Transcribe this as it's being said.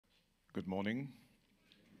Good morning.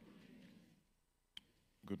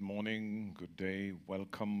 Good morning, good day.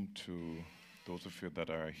 Welcome to those of you that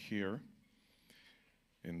are here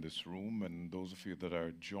in this room and those of you that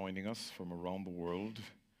are joining us from around the world,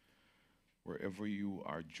 wherever you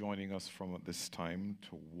are joining us from at this time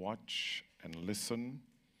to watch and listen.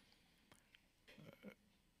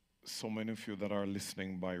 So many of you that are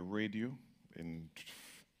listening by radio in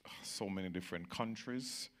so many different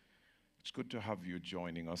countries. It's good to have you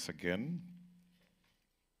joining us again.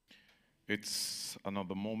 It's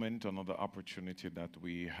another moment, another opportunity that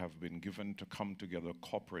we have been given to come together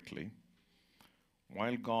corporately.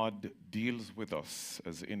 While God deals with us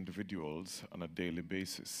as individuals on a daily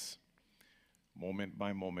basis, moment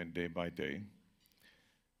by moment, day by day,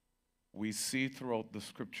 we see throughout the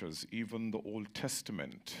scriptures, even the Old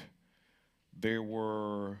Testament, there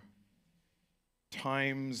were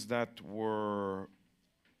times that were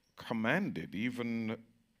commanded, even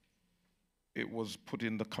it was put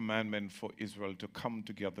in the commandment for Israel to come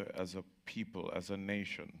together as a people, as a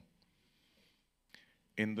nation.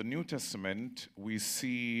 In the New Testament, we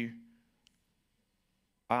see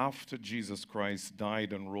after Jesus Christ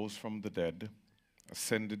died and rose from the dead,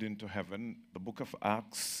 ascended into heaven, the book of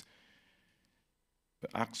Acts,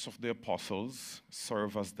 the Acts of the Apostles,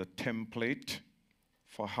 serve as the template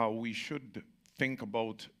for how we should think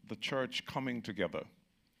about the church coming together.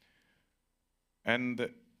 And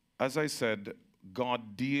as I said,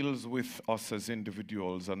 God deals with us as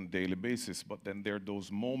individuals on a daily basis, but then there are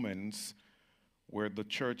those moments where the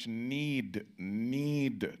church need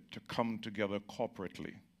to come together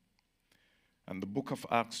corporately. And the book of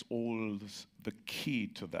Acts holds the key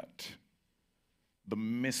to that, the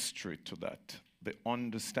mystery to that, the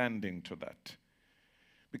understanding to that.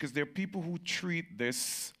 Because there are people who treat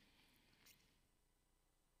this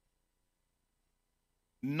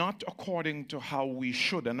not according to how we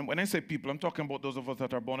should. And when I say people, I'm talking about those of us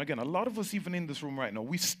that are born again. A lot of us, even in this room right now,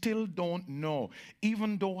 we still don't know.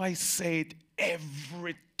 Even though I say it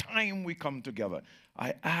every time we come together,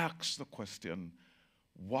 I ask the question,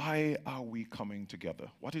 why are we coming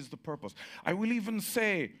together? What is the purpose? I will even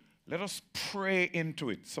say, let us pray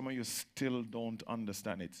into it. Some of you still don't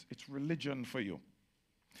understand it. It's religion for you.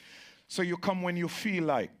 So you come when you feel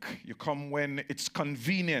like. You come when it's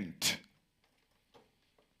convenient.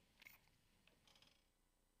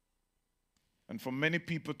 And for many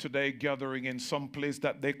people today gathering in some place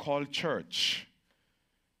that they call church,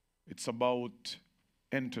 it's about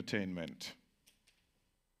entertainment.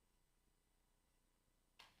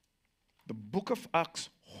 The book of Acts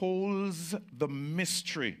holds the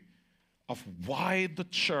mystery of why the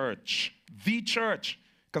church,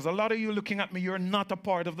 because a lot of you looking at me, you're not a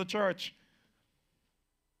part of the church.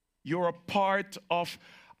 You're a part of,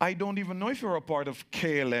 I don't even know if you're a part of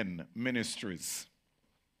KLNMinistries.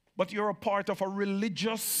 But you're a part of a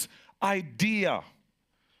religious idea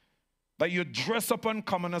that you dress up and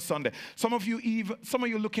come on a Sunday. Some of you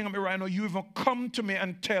looking at me right now, you even come to me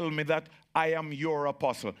and tell me that I am your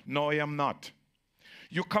apostle. No, I am not.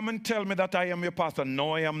 You come and tell me that I am your pastor.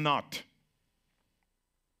 No, I am not.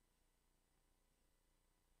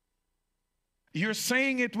 You're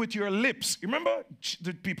saying it with your lips. Remember,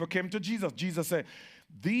 the people came to Jesus. Jesus said,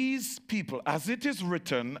 these people, as it is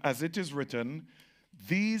written,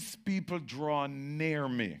 these people draw near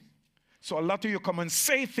me. So a lot of you come and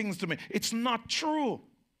say things to me. It's not true.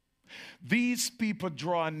 These people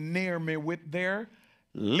draw near me with their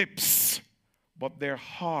lips, but their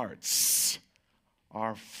hearts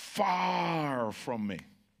are far from me.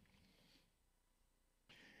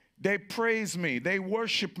 They praise me, they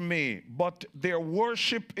worship me, but their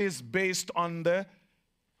worship is based on the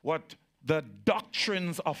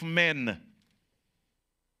doctrines of men.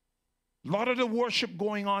 A lot of the worship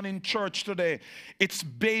going on in church today, it's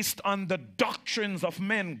based on the doctrines of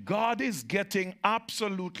men. God is getting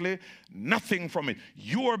absolutely nothing from it.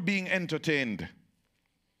 You are being entertained.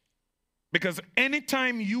 Because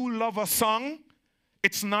anytime you love a song,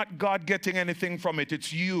 it's not God getting anything from it,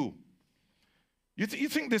 it's you. You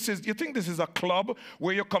think this is a club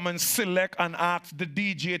where you come and select and ask the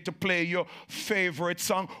DJ to play your favorite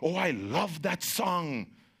song? Oh, I love that song.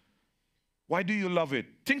 Why do you love it?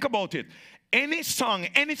 Think about it. Any song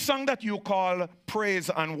that you call praise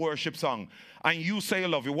and worship song, and you say you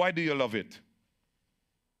love it, why do you love it?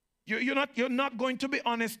 You're not going to be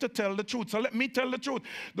honest to tell the truth. So let me tell the truth.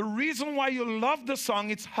 The reason why you love the song,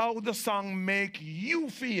 it's how the song make you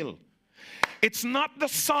feel. It's not the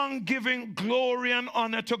song giving glory and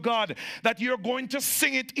honor to God, that you're going to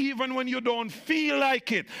sing it even when you don't feel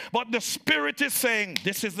like it. But the Spirit is saying,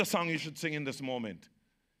 this is the song you should sing in this moment.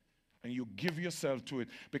 And you give yourself to it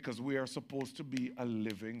because we are supposed to be a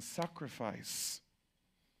living sacrifice.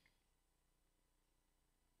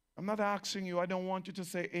 I'm not asking you, I don't want you to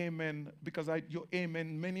say amen because your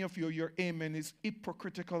amen, many of you, your amen is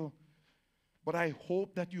hypocritical. But I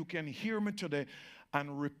hope that you can hear me today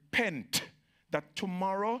and repent that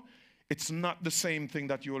tomorrow it's not the same thing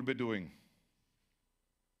that you will be doing.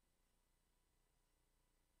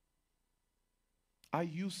 I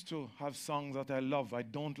used to have songs that I love. I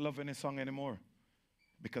don't love any song anymore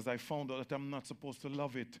because I found out that I'm not supposed to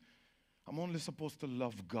love it. I'm only supposed to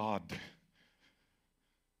love God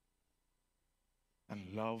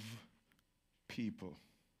and love people.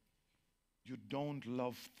 You don't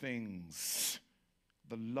love things.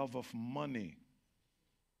 The love of money,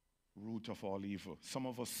 root of all evil. Some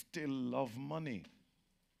of us still love money.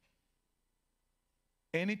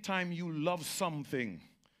 Anytime you love something,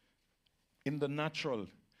 in the natural,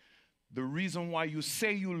 the reason why you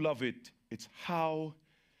say you love it, it's how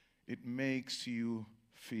it makes you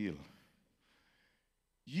feel.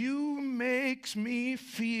 You make me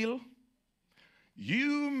feel.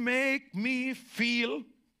 You make me feel.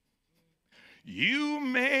 You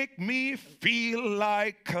make me feel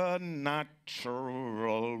like a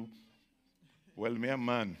natural. Well, me a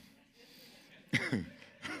man. And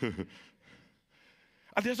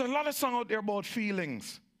there's a lot of songs out there about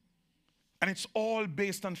feelings. And it's all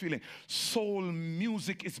based on feeling. Soul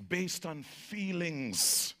music is based on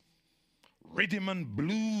feelings. Rhythm and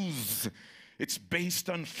blues, it's based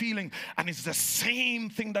on feeling. And it's the same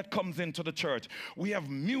thing that comes into the church. We have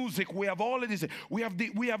music, we have all of this. We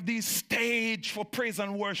have these stage for praise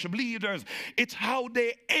and worship leaders. It's how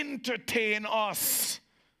they entertain us.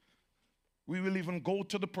 We will even go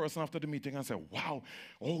to the person after the meeting and say, wow,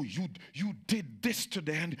 oh, you did this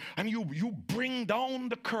today. And you bring down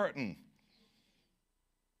the curtain.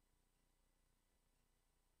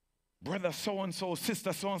 Brother so-and-so,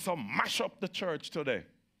 sister so-and-so, mash up the church today.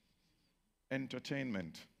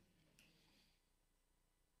 Entertainment.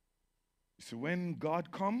 So when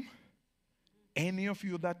God come, any of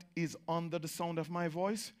you that is under the sound of my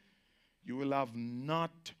voice, you will have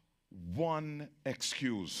not one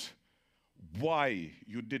excuse why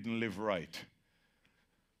you didn't live right.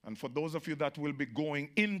 And for those of you that will be going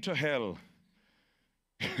into hell,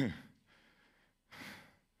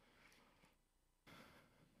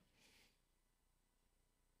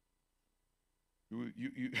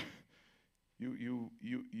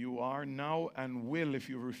 You are now and will, if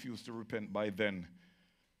you refuse to repent by then,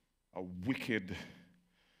 a wicked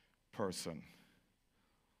person.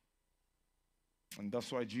 And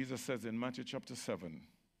that's why Jesus says in Matthew chapter 7,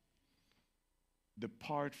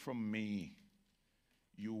 depart from me,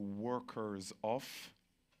 you workers of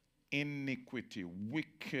iniquity,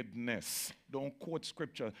 wickedness. Don't quote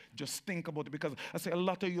scripture, just think about it, because I say a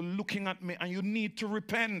lot of you looking at me and you need to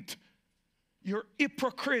repent. You're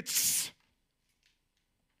hypocrites.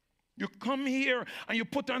 You come here and you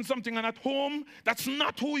put on something, and at home, that's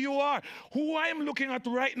not who you are. Who I am looking at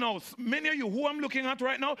right now, many of you, who I'm looking at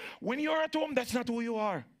right now, when you're at home, that's not who you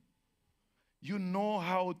are. You know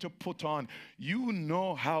how to put on. You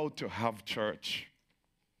know how to have church.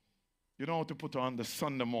 You know how to put on the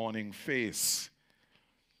Sunday morning face.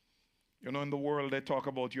 You know, in the world, they talk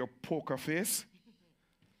about your poker face.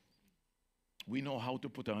 We know how to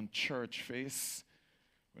put on church face.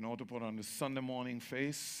 We know how to put on the Sunday morning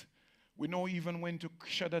face. We know even when to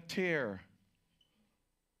shed a tear.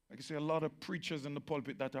 Like you see a lot of preachers in the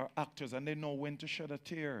pulpit that are actors, and they know when to shed a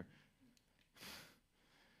tear.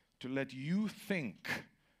 To let you think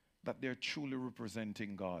that they're truly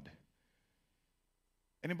representing God.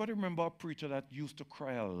 Anybody remember a preacher that used to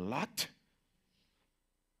cry a lot?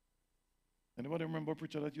 Anybody remember a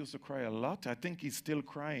preacher that used to cry a lot? I think he's still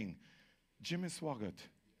crying. Jimmy Swaggart.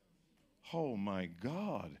 Oh my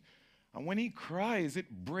God. And when he cries, it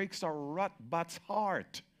breaks a rat bat's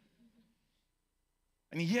heart.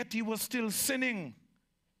 And yet he was still sinning.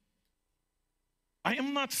 I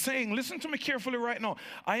am not saying, listen to me carefully right now.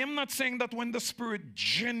 I am not saying that when the Spirit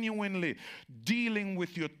genuinely dealing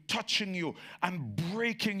with you, touching you, and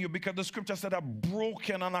breaking you, because the scripture said a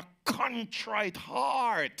broken and a contrite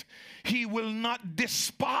heart, He will not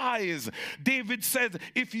despise. David says,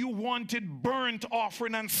 if you wanted burnt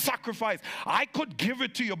offering and sacrifice, I could give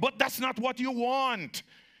it to you, but that's not what you want.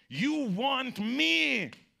 You want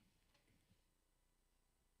me.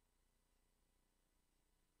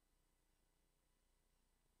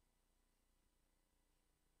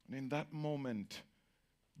 And in that moment,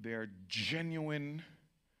 there are genuine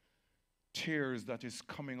tears that is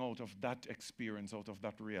coming out of that experience, out of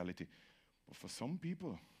that reality. But for some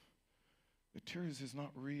people, the tears is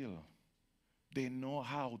not real. They know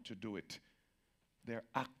how to do it. They're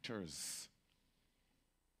actors.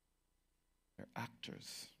 They're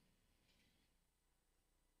actors.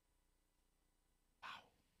 Wow.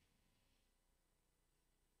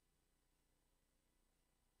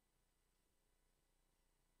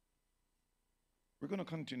 We're going to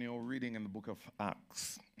continue reading in the book of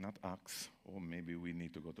Acts. Not Acts, or maybe we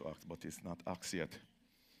need to go to Acts, but it's not Acts yet.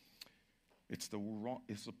 It's the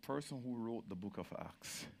person who wrote the book of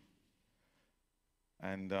Acts.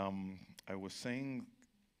 And I was saying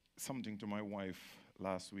something to my wife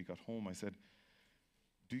last week at home. I said,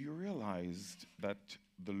 do you realize that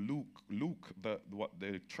the Luke, what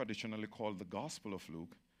they traditionally call the Gospel of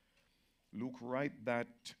Luke write that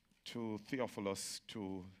to Theophilus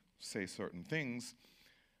to say certain things,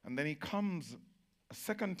 and then he comes a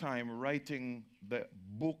second time writing the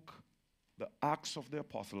book, the Acts of the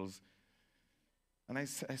Apostles, and I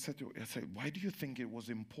said, why do you think it was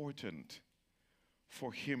important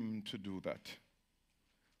for him to do that?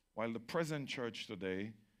 While the present church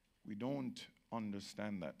today, we don't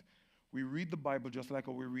understand that. We read the Bible just like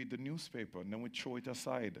how we read the newspaper, and then we throw it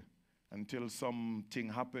aside until something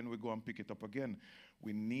happens, we go and pick it up again.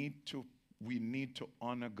 We need to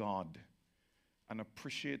honor God and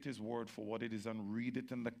appreciate his word for what it is and read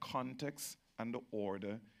it in the context and the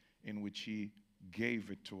order in which he gave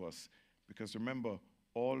it to us. Because remember,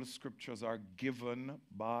 all scriptures are given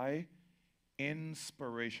by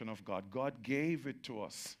inspiration of God. God gave it to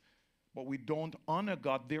us, but we don't honor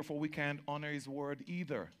God, therefore we can't honor his word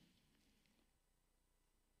either.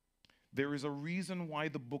 There is a reason why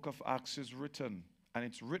the book of Acts is written, and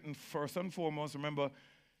it's written first and foremost, remember,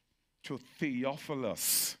 to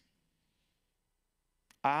Theophilus,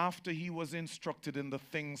 after he was instructed in the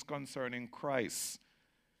things concerning Christ.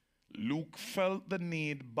 Luke felt the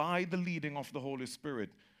need, by the leading of the Holy Spirit,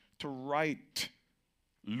 to write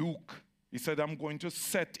Luke. He said, I'm going to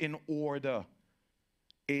set in order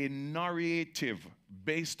a narrative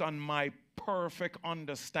based on my perfect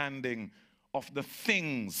understanding of the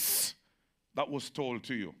things that was told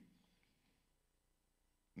to you.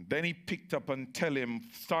 Then he picked up and tell him,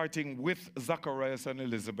 starting with Zacharias and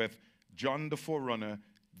Elizabeth, John the forerunner,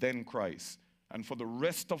 then Christ. And for the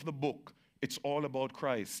rest of the book, it's all about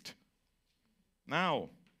Christ. Now,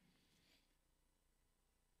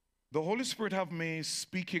 the Holy Spirit have me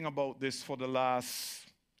speaking about this for the last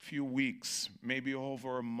few weeks, maybe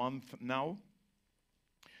over a month now.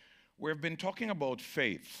 We've been talking about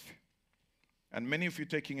faith, and many of you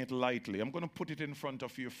taking it lightly. I'm going to put it in front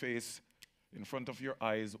of your face, in front of your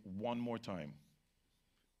eyes one more time.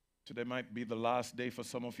 Today might be the last day for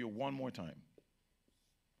some of you. One more time.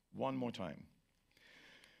 One more time.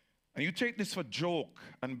 And you take this for joke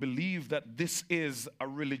and believe that this is a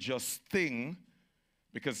religious thing,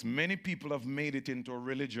 because many people have made it into a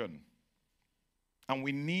religion. And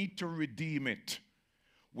we need to redeem it.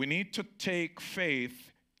 We need to take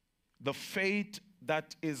faith, the faith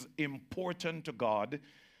that is important to God,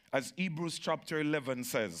 as Hebrews chapter 11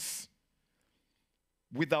 says.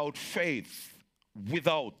 Without faith,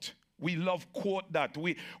 without. We love quote that.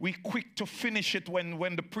 We quick to finish it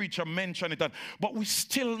when the preacher mentioned it. But we're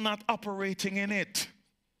still not operating in it.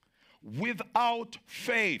 Without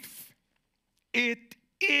faith, it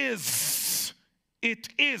is. It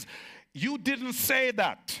is. You didn't say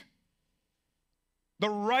that. The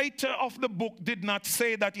writer of the book did not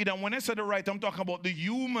say that either. When I say the writer, I'm talking about the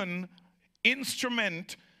human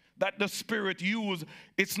instrument that the Spirit used.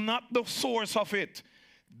 It's not the source of it.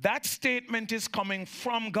 That statement is coming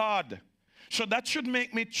from God. So that should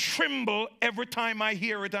make me tremble every time I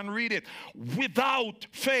hear it and read it. Without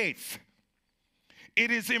faith, it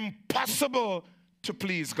is impossible to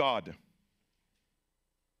please God.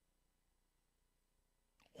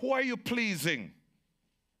 Who are you pleasing?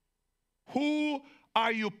 Who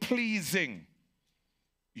are you pleasing?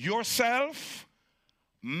 Yourself,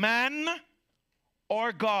 man,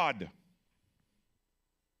 or God?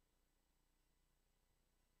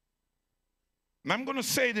 And I'm going to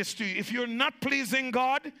say this to you. If you're not pleasing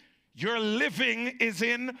God, your living is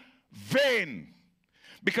in vain.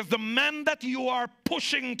 Because the man that you are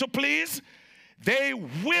pushing to please, they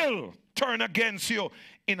will turn against you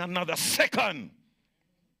in another second.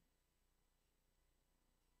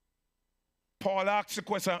 Paul asks the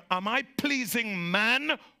question, am I pleasing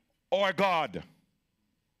man or God?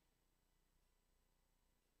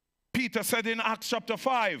 Peter said in Acts chapter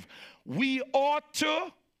 5, we ought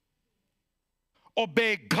to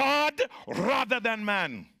obey God rather than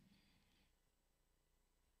man.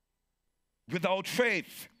 Without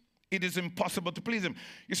faith, it is impossible to please him.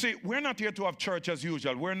 You see, we're not here to have church as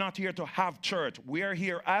usual. We're not here to have church. We're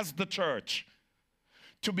here as the church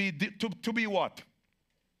To be what?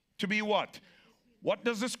 To be what? What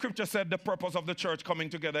does the scripture say the purpose of the church coming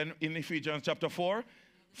together in Ephesians chapter 4?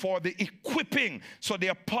 For the equipping. So the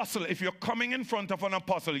apostle, if you're coming in front of an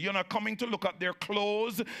apostle, you're not coming to look at their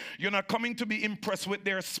clothes. You're not coming to be impressed with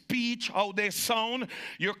their speech, how they sound.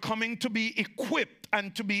 You're coming to be equipped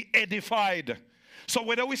and to be edified. So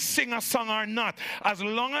whether we sing a song or not, as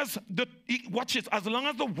long as as long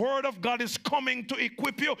as the word of God is coming to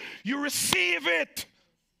equip you, you receive it.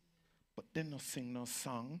 But them not sing no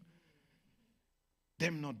song.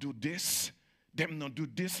 Them not do this. Them not do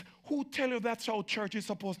this. Who tell you that's how church is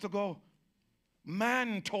supposed to go?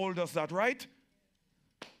 Man told us that, right?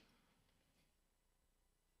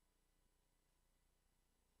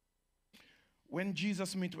 When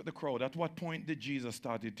Jesus met with the crowd, at what point did Jesus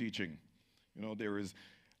started teaching? You know, there is,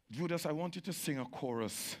 Judas, I want you to sing a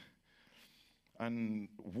chorus and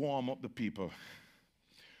warm up the people.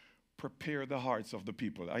 Prepare the hearts of the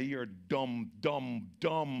people. I hear dumb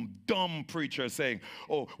preachers saying,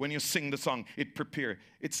 oh, when you sing the song, it prepares.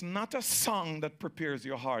 It's not a song that prepares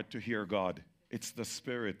your heart to hear God. It's the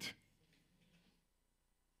Spirit.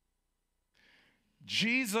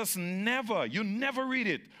 Jesus you never read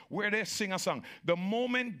it where they sing a song. The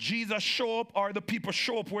moment Jesus show up or the people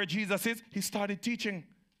show up where Jesus is, he started teaching.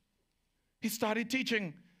 He started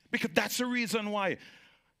teaching because that's the reason why.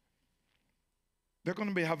 They're going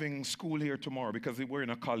to be having school here tomorrow because we're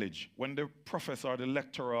in a college. When the professor or the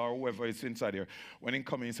lecturer or whoever is inside here, when he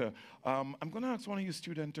comes in, he says, I'm going to ask one of you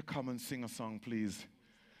students to come and sing a song, please,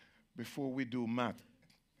 before we do math.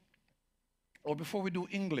 Or before we do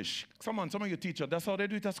English. Some of you teachers, that's how they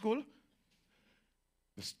do it at school?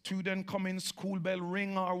 The student come in, school bell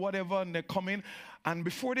ring or whatever, and they come in. And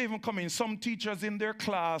before they even come in, some teachers in their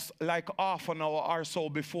class, like half an hour or so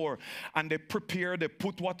before, and they prepare, they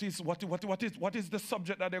put what is the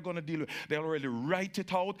subject that they're going to deal with. They already write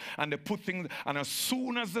it out, and they put things, and as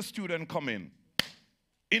soon as the student come in,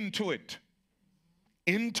 into it.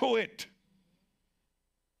 I'm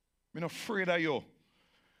not afraid of you.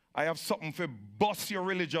 I have something for bust your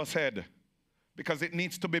religious head. Because it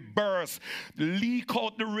needs to be burst. Leak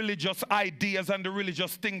out the religious ideas and the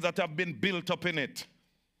religious things that have been built up in it.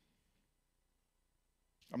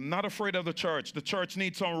 I'm not afraid of the church. The church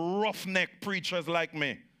needs some roughneck preachers like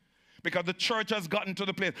me. Because the church has gotten to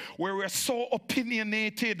the place where we're so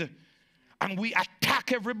opinionated and we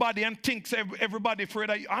attack everybody and thinks everybody afraid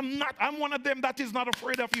of you. I'm one of them that is not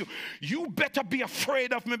afraid of you. You better be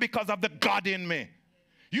afraid of me because of the God in me.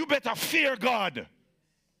 You better fear God.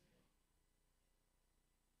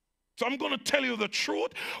 So I'm going to tell you the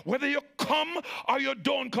truth. Whether you come or you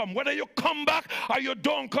don't come, whether you come back or you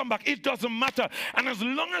don't come back, it doesn't matter. And as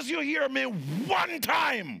long as you hear me one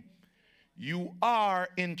time, you are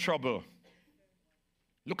in trouble.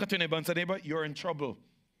 Look at your neighbor and say, neighbor, you're in trouble.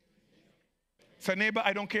 Say, neighbor,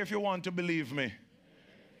 I don't care if you want to believe me.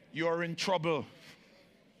 You're in trouble.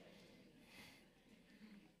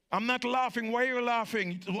 I'm not laughing. Why are you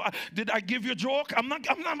laughing? Did I give you a joke? I'm not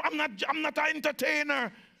an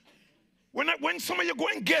entertainer. When some of you go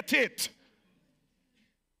and get it,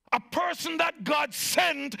 a person that God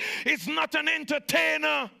sent is not an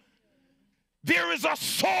entertainer. There is a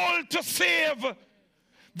soul to save.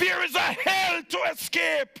 There is a hell to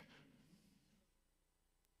escape.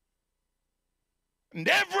 And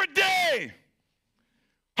every day,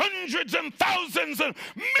 hundreds and thousands and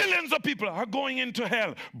millions of people are going into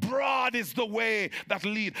hell. Broad is the way that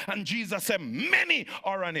leads. And Jesus said, many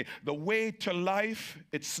are on it. The way to life,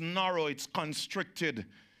 it's narrow, it's constricted.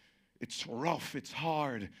 It's rough, it's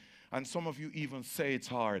hard. And some of you even say it's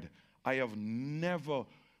hard. I have never,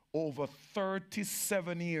 over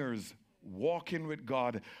 37 years walking with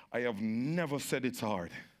God, I have never said it's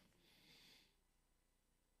hard.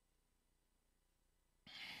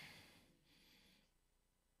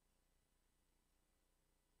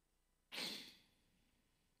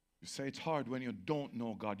 You say it's hard when you don't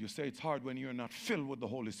know God. You say it's hard when you're not filled with the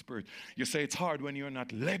Holy Spirit. You say it's hard when you're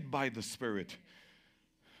not led by the Spirit.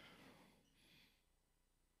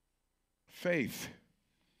 Faith.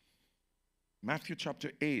 Matthew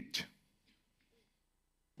chapter 8.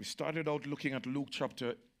 We started out looking at Luke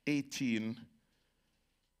chapter 18,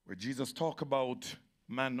 where Jesus talked about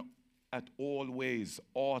man ought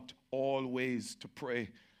always to pray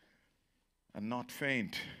and not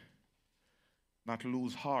faint. Not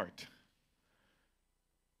lose heart.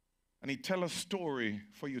 And he tell a story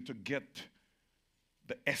for you to get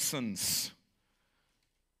the essence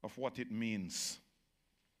of what it means.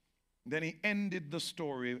 Then he ended the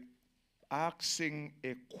story asking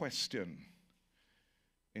a question.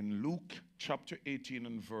 In Luke chapter 18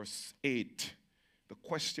 and verse 8, the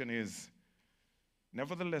question is,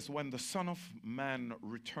 Nevertheless, when the Son of Man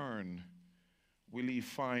return, will he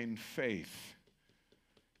find faith?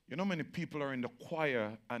 You know many people are in the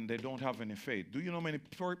choir and they don't have any faith. Do you know many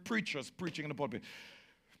preachers preaching in the pulpit?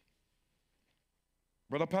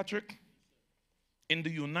 Brother Patrick, in the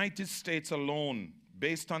United States alone,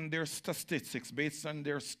 based on their statistics, based on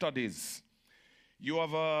their studies, you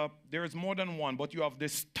have there is more than one, but you have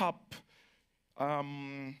this top,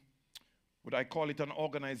 would I call it an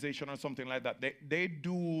organization or something like that? They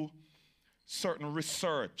do certain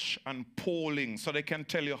research and polling so they can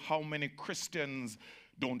tell you how many Christians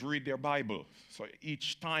don't read their Bible. So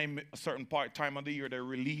each time, a certain time of the year, they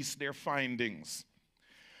release their findings.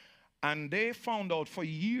 And they found out for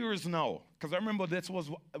years now, because I remember this was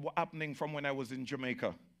happening from when I was in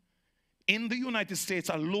Jamaica. In the United States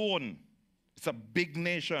alone, it's a big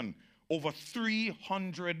nation, over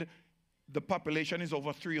 300, the population is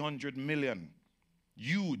over 300 million.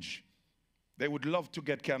 Huge. They would love to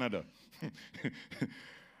get Canada.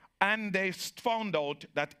 And they found out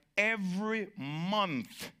that every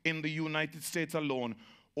month in the United States alone,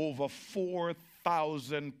 over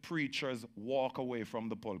 4,000 preachers walk away from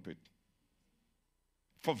the pulpit.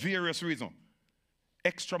 For various reasons.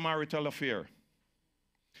 Extramarital affair.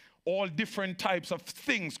 All different types of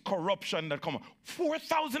things, corruption that come up.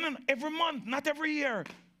 4,000 every month, not every year.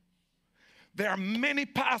 There are many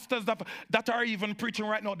pastors that are even preaching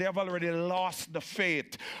right now. They have already lost the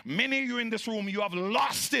faith. Many of you in this room, you have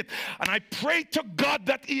lost it. And I pray to God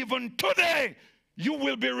that even today, you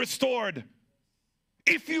will be restored.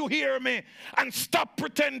 If you hear me, and stop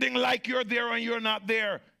pretending like you're there and you're not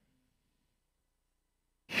there.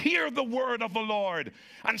 Hear the word of the Lord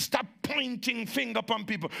and stop pointing finger upon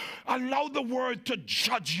people. Allow the word to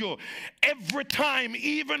judge you every time,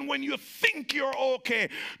 even when you think you're okay.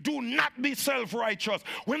 Do not be self-righteous.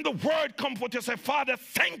 When the word comes forth, you say, Father,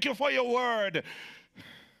 thank you for your word.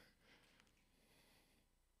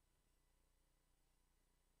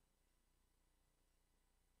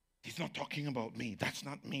 He's not talking about me. That's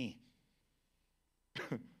not me.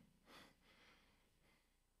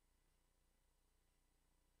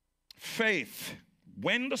 Faith.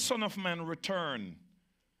 When the Son of Man return,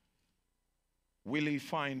 will he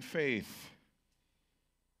find faith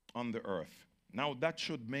on the earth? Now that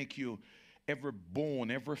should make you, every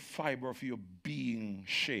bone, every fiber of your being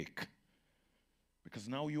shake. Because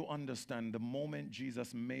now you understand the moment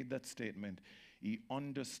Jesus made that statement, he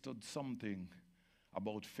understood something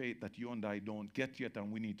about faith that you and I don't get yet,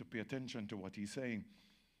 and we need to pay attention to what he's saying.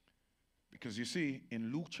 Because you see,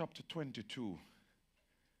 in Luke chapter 22,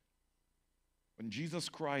 when Jesus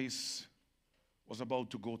Christ was about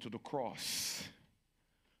to go to the cross,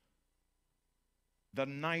 the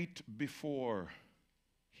night before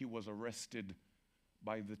he was arrested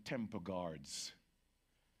by the temple guards,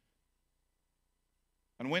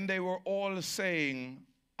 and when they were all saying,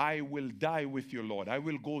 I will die with you, Lord, I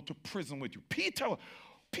will go to prison with you, Peter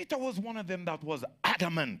was one of them that was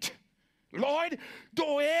adamant. Lord,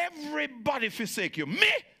 though everybody forsake you, me?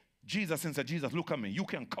 Jesus said, Jesus, look at me. You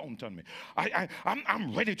can count on me.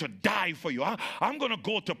 I'm ready to die for you. I'm going to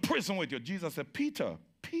go to prison with you. Jesus said, Peter,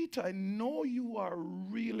 I know you are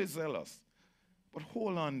really zealous, but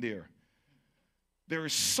hold on there. There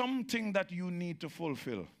is something that you need to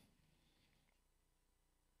fulfill.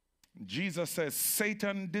 Jesus says,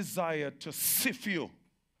 Satan desired to sift you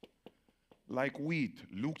like wheat.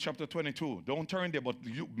 Luke chapter 22. Don't turn there, but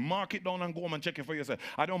you mark it down and go home and check it for yourself.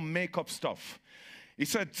 I don't make up stuff. He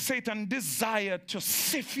said, Satan desired to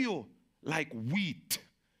sift you like wheat.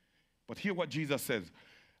 But hear what Jesus says.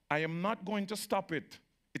 I am not going to stop it.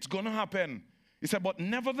 It's going to happen. He said, but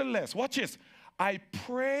nevertheless, watch this. I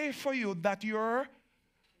pray for you that your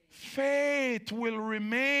faith will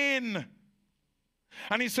remain.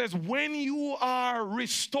 And he says, when you are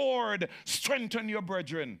restored, strengthen your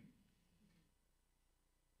brethren.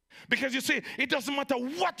 Because you see, it doesn't matter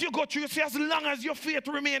what you go through. You see, as long as your faith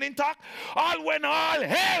remain intact, when all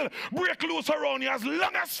hell break loose around you, as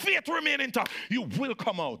long as faith remain intact, you will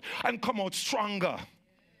come out and come out stronger.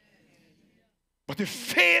 But if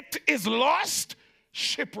faith is lost,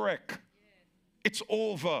 shipwreck. It's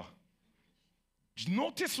over.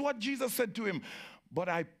 Notice what Jesus said to him. But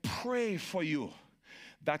I pray for you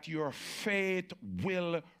that your faith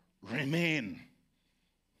will remain.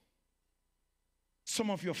 Some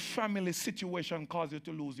of your family situation cause you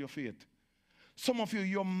to lose your faith. Some of you,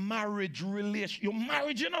 your marriage relation, your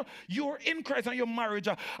marriage, you're in Christ and your marriage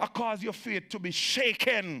cause your faith to be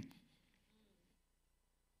shaken.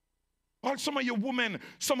 Or some of you women,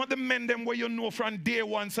 some of the men them where you know from day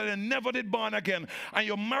one, so they never did born again. And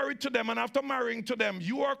you're married to them, and after marrying to them,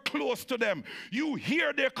 you are close to them. You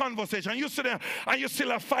hear their conversation. You sit there, and you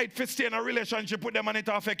still a fight for stay in a relationship with them, and it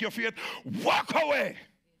affect your faith. Walk away.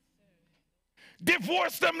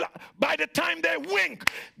 Divorce them by the time they wink.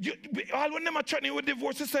 All when them are threatening with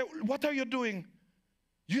divorce, they say, what are you doing?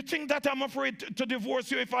 You think that I'm afraid to divorce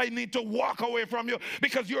you if I need to walk away from you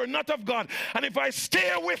because you're not of God? And if I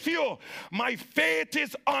stay with you, my faith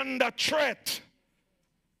is under threat.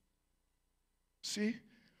 See,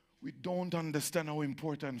 we don't understand how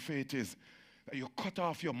important faith is. You cut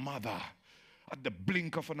off your mother at the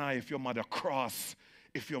blink of an eye if your mother cross,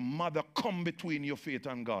 if your mother come between your faith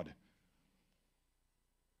and God.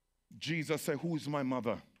 Jesus said, who is my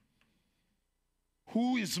mother?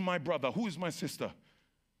 Who is my brother? Who is my sister?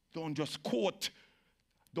 Don't just quote.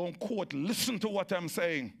 Don't quote. Listen to what I'm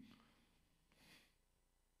saying.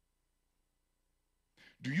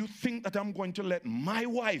 Do you think that I'm going to let my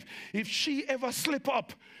wife, if she ever slip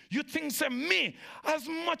up, you think say me, as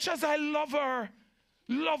much as I love her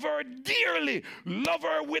dearly, love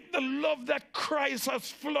her with the love that Christ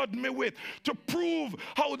has flooded me with to prove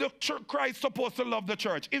how the church, Christ is supposed to love the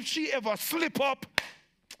church. If she ever slip up,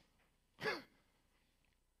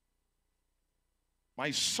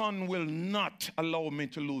 my son will not allow me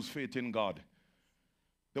to lose faith in God.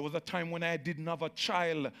 There was a time when I didn't have a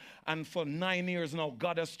child, and for 9 years now,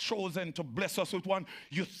 God has chosen to bless us with one.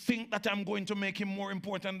 You think that I'm going to make him more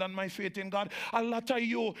important than my faith in God? A lot of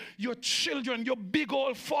you, your children, your big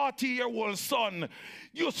old 40-year-old son,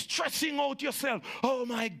 you're stressing out yourself. Oh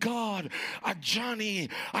my God, Johnny,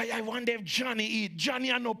 I wonder if Johnny eat.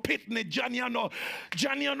 Johnny I no pitney, Johnny I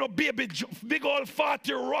no baby, big old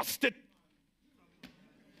 40 rusted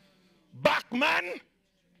back man.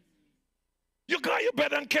 You got your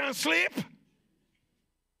bed and can't sleep.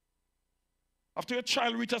 After your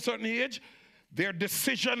child reaches a certain age, their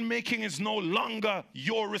decision making is no longer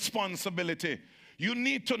your responsibility. You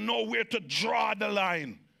need to know where to draw the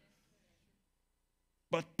line.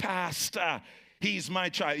 But pastor, he's my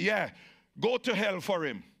child. Yeah, go to hell for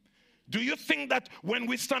him. Do you think that when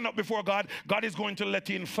we stand up before God, God is going to let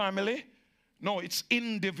in family? No, it's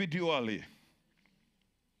individually.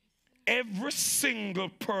 Every single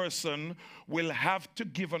person will have to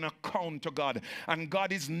give an account to God. And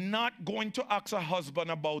God is not going to ask a husband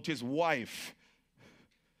about his wife.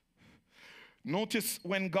 Notice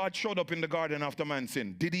when God showed up in the garden after man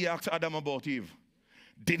sinned, did he ask Adam about Eve?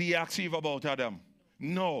 Did he ask Eve about Adam?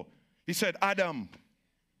 No. He said, Adam,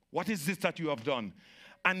 what is this that you have done?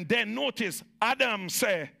 And then notice, Adam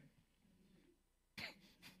said,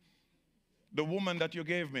 the woman that you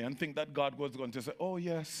gave me, and think that God was going to say, oh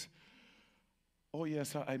yes,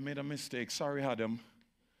 I made a mistake. Sorry, Adam.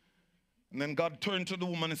 And then God turned to the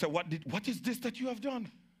woman and said, what is this that you have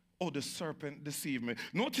done? Oh, the serpent deceived me.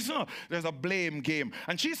 Notice now, there's a blame game.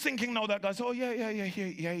 And she's thinking now that God said, oh, yeah,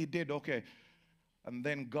 he did, okay. And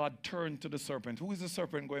then God turned to the serpent. Who is the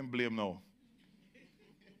serpent going to blame now?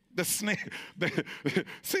 The snake.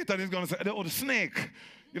 Satan is going to say, oh, the snake.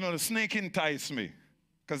 You know, the snake enticed me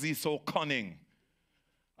because he's so cunning.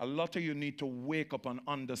 A lot of you need to wake up and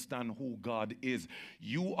understand who God is.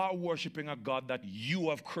 You are worshiping a God that you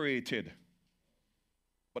have created.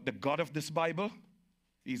 But the God of this Bible,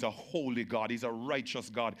 he's a holy God. He's a righteous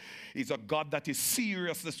God. He's a God that is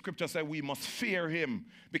serious. The scripture says we must fear him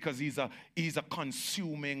because he's a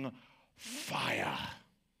consuming fire.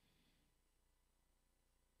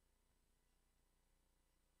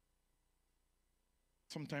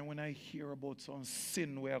 Sometimes when I hear about some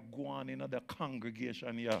sin where I go on in the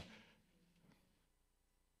congregation here,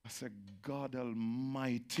 I say, God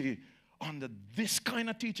Almighty, under this kind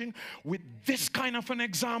of teaching, with this kind of an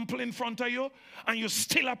example in front of you, and you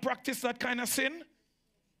still practice that kind of sin?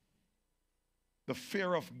 The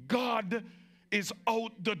fear of God is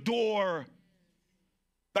out the door.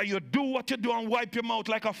 That you do what you do and wipe your mouth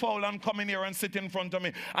like a fowl and come in here and sit in front of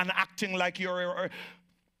me and acting like you're...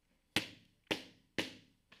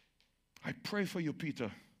 I pray for you,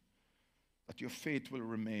 Peter, that your faith will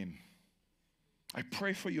remain. I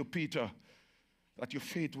pray for you, Peter, that your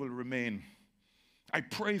faith will remain. I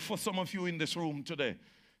pray for some of you in this room today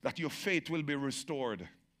that your faith will be restored.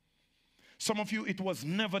 Some of you, it was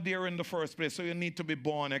never there in the first place, so you need to be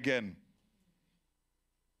born again.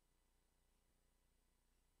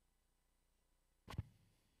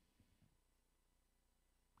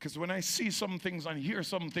 Because when I see some things and hear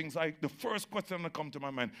some things, the first question that comes to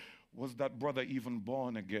my mind, was that brother even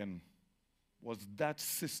born again? Was that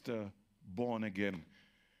sister born again?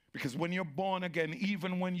 Because when you're born again,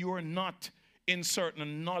 even when you're not in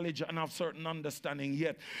certain knowledge and have certain understanding,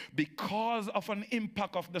 yet because of an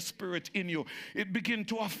impact of the Spirit in you, it begin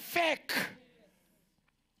to affect.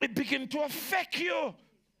 It begin to affect you.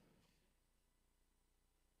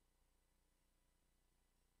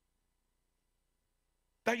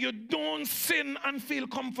 That you don't sin and feel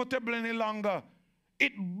comfortable any longer.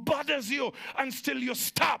 It bothers you and still you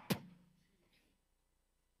stop.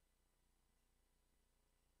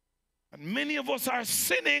 And many of us are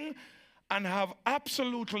sinning and have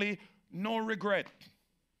absolutely no regret.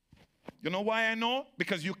 You know why I know?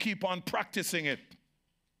 Because you keep on practicing it.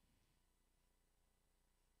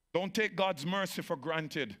 Don't take God's mercy for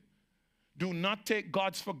granted. Do not take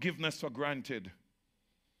God's forgiveness for granted.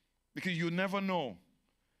 Because you never know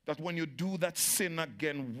that when you do that sin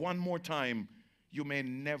again one more time, you may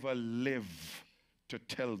never live to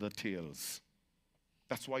tell the tales.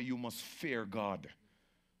 That's why you must fear God.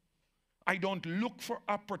 I don't look for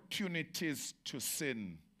opportunities to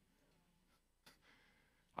sin.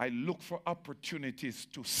 I look for opportunities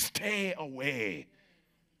to stay away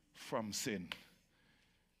from sin.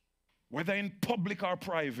 Whether in public or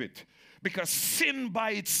private. Because sin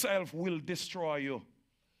by itself will destroy you.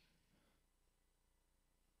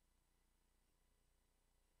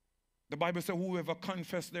 The Bible says whoever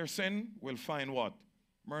confess their sin will find what?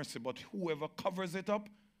 Mercy. But whoever covers it up,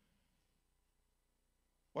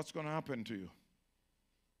 what's going to happen to you?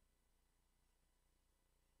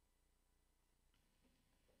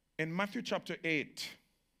 In Matthew chapter 8,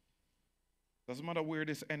 doesn't matter where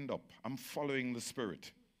this end up, I'm following the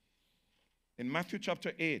Spirit. In Matthew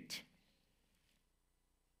chapter 8,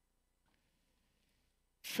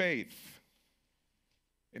 faith.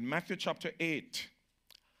 In Matthew chapter 8,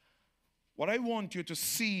 what I want you to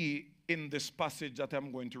see in this passage that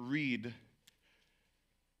I'm going to read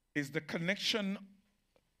is the connection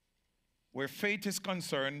where faith is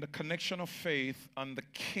concerned, the connection of faith and the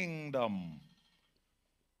kingdom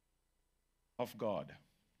of God.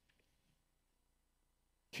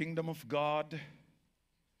 Kingdom of God,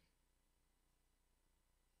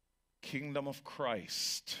 kingdom of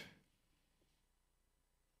Christ.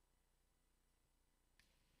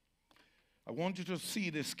 I want you to see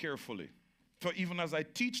this carefully. For even as I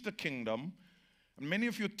teach the kingdom, and many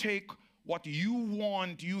of you take what you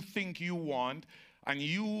want, you think you want, and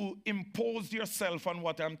you impose yourself on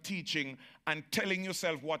what I'm teaching and telling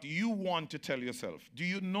yourself what you want to tell yourself. Do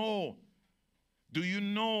you know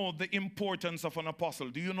the importance of an apostle?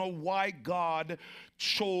 Do you know why God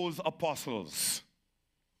chose apostles?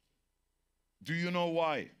 Do you know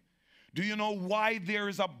why? Do you know why there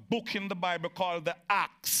is a book in the Bible called the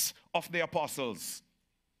Acts of the Apostles?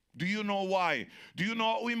 Do you know why? Do you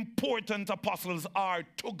know how important apostles are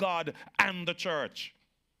to God and the church?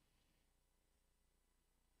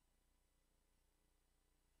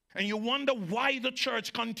 And you wonder why the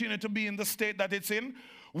church continues to be in the state that it's in?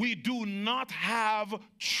 We do not have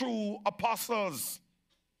true apostles.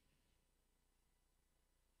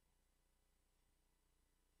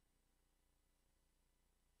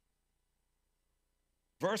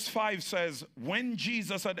 Verse 5 says, when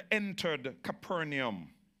Jesus had entered Capernaum,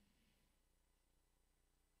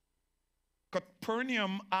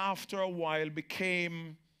 Capernaum after a while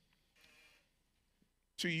became,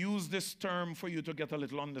 to use this term for you to get a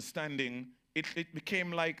little understanding, it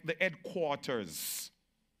became like the headquarters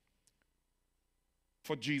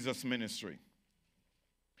for Jesus' ministry.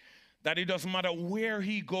 That it doesn't matter where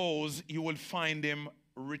he goes, you will find him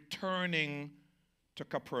returning to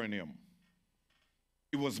Capernaum.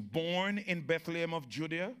 He was born in Bethlehem of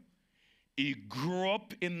Judea. He grew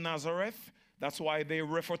up in Nazareth. That's why they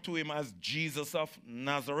refer to him as Jesus of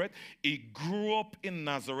Nazareth. He grew up in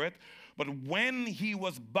Nazareth. But when he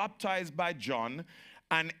was baptized by John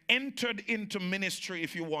and entered into ministry,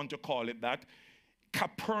 if you want to call it that,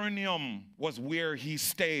 Capernaum was where he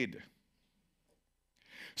stayed.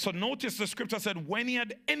 So notice the scripture said, when he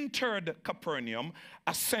had entered Capernaum,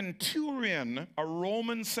 a centurion, a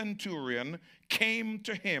Roman centurion, came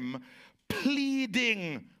to him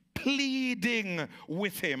pleading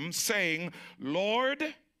with him, saying,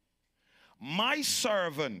 Lord, my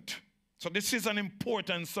servant, so this is an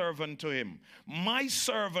important servant to him. My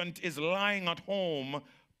servant is lying at home,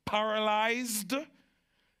 paralyzed,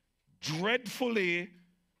 dreadfully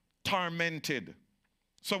tormented.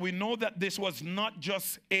 So we know that this was not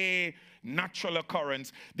just a natural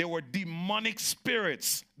occurrence. There were demonic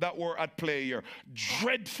spirits that were at play here,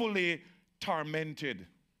 dreadfully tormented.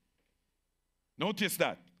 Notice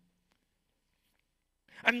that.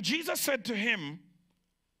 And Jesus said to him,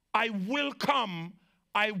 I will come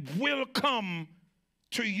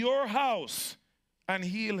to your house and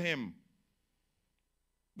heal him.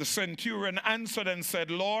 The centurion answered and said,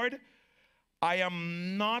 Lord, I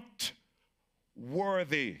am not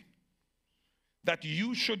worthy that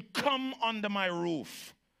you should come under my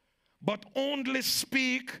roof, but only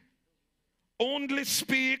speak.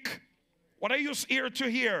 What are you here to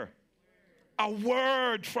hear? A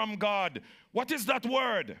word from God. What is that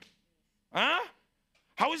word? Huh?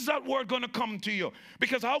 How is that word going to come to you?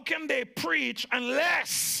 Because how can they preach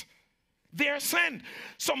unless they're sent?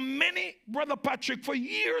 So many, Brother Patrick, for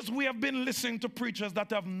years we have been listening to preachers that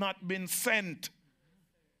have not been sent.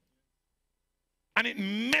 And it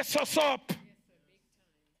messes us up.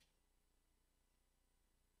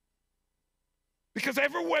 Because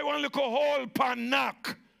everywhere we look a whole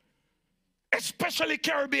panak, especially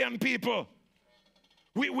Caribbean people,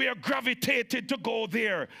 we are gravitated to go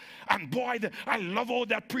there. And boy, I love how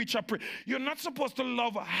that preacher preach. You're not supposed to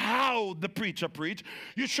love how the preacher preach.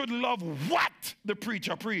 You should love what the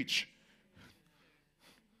preacher preach.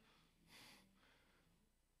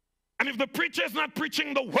 And if the preacher is not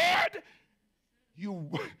preaching the word, you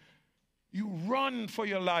run for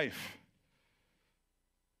your life.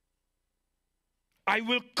 I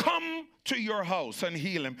will come to your house and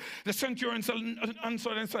heal him. The centurion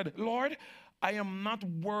answered and said, Lord, I am not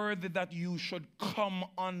worthy that you should come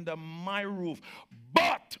under my roof,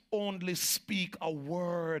 but only speak a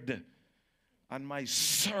word. And my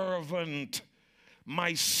servant,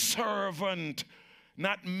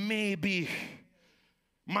 not maybe,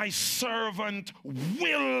 my servant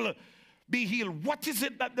will be healed. What is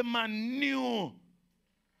it that the man knew?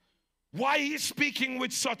 Why he's speaking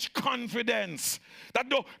with such confidence? That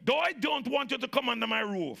though I don't want you to come under my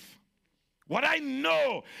roof, what I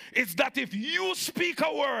know is that if you speak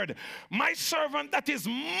a word, my servant that is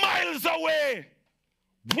miles away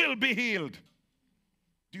will be healed.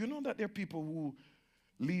 Do you know that there are people who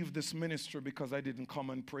leave this ministry because I didn't come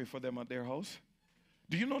and pray for them at their house?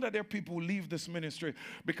 Do you know that there are people who leave this ministry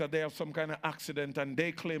because they have some kind of accident and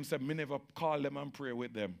they claim that me never call them and pray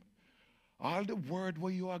with them? All the word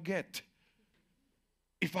where you are get.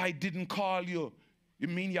 If I didn't call you, you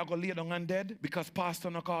mean you're going to lay down and dead because pastor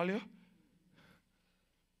not call you?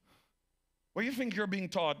 What do you think you're being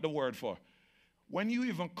taught the word for? When you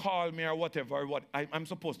even call me or whatever, I'm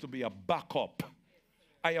supposed to be a backup.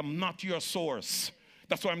 I am not your source.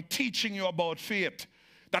 That's why I'm teaching you about faith.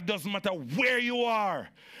 That doesn't matter where you are.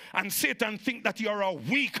 And Satan think that you're a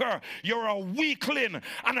weakling,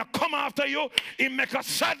 and I come after you, he make a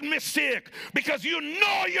sad mistake because you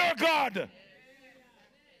know you're God.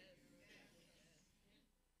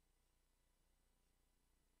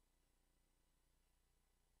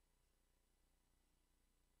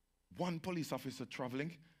 One police officer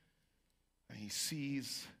traveling, and he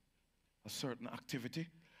sees a certain activity,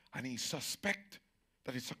 and he suspects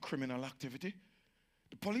that it's a criminal activity.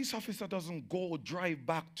 The police officer doesn't go drive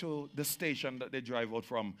back to the station that they drive out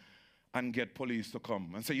from and get police to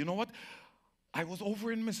come and say, you know what? I was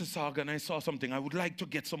over in Mississauga and I saw something. I would like to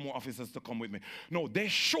get some more officers to come with me. No, they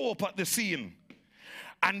show up at the scene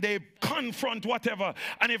and they confront whatever.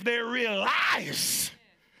 And if they realize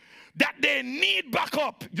that they need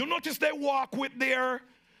backup, you notice they walk with their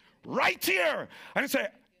right here and they say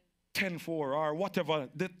 10-4 or whatever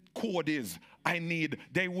the code is.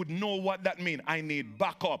 They would know what that means. I need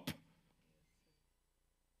backup.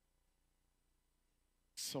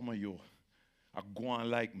 Some of you are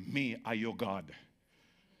going like me are your God.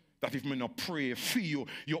 That if me not pray for you,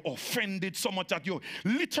 you're offended so much that you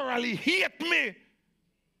literally hate me.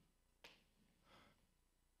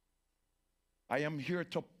 I am here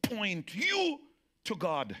to point you to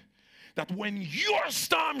God. That when your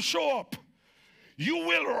storm show up, you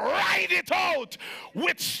will ride it out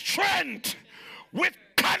with strength, with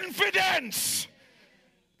confidence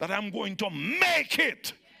that I'm going to make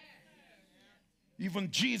it.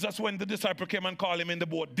 Even Jesus, when the disciple came and called him in the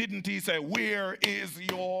boat, didn't he say, where is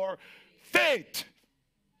your faith?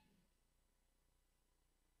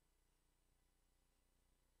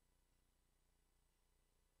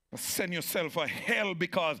 Send yourself a hell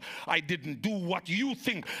because I didn't do what you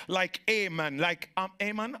think. Like Aman,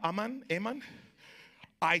 Aman.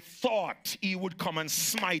 I thought he would come and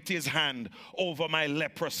smite his hand over my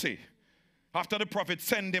leprosy. After the prophet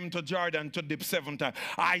sent him to Jordan to dip 7 times,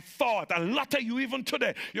 I thought, a lot of you even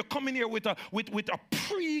today, you're coming here with a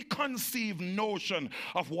preconceived notion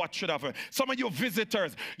of what should happen. Some of you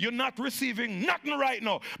visitors, you're not receiving nothing right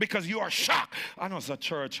now because you are shocked. I know it's a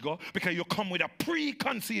church go, because you come with a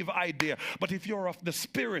preconceived idea. But if you're of the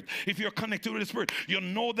Spirit, if you're connected with the Spirit, you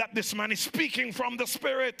know that this man is speaking from the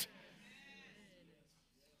Spirit.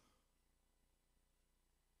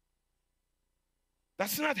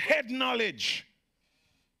 That's not head knowledge.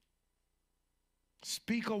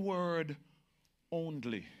 Speak a word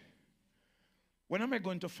only. When am I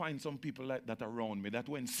going to find some people like that around me, that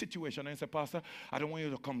when situation, I say, Pastor, I don't want you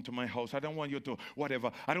to come to my house. I don't want you to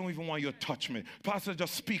whatever. I don't even want you to touch me. Pastor,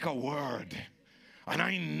 just speak a word. And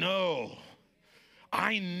I know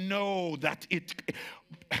that it...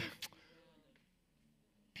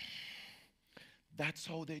 That's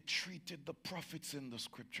how they treated the prophets in the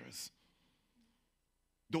scriptures.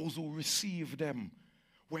 Those who receive them.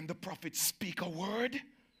 When the prophets speak a word,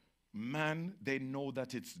 man, they know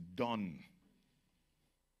that it's done.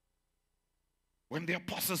 When the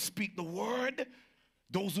apostles speak the word,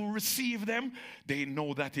 those who receive them, they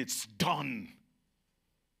know that it's done.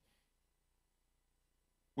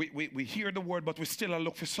 We hear the word, but we still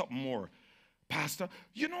look for something more. Pastor,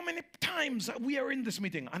 you know many times we are in this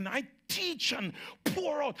meeting and I teach and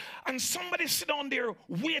pour out and somebody sit down there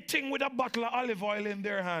waiting with a bottle of olive oil in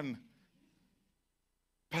their hand.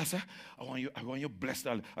 Pastor, I want you blessed.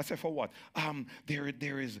 I said, for what?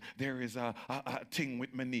 There is a thing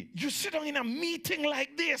with my knee. You sit down in a meeting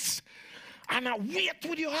like this, and I wait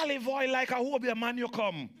with your olive oil like I hope your man you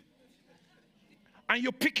come. And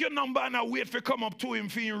you pick your number and I wait for come up to him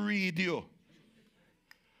for him read you.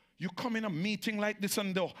 You come in a meeting like this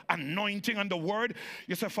and the anointing and the word,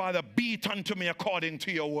 you say, Father, be it unto me according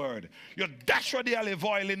to your word. You dash with the olive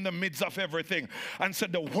oil in the midst of everything and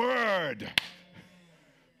said the word.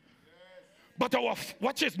 But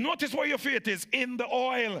watch this, notice where your faith is, in the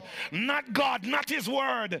oil, not God, not his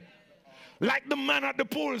word. Like the man at the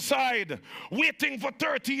poolside, waiting for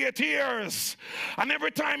 38 years. And every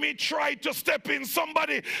time he tried to step in,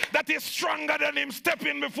 somebody that is stronger than him step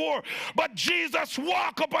in before. But Jesus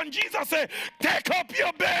walk up and Jesus said, take up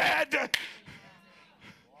your bed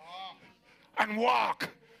and walk.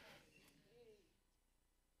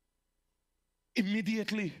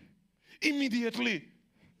 Immediately.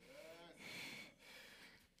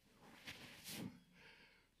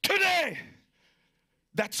 Today,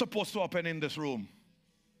 that's supposed to happen in this room.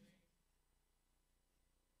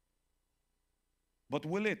 But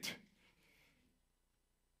will it?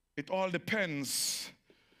 It all depends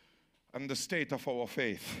on the state of our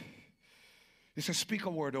faith. He says, speak a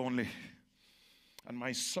word only, and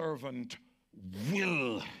my servant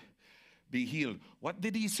will be healed. What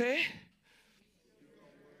did he say?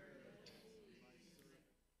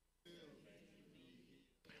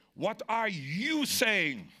 What are you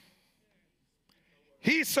saying?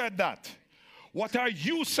 He said that. What are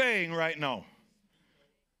you saying right now?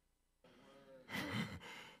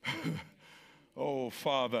 Oh,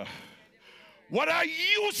 Father. What are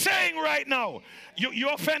you saying right now? You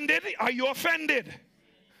offended? Are you offended?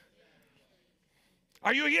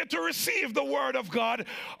 Are you here to receive the word of God?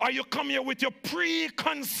 Are you come here with your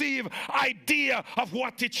preconceived idea of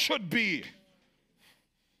what it should be?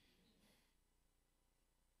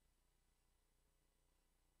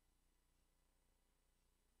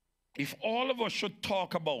 If all of us should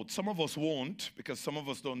talk about, some of us won't, because some of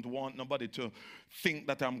us don't want nobody to think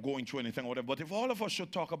that I'm going through anything or whatever, but if all of us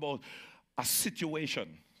should talk about a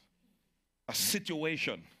situation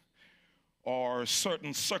or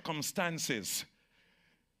certain circumstances,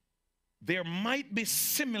 there might be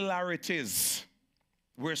similarities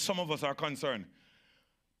where some of us are concerned.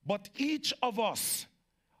 But each of us,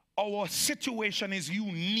 our situation is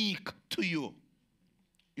unique to you.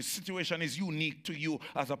 Your situation is unique to you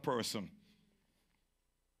as a person.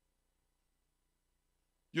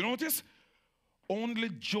 You notice? Only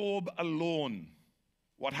Job alone.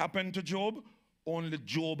 What happened to Job? Only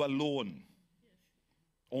Job alone.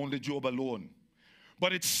 Only Job alone.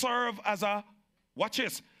 But it served as a, watch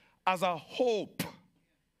this, as a hope.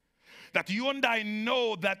 That you and I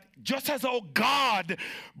know that just as how God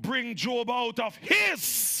bring Job out of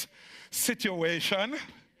his situation,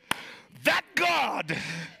 that God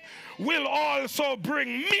will also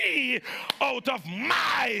bring me out of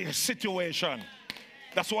my situation.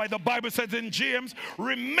 That's why the Bible says in James,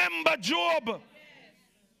 remember Job.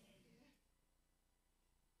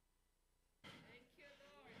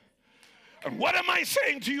 And what am I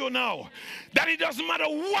saying to you now? That it doesn't matter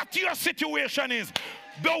what your situation is.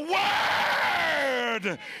 The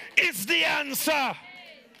word is the answer.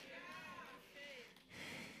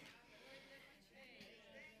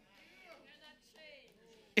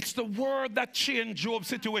 It's the word that changed Job's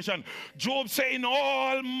situation. Job said, in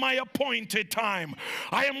all my appointed time,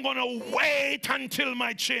 I am going to wait until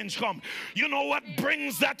my change comes. You know what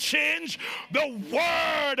brings that change? The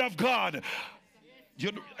word of God.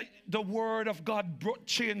 The word of God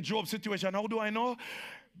changed Job's situation. How do I know?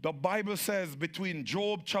 The Bible says between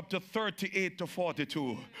Job chapter 38 to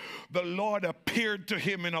 42, the Lord appeared to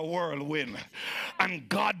him in a whirlwind. And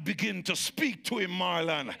God began to speak to him,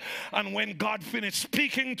 Marlon. And when God finished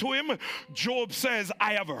speaking to him, Job says,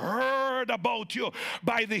 I have heard about you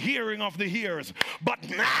by the hearing of the ears. But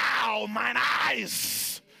now mine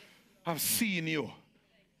eyes have seen you.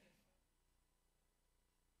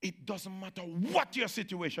 It doesn't matter what your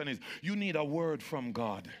situation is. You need a word from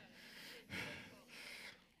God.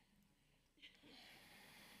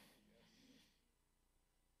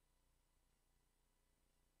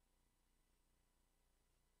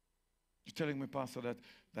 You're telling me, Pastor,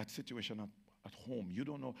 that situation at home, you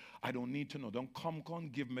don't know. I don't need to know. Don't come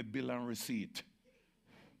give me bill and receipt.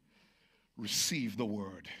 Receive the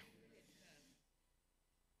word.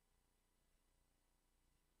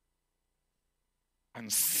 And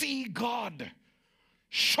see God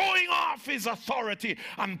showing off his authority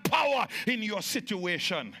and power in your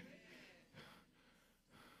situation.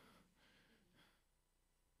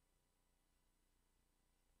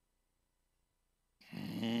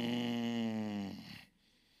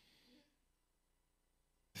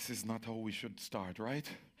 This is not how we should start, right?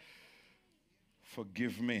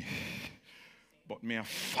 Forgive me, but may I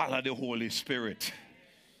follow the Holy Spirit.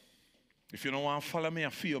 If you don't want to follow me, I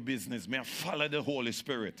feel your business. May I follow the Holy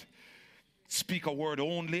Spirit. Speak a word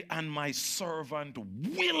only, and my servant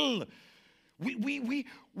will. We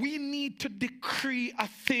need to decree a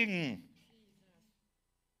thing.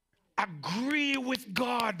 Agree with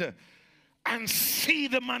God and see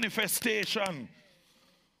the manifestation.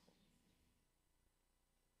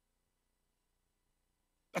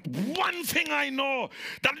 That one thing I know,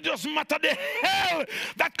 that it doesn't matter the hell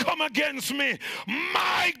that come against me,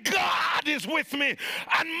 my God is with me,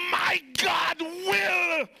 and my God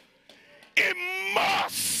will, he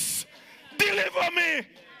must deliver me.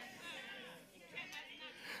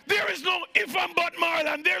 There is no if and but,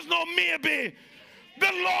 Marlon. There's no maybe.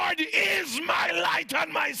 The Lord is my light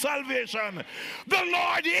and my salvation. The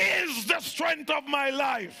Lord is the strength of my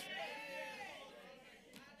life.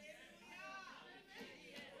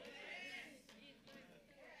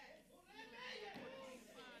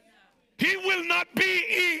 He will not be,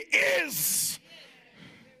 he is.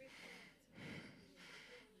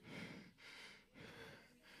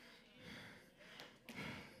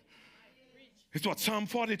 It's what Psalm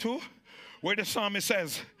 42, where the psalmist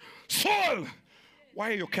says, Saul,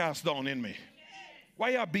 why are you cast down in me?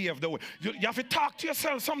 Why you behave the way? You have to talk to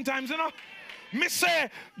yourself sometimes, you know. Me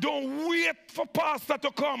say, don't wait for pastor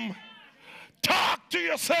to come. Talk to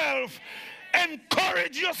yourself.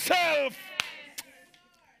 Encourage yourself.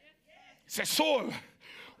 Say, Saul,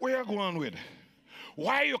 where are you going with?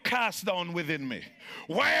 Why are you cast down within me?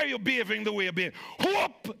 Why are you behaving the way you behave?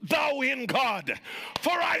 Hope thou in God,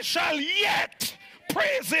 for I shall yet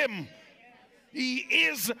praise him. He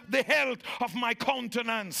is the health of my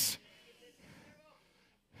countenance.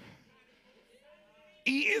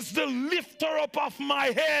 He is the lifter up of my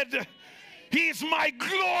head. He is my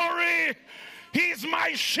glory. He's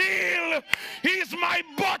my shield. He's my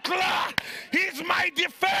buckler. He's my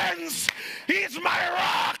defense. He's my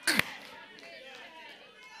rock.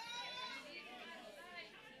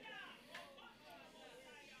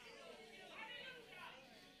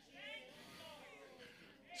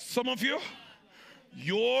 Some of you,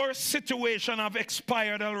 your situation have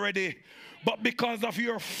expired already. But because of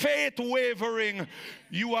your faith wavering,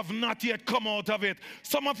 you have not yet come out of it.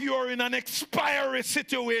 Some of you are in an expiry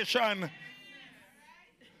situation.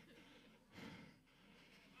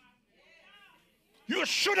 You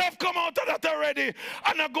should have come out of that already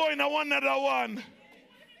and not going to another one.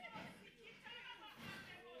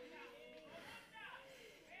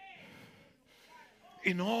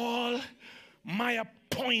 In all my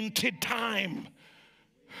appointed time,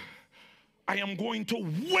 I am going to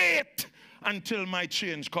wait until my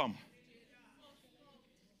change come.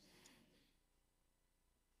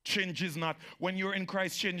 Change is not, when you're in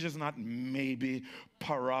Christ, change is not maybe,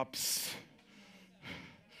 perhaps.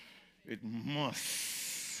 It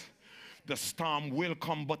must. The storm will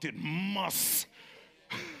come, but it must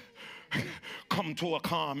come to a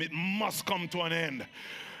calm. It must come to an end.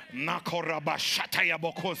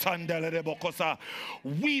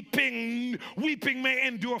 Weeping may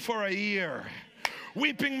endure for a year.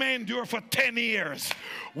 Weeping may endure for 10 years.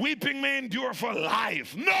 Weeping may endure for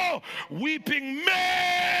life. No, weeping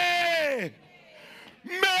may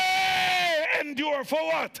endure for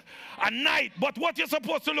what? A night. But what you're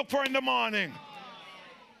supposed to look for in the morning?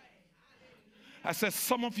 I said,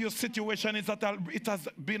 some of your situation is that it has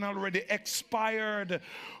been already expired,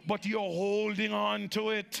 but you're holding on to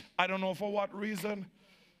it. I don't know for what reason.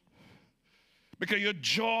 Because your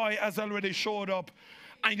joy has already showed up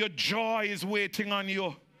and your joy is waiting on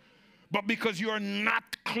you. But because you're not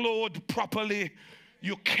clothed properly,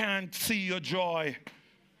 you can't see your joy.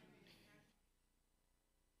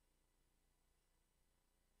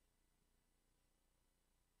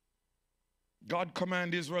 God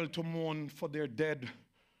commanded Israel to mourn for their dead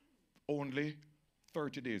only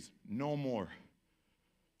 30 days, no more.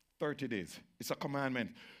 30 days. It's a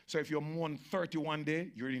commandment. So if you mourn 31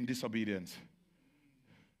 days, you're in disobedience.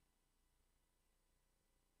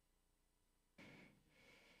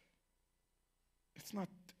 It's not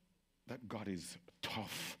that God is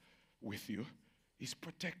tough with you. He's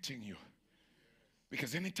protecting you.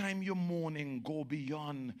 Because anytime you're mourning, go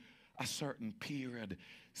beyond a certain period,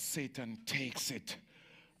 Satan takes it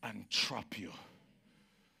and trap you.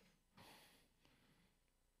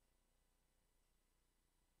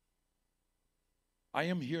 I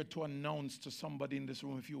am here to announce to somebody in this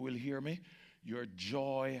room, if you will hear me, your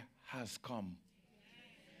joy has come.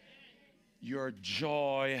 Your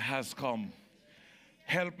joy has come.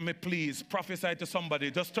 Help me, please. Prophesy to somebody.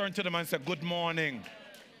 Just turn to them and say, good morning.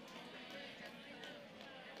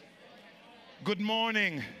 Good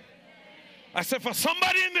morning. I said, for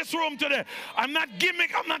somebody in this room today, I'm not giving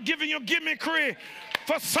you gimmickry.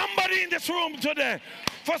 For somebody in this room today,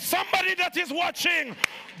 for somebody that is watching,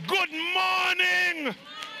 good morning.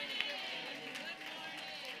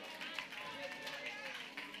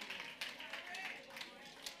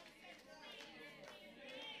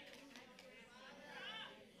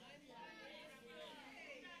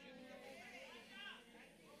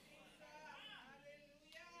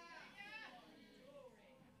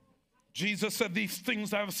 Jesus said, these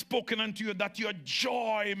things I have spoken unto you, that your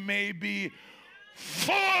joy may be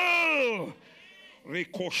full. He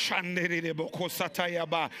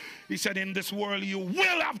said, in this world you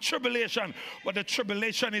will have tribulation, but the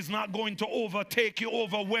tribulation is not going to overtake you,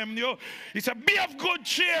 overwhelm you. He said, be of good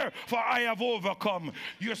cheer, for I have overcome.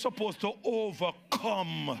 You're supposed to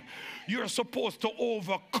overcome. You're supposed to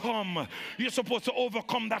overcome. You're supposed to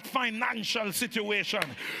overcome that financial situation.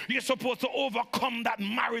 You're supposed to overcome that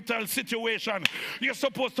marital situation. You're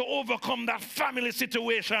supposed to overcome that family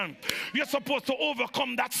situation. You're supposed to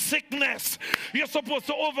overcome that sickness. You're supposed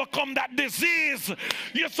to overcome that disease.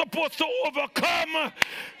 You're supposed to overcome.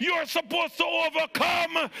 You're supposed to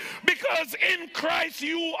overcome, because in Christ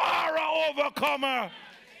you are an overcomer.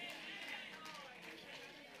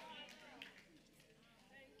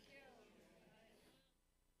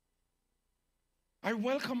 I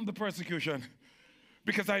welcome the persecution,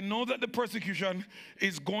 because I know that the persecution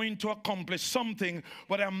is going to accomplish something,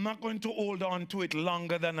 but I'm not going to hold on to it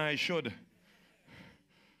longer than I should.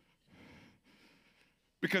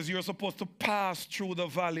 Because you're supposed to pass through the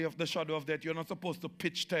valley of the shadow of death. You're not supposed to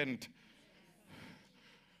pitch tent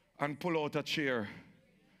and pull out a chair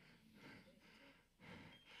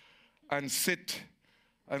and sit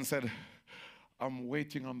and said, I'm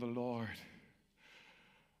waiting on the Lord.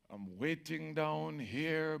 I'm waiting down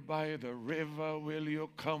here by the river. Will you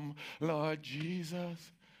come, Lord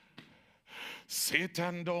Jesus?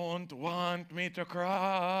 Satan don't want me to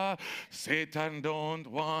cross. Satan don't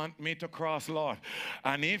want me to cross, Lord.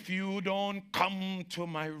 And if you don't come to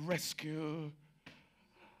my rescue,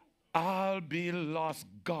 I'll be lost.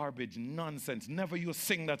 Garbage, nonsense. Never you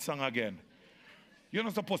sing that song again. You're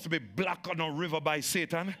not supposed to be blocked on a river by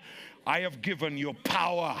Satan. I have given you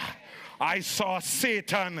power. I saw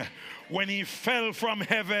Satan when he fell from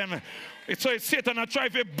heaven. So it's Satan that try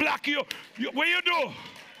to block you. What you do?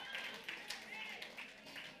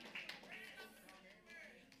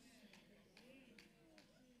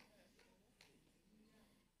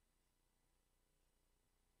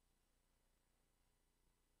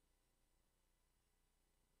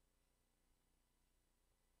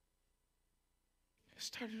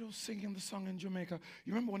 Started singing the song in Jamaica.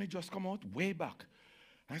 You remember when it just come out? Way back.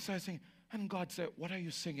 And I started singing. And God said, what are you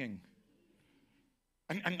singing?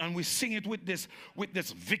 And we sing it with this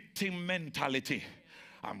victim mentality.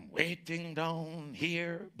 I'm waiting down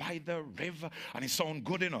here by the river. And it sounds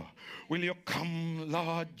good enough. Will you come,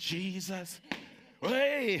 Lord Jesus?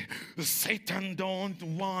 Hey, Satan don't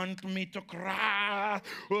want me to cry.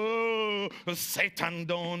 Oh, Satan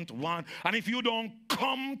don't want. And if you don't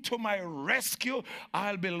come to my rescue,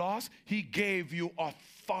 I'll be lost. He gave you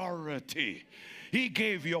authority. He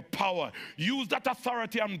gave you power. Use that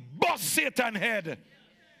authority and bust Satan's head.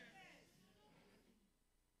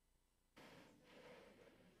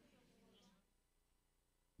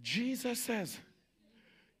 Jesus says,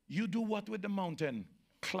 you do what with the mountain?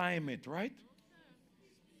 Climb it, right?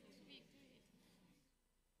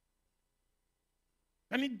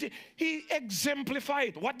 And he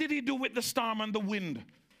exemplified. What did he do with the storm and the wind?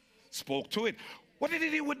 Spoke to it. What did he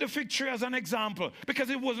do with the fig tree as an example? Because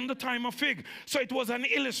it wasn't the time of fig. So it was an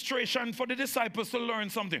illustration for the disciples to learn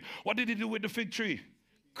something. What did he do with the fig tree?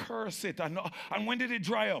 Curse it. And when did it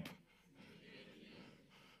dry up?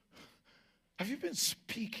 Have you been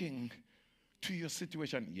speaking to your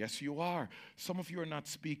situation? Yes, you are. Some of you are not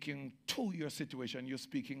speaking to your situation. You're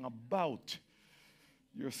speaking about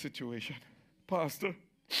your situation. Pastor,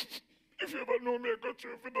 if you ever know me, I got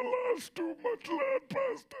you for the last 2 months, Lord,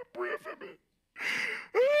 Pastor, pray for me.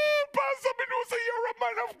 Oh, Pastor, me know say you're a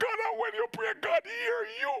man of God, and when you pray, God hear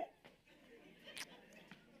you.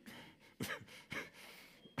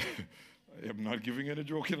 I am not giving any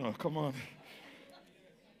joke, you know. Come on.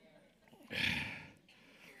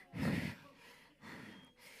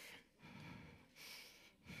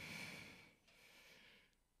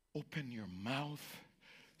 Open your mouth.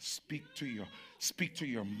 Speak to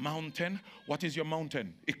your mountain. What is your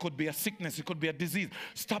mountain? It could be a sickness. It could be a disease.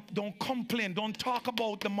 Stop. Don't complain. Don't talk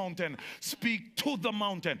about the mountain. Speak to the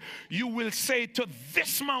mountain. You will say to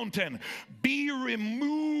this mountain, be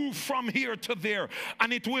removed from here to there.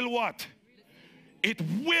 And it will what? It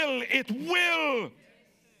will.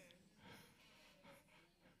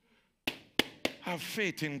 Have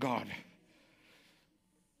faith in God.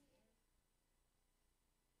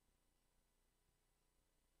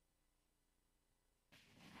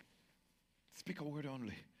 Speak a word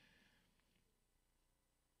only.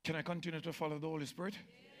 Can I continue to follow the Holy Spirit? Yes.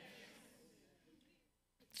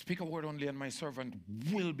 Speak a word only and my servant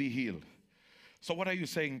will be healed. So what are you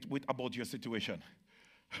saying about your situation?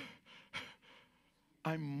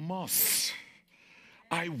 I must.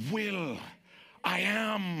 I will. I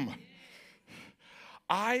am.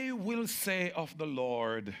 I will say of the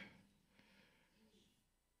Lord,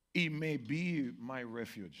 He may be my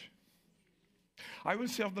refuge. I will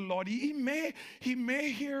say of the Lord, He may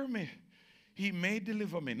hear me. He may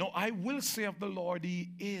deliver me. No, I will say of the Lord, He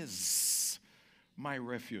is my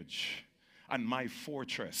refuge and my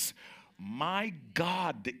fortress. My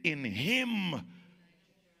God, in Him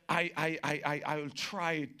I'll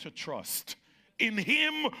try to trust. In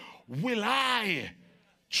Him will I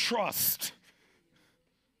trust.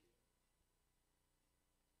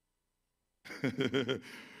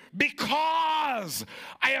 Because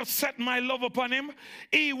I have set my love upon Him,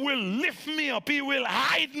 He will lift me up. He will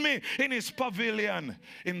hide me in His pavilion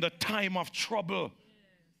in the time of trouble.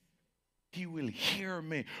 He will hear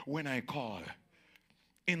me when I call.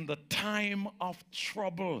 In the time of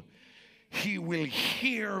trouble, He will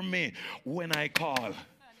hear me when I call.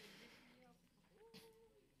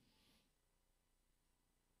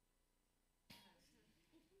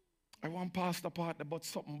 I want Pastor Partner, but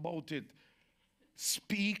something about it.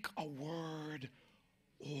 Speak a word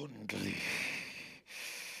only,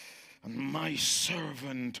 and my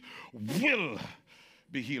servant will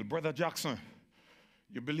be healed. Brother Jackson,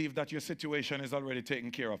 you believe that your situation is already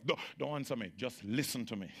taken care of? Don't answer me. Just listen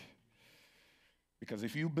to me. Because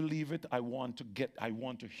if you believe it, I want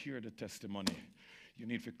to hear the testimony. You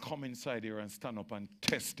need to come inside here and stand up and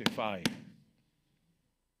testify.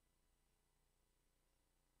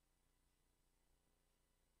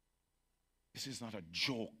 This is not a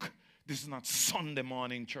joke. This is not Sunday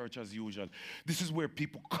morning church as usual. This is where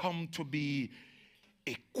people come to be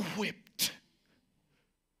equipped.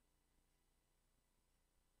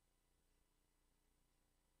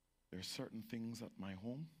 There are certain things at my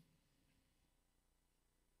home.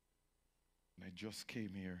 And I just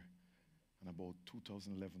came here in about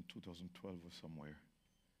 2011, 2012 or somewhere.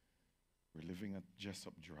 We're living at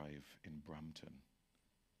Jessup Drive in Brampton,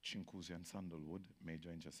 Chinguacousy and Sandalwood,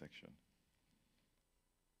 major intersection.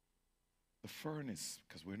 The furnace,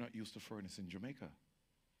 because we're not used to furnace in Jamaica,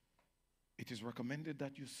 it is recommended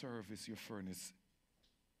that you service your furnace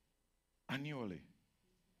annually,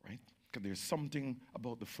 right? Because there's something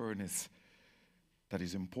about the furnace that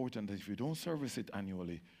is important, that if you don't service it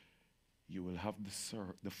annually, you will have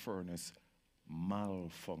the furnace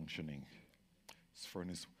malfunctioning. This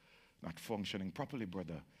furnace not functioning properly,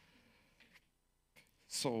 brother.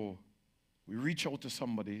 So we reach out to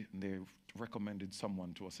somebody, and they recommended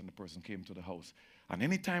someone to us, and the person came to the house. And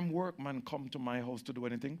anytime workmen come to my house to do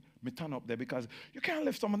anything, me stand up there, because you can't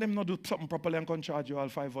let some of them not do something properly and can charge you all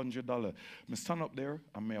 $500. Me stand up there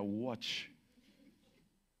and me watch.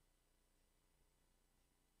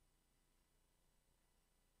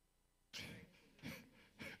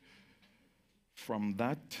 From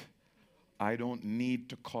that, I don't need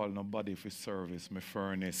to call nobody for service my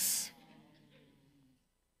furnace.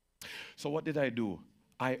 So what did I do?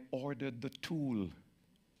 I ordered the tool.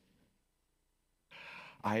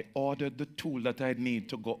 I ordered the tool that I need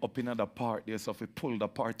to go up in another part there, so if we pull the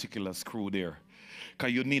particular screw there.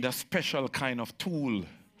 Because you need a special kind of tool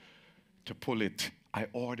to pull it. I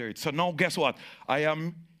ordered it. So now guess what? I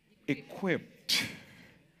am equipped.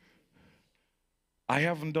 I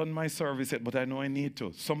haven't done my service yet, but I know I need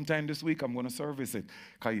to. Sometime this week, I'm going to service it.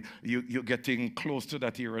 Because you're getting close to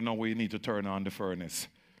that era now where you need to turn on the furnace.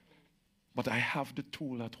 But I have the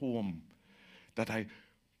tool at home that I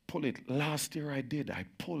pull it. Last year I did. I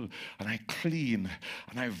pull and I clean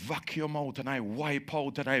and I vacuum out and I wipe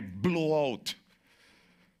out and I blow out.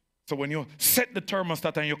 So when you set the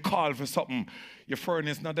thermostat and you call for something, your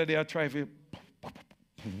furnace, not that they are trying to...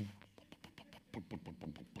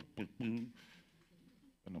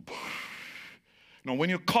 Now, when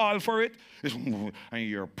you call for it, it's and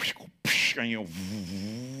you're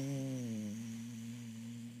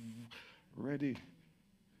ready.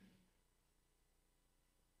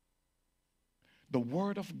 The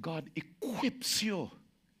Word of God equips you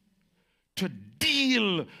to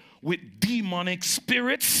deal with demonic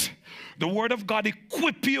spirits. The Word of God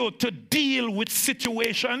equips you to deal with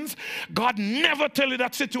situations. God never tell you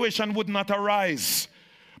that situation would not arise.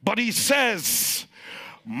 But He says,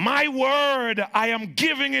 my word, I am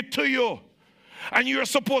giving it to you. And you're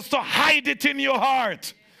supposed to hide it in your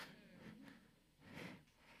heart.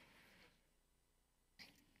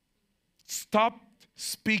 Stop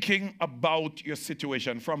speaking about your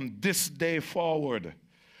situation. From this day forward,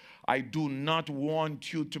 I do not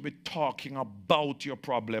want you to be talking about your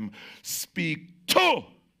problem. Speak to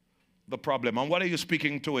the problem. And what are you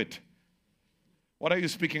speaking to it? What are you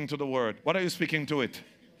speaking to the word? What are you speaking to it?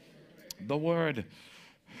 The word.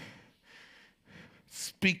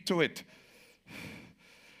 Speak to it.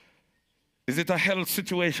 Is it a health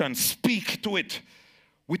situation? Speak to it.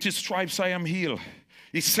 With His stripes I am healed.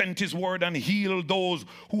 He sent His word and healed those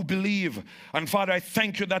who believe. And Father, I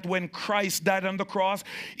thank you that when Christ died on the cross,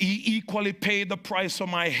 He equally paid the price for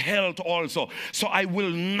my health also. So I will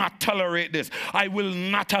not tolerate this. I will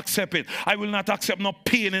not accept it. I will not accept no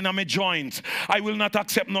pain in my joints. I will not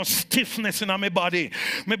accept no stiffness in my body.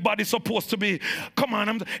 My body's supposed to be, come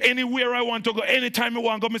on, anywhere I want to go, anytime I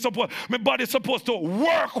want to go, my body's supposed to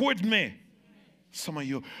work with me. Some of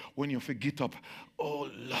you, when you forget up, oh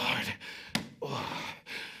Lord, oh.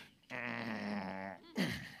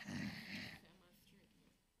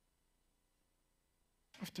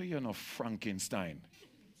 After you're not Frankenstein.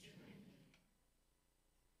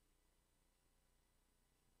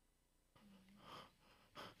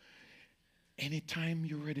 Anytime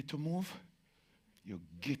you're ready to move, you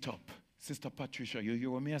get up. Sister Patricia, you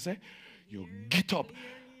hear what me I say? You get up.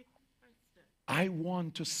 I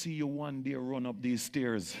want to see you one day run up these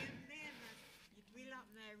stairs.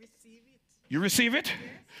 You receive it?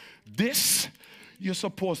 This, you're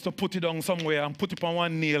supposed to put it on somewhere and put it on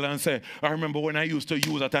one nail and say, I remember when I used to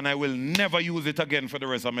use it and I will never use it again for the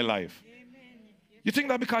rest of my life. You think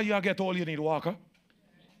that because you get all you need, walker?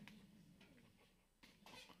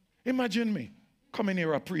 Imagine me coming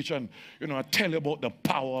here and preach and, I tell you about the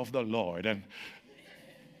power of the Lord and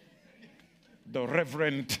the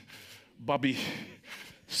Reverend Bobby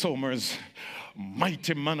Somers,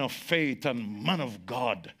 mighty man of faith and man of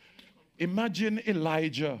God. Imagine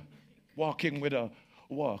Elijah walking with a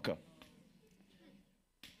walker.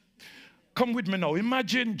 Come with me now.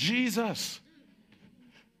 Imagine Jesus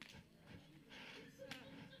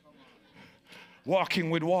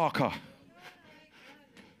walking with walker.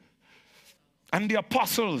 And the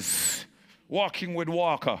apostles walking with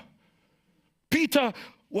walker. Peter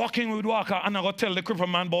walking with walker, and I go tell the crippled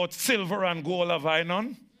man about silver and gold have I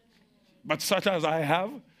none, but such as I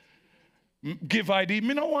have, give I thee.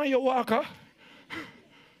 Me no want your walker.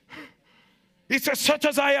 He says, such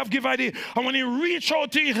as I have, give I thee. And when he reach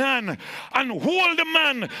out his hand and hold the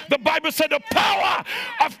man, the Bible said the power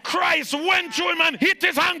of Christ went through him and hit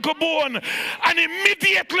his ankle bone, and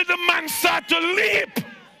immediately the man started to leap.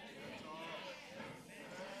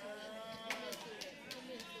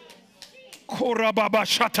 In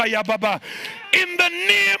the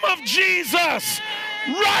name of Jesus,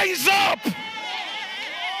 rise up,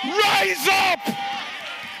 rise up,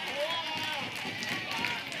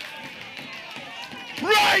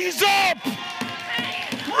 rise up,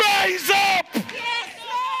 rise up. Yes,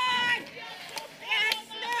 Lord. Yes,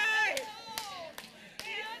 Lord.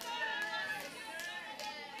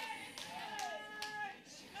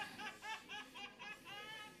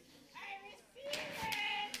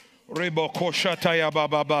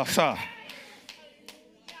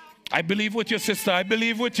 I believe with you, sister. I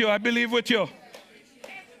believe with you. I believe with you.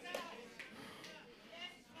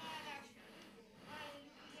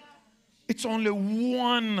 It's only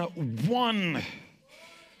one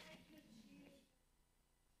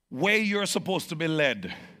where you're supposed to be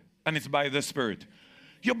led, and it's by the Spirit.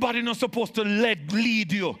 Your body not supposed to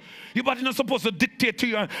lead you. Your body not supposed to dictate to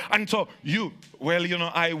you. And so you, well, you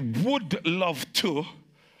know, I would love to,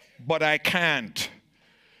 but I can't.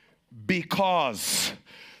 Because,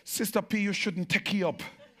 Sister P, you shouldn't take it up.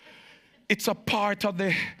 It's a part of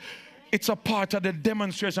the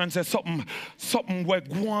demonstration. Say something we're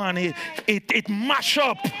going, it mash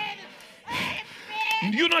up.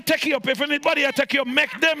 You not take it up. If anybody take it up,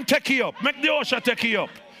 make them take it up. Make the usher take it up.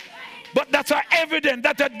 But that's an evidence,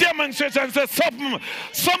 that's a demonstration. Say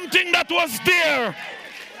something that was there,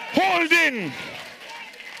 holding.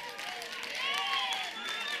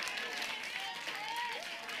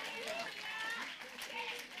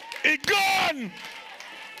 It gone.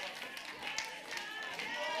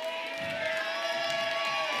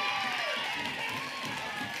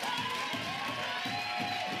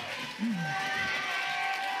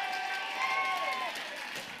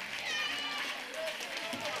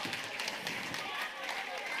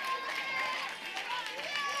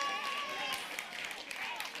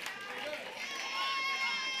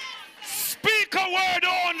 Speak a word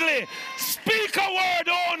only. Speak a word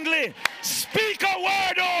only. Speak a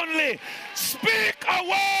word only. Speak a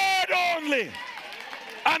word only.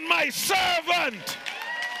 And my servant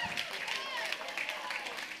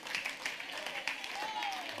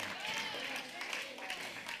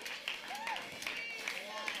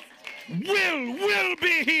will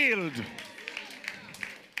be healed.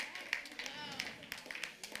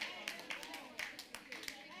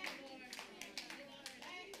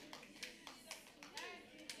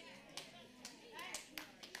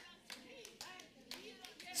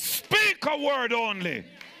 Speak a word only.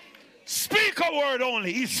 Speak a word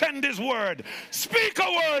only. He sent his word. Speak a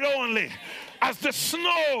word only. As the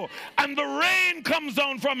snow and the rain comes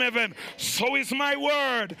down from heaven, so is my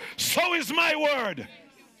word. So is my word.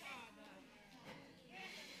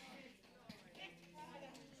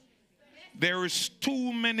 There is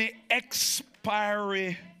too many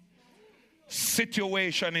expiry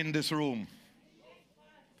situation in this room.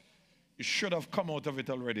 You should have come out of it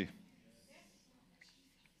already.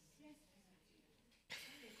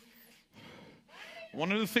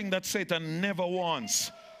 One of the things that Satan never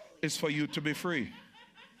wants is for you to be free.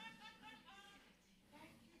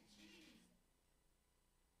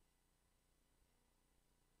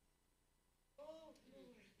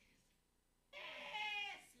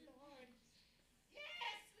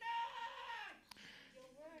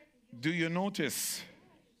 Do you notice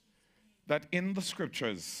that in the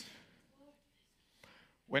scriptures,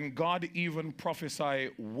 when God even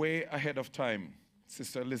prophesied way ahead of time,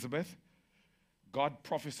 Sister Elizabeth, God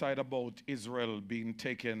prophesied about Israel being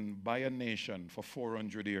taken by a nation for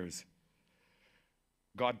 400 years.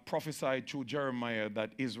 God prophesied through Jeremiah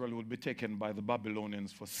that Israel would be taken by the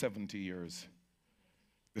Babylonians for 70 years.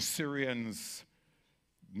 The Syrians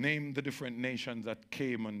named the different nations that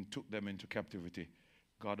came and took them into captivity.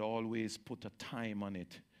 God always put a time on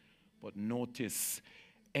it. But notice,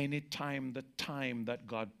 anytime the time that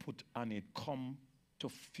God put on it come to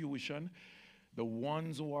fruition, the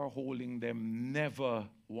ones who are holding them never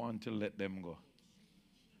want to let them go.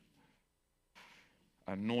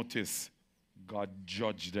 And notice, God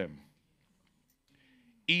judged them.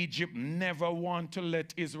 Egypt never want to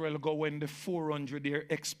let Israel go when the 400-year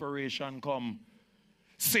expiration come.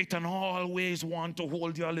 Satan always want to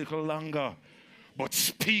hold you a little longer. But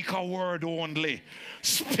speak a word only.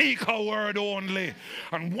 Speak a word only.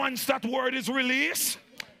 And once that word is released,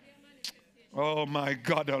 oh my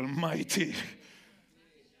God Almighty.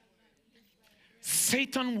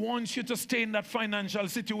 Satan wants you to stay in that financial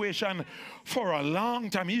situation for a long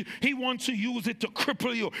time. He wants to use it to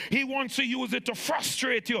cripple you. He wants to use it to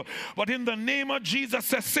frustrate you. But in the name of Jesus,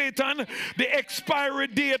 says Satan, the expiry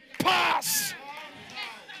date pass.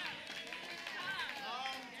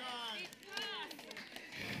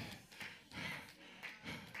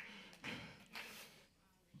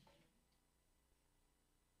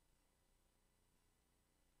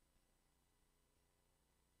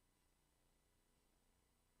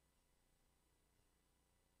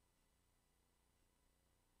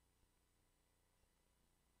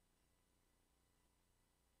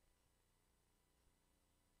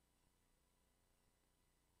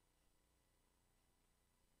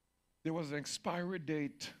 There was an expiry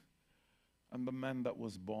date on the man that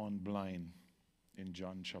was born blind in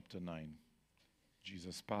John chapter 9.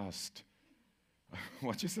 Jesus passed.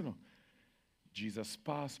 What you say now? Jesus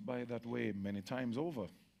passed by that way many times over.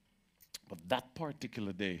 But that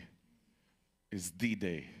particular day is the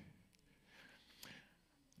day.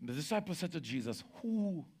 The disciples said to Jesus,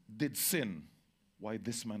 who did sin? Why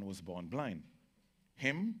this man was born blind?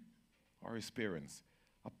 Him or experience?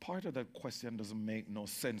 A part of that question doesn't make no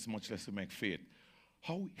sense, much less to make faith.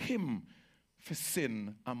 How him for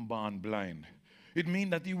sin and born blind? It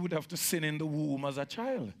means that he would have to sin in the womb as a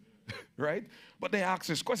child, right? But they ask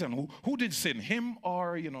this question, who did sin? Him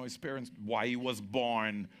or, his parents, why he was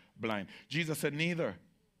born blind? Jesus said, neither.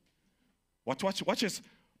 Watch this.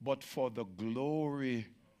 But for the glory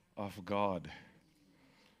of God.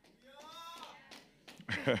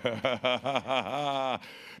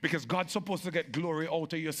 Because God's supposed to get glory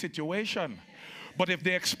out of your situation. But if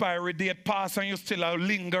the expiry date pass and you still are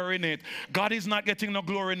lingering in it, God is not getting the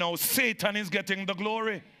glory now. Satan is getting the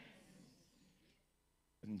glory.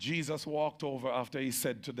 And Jesus walked over after he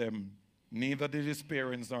said to them, neither did his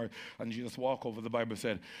parents nor, and Jesus walked over, the Bible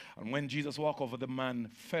said. And when Jesus walked over, the man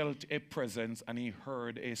felt a presence and he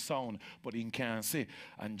heard a sound, but he can't see.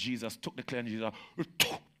 And Jesus took the clay and Jesus,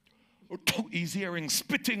 he's hearing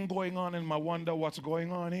spitting going on, and I wonder what's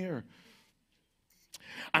going on here.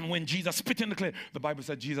 And when Jesus spit in the clay, the Bible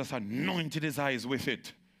said Jesus anointed his eyes with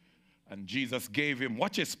it. And Jesus gave him,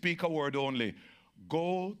 watch it, speak a word only.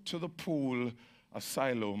 Go to the pool of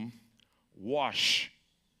Siloam, wash.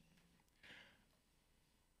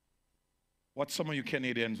 What some of you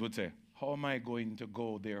Canadians would say, how am I going to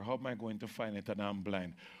go there? How am I going to find it and I'm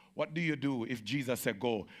blind? What do you do if Jesus said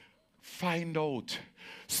go? Find out.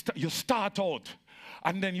 You start out.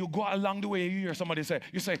 And then you go along the way, you hear somebody say,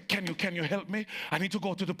 can you help me? I need to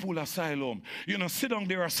go to the pool of Siloam. Sit down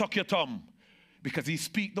there and suck your thumb. Because he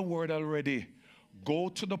speak the word already. Go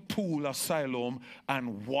to the pool of Siloam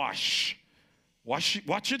and wash. Watch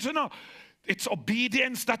it, It's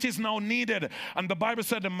obedience that is now needed. And the Bible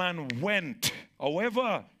said the man went.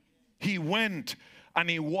 However, he went and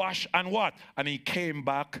he washed and what? And he came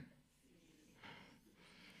back.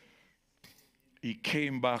 He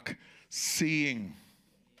came back seeing.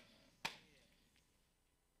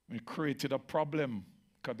 It created a problem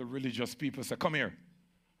because the religious people said, come here.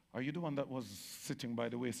 Are you the one that was sitting by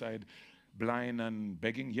the wayside, blind and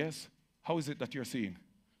begging? Yes. How is it that you're seeing?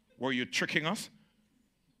 Were you tricking us?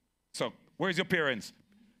 So, where's your parents?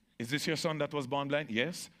 Is this your son that was born blind?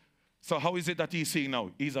 Yes. So, how is it that he's seeing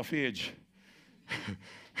now? He's of age.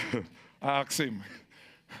 I asked him.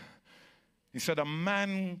 He said, a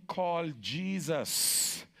man called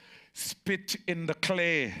Jesus spit in the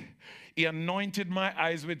clay. He anointed my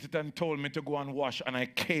eyes with it and told me to go and wash, and I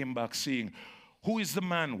came back seeing. Who is the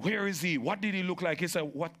man? Where is he? What did he look like? He said,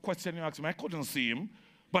 what question you asked me? I couldn't see him,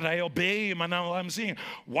 but I obey him, and now I'm seeing.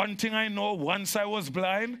 One thing I know, once I was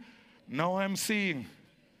blind, now I'm seeing.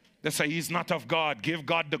 They say he's not of God. Give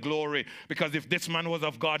God the glory, because if this man was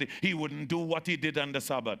of God, he wouldn't do what he did on the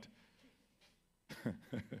Sabbath.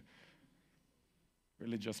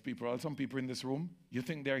 Religious people, some people in this room, you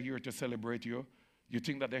think they're here to celebrate you? You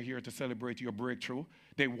think that they're here to celebrate your breakthrough?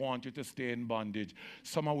 They want you to stay in bondage.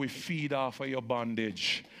 Somehow we feed off of your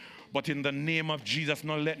bondage. But in the name of Jesus,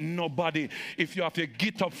 not let nobody, if you have to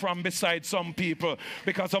get up from beside some people,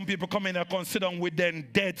 because some people come in and consider with their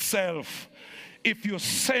dead self. If you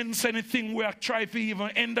sense anything where I try to even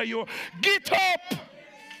enter you, get up!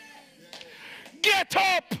 Get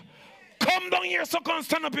up! Come down here, so come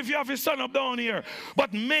stand up if you have to stand up down here.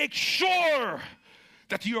 But make sure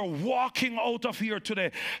that you're walking out of here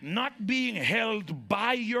today, not being held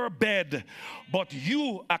by your bed, but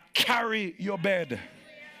you carry your bed.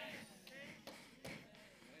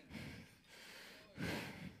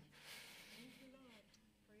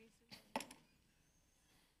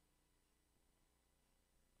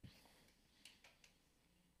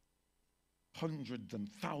 Hundreds and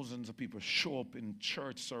thousands of people show up in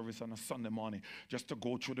church service on a Sunday morning just to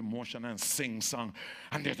go through the motion and sing song.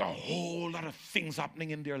 And there's a whole lot of things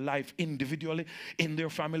happening in their life individually, in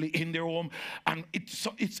their family, in their home. And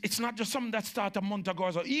it's not just something that started a month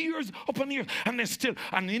ago, or years upon years. And they're still,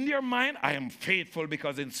 and in their mind, I am faithful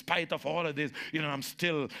because in spite of all of this, I'm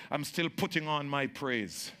still putting on my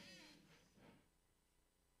praise.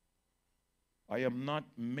 I am not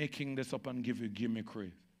making this up and give you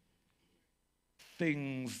gimmickry.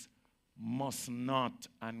 Things must not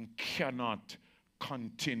and cannot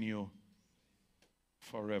continue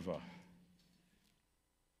forever.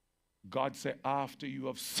 God said, after you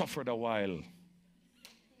have suffered a while.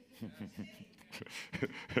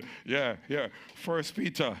 yeah. 1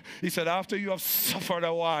 Peter, he said, after you have suffered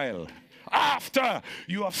a while. After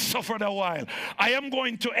you have suffered a while, I am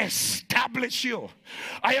going to establish you.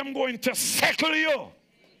 I am going to settle you.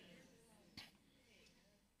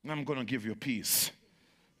 And I'm going to give you peace.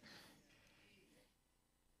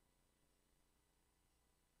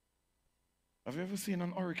 Have you ever seen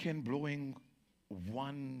an hurricane blowing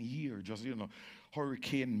 1 year, just,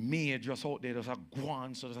 Hurricane May just out there, there's a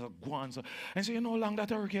guan, so there's a guan. So. And so, how long that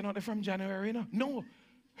hurricane out there from January, No.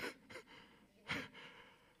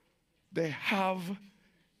 They have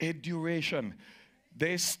a duration.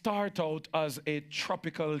 They start out as a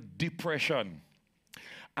tropical depression,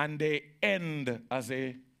 and they end as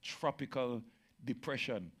a tropical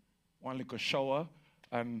depression. One little shower,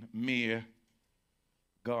 and May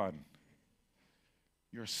gone.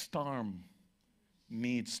 Your storm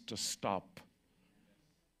needs to stop.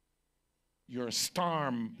 Your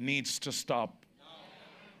storm needs to stop.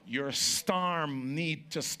 Your storm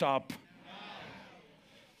needs to stop.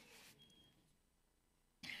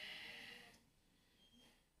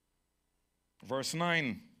 Verse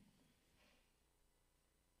 9.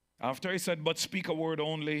 After he said, but speak a word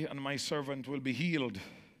only, and my servant will be healed.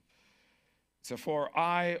 He said, for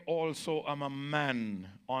I also am a man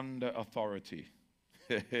under authority.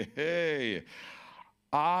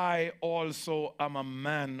 I also am a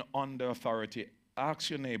man under authority. Ask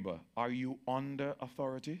your neighbor, are you under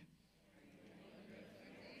authority?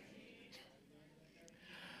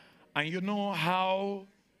 And you know how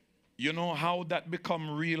that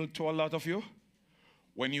become real to a lot of you?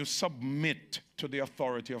 When you submit to the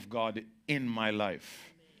authority of God in my life,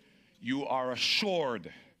 you are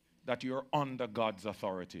assured that you're under God's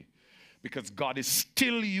authority, because God is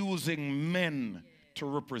still using men to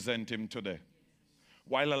represent him today.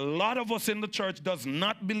 While a lot of us in the church does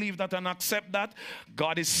not believe that and accept that,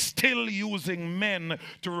 God is still using men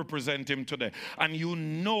to represent him today. And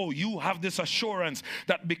you have this assurance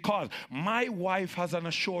that because my wife has an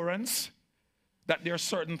assurance that there are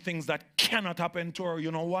certain things that cannot happen to her.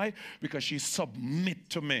 You know why? Because she submits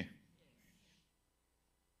to me.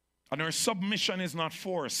 And her submission is not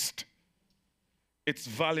forced. It's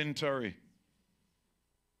voluntary.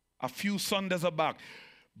 A few Sundays back,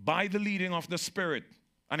 by the leading of the Spirit,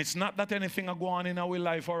 and it's not that anything a go on in our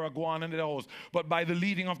life or a go on in the house, but by the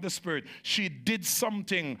leading of the Spirit, she did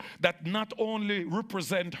something that not only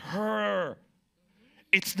represent her,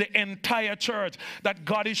 it's the entire church, that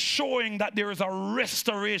God is showing that there is a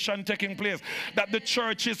restoration taking place, that the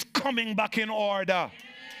church is coming back in order.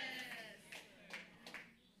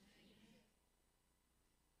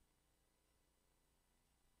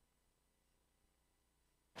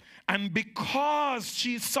 And because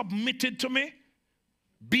she submitted to me,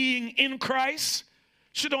 being in Christ,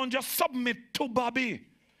 she don't just submit to Bobby.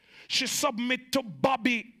 She submit to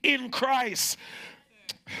Bobby in Christ.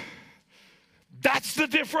 That's the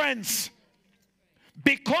difference.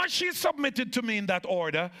 Because she submitted to me in that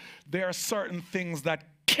order, there are certain things that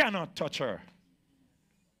cannot touch her.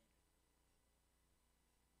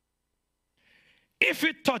 If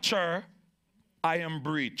it touch her, I am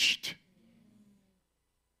breached.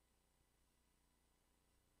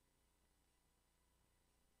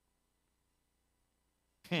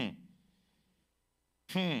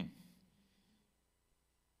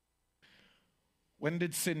 When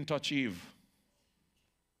did sin touch Eve?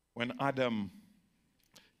 When Adam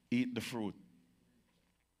ate the fruit.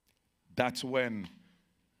 That's when.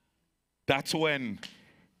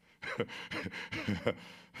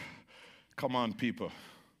 Come on, people.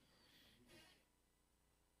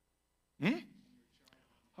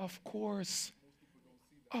 Of course,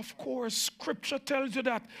 Scripture tells you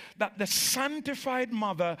that the sanctified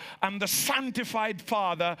mother and the sanctified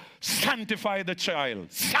father sanctify the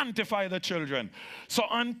child, sanctify the children. So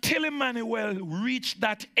until Emmanuel reached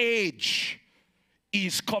that age,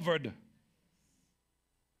 he's covered.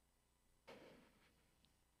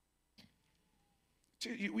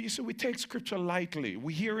 You see, we take Scripture lightly.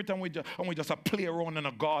 We hear it and we just play around in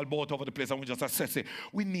a gall boat over the place and we just assess it.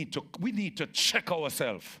 We need to check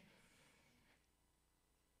ourselves.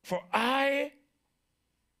 For I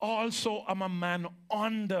also am a man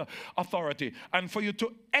under authority. And for you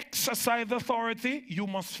to exercise authority, you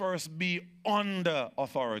must first be under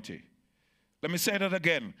authority. Let me say that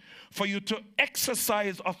again. For you to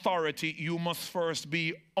exercise authority, you must first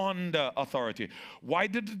be under authority. Why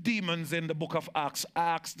did the demons in the book of Acts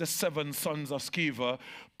ask the 7 sons of Sceva,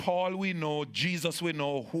 Paul we know, Jesus we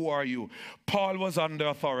know, who are you? Paul was under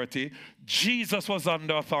authority, Jesus was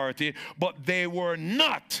under authority, but they were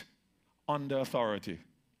not under authority.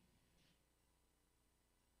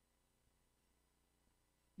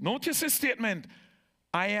 Notice his statement.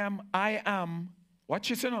 I am, what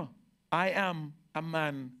you say now? I am a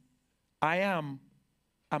man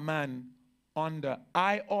under.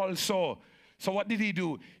 I also. So what did he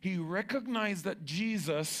do? He recognized that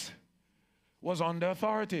Jesus was under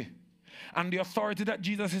authority. And the authority that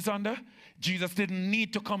Jesus is under, Jesus didn't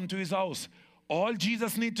need to come to his house. All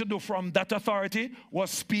Jesus needed to do from that authority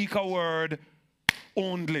was speak a word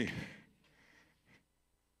only.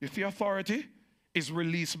 You see, authority is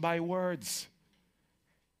released by words.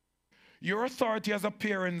 Your authority as a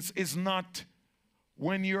parent is not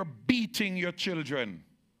when you're beating your children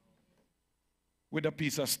with a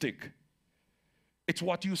piece of stick. It's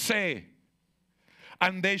what you say.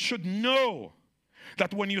 And they should know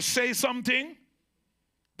that when you say something,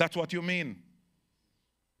 that's what you mean.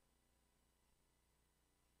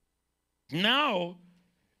 Now,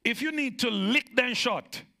 if you need to lick them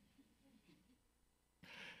shut,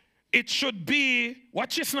 it should be,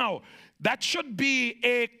 watch this now, that should be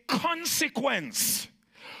a consequence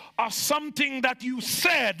of something that you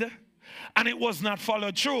said and it was not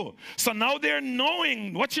followed through. So now they're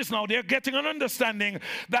knowing, watch this now, they're getting an understanding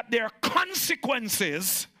that there are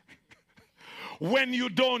consequences when you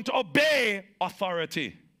don't obey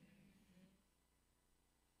authority.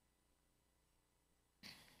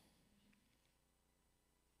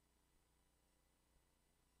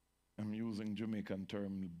 I'm using Jamaican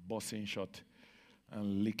term, busting shot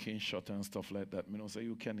and licking shot and stuff like that. You know, so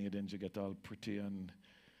you Canadians, you get all pretty and,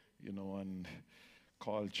 you know, and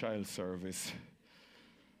call child service.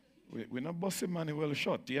 We're not busting manual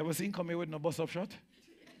shot. You ever seen come here with no bust up shot?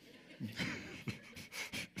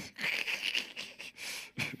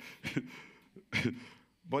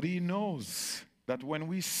 But he knows that when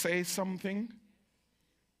we say something,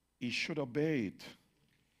 he should obey it.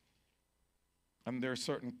 And there are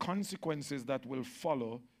certain consequences that will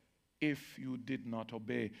follow if you did not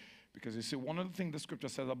obey. Because you see, one of the things the scripture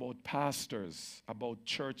says about pastors, about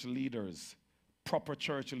church leaders, proper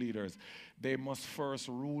church leaders, they must first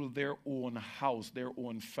rule their own house, their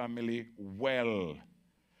own family well.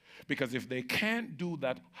 Because if they can't do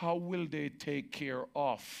that, how will they take care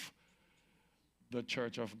of the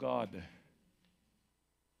church of God?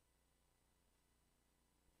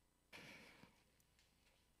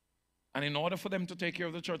 And in order for them to take care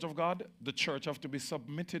of the church of God, the church have to be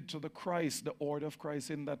submitted to the Christ, the order of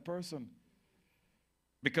Christ in that person.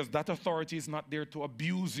 Because that authority is not there to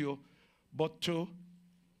abuse you, but to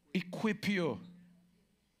equip you.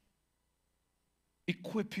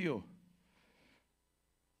 Equip you.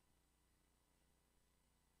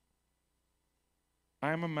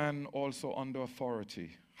 I am a man also under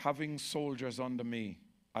authority, having soldiers under me.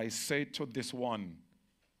 I say to this one,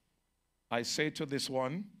 I say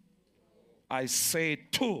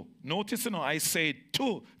to, notice, you know, I say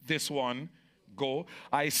to this one, go.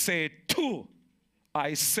 I say to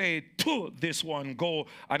this one, go,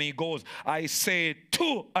 and he goes. I say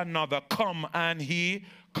to another, come, and he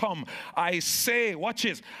come. I say, watch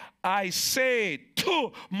this, I say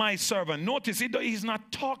to my servant. Notice he's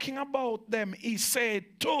not talking about them. He said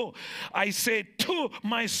to. I say to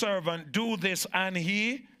my servant, do this, and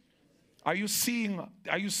he. Are you seeing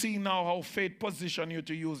now how faith position you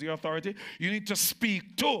to use the authority? You need to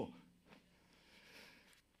speak to.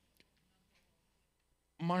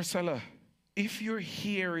 Marcella, if your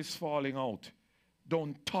hair is falling out,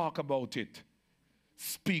 don't talk about it.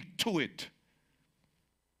 Speak to it.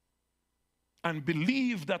 And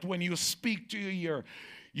believe that when you speak to your ear,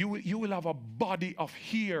 you will have a body of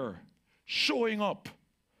hair showing up.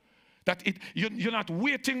 That you're not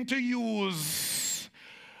waiting to use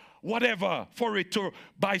whatever for it to,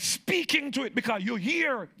 by speaking to it, because your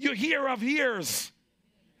ear of ears,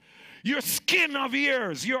 your skin of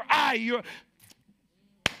ears, your eye,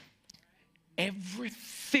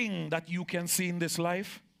 everything that you can see in this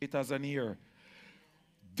life, it has an ear.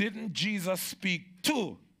 Didn't Jesus speak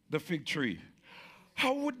to the fig tree?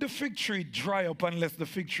 How would the fig tree dry up unless the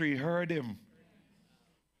fig tree heard him?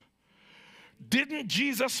 Didn't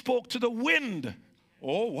Jesus spoke to the wind?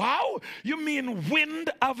 Oh, wow. You mean wind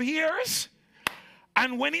of ears?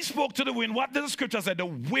 And when he spoke to the wind, what does the scripture say? The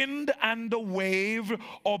wind and the wave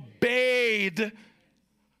obeyed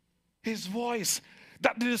his voice.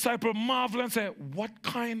 That the disciple marveled and said, what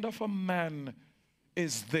kind of a man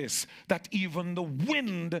is this, that even the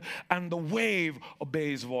wind and the wave obey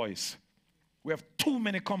his voice? We have too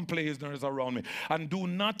many complainers around me. And do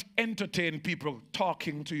not entertain people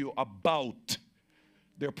talking to you about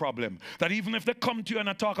their problem. That even if they come to you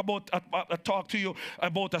and talk to you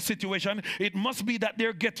about a situation, it must be that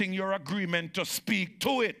they're getting your agreement to speak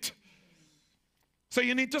to it. So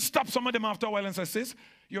you need to stop some of them after a while and say, sis,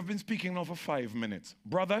 you've been speaking now for 5 minutes.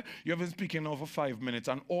 Brother, you've been speaking now for 5 minutes,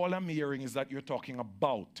 and all I'm hearing is that you're talking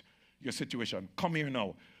about your situation. Come here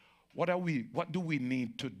now. What do we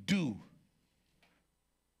need to do?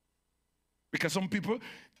 Because some people,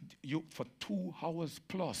 for 2 hours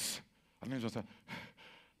plus, and then just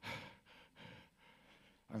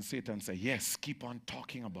and Satan say, yes, keep on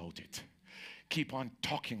talking about it. Keep on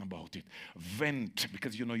talking about it. Vent,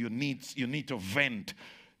 because you need to vent.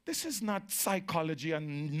 This is not psychology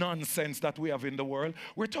and nonsense that we have in the world.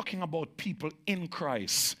 We're talking about people in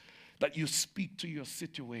Christ, that you speak to your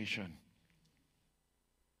situation.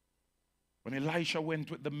 When Elisha went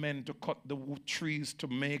with the men to cut the trees to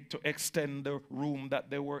extend the room that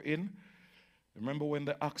they were in, remember when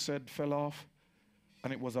the axe head fell off?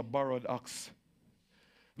 And it was a borrowed axe.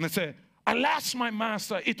 And they said, alas, my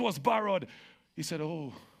master, it was borrowed. He said,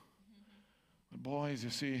 oh, boys, you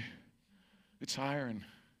see, it's iron.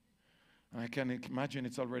 And I can imagine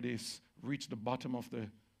it's already reached the bottom of the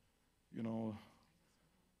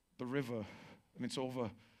river, and it's over.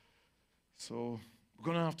 So we're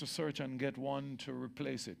going to have to search and get one to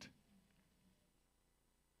replace it.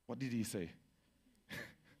 What did he say?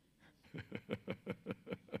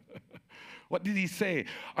 What did he say?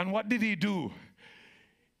 And what did he do?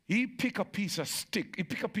 He picked a piece of stick, he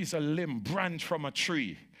picked a piece of limb, branch from a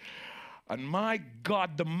tree. And my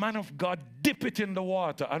God, the man of God dipped it in the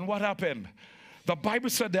water. And what happened? The Bible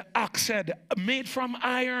said the axe head made from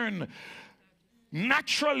iron.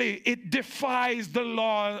 Naturally, it defies the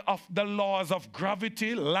laws of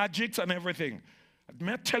gravity, logics, and everything.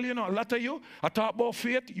 May I tell you now, a lot of you, I talk about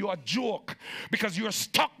faith, you are a joke. Because you're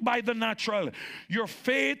stuck by the natural. Your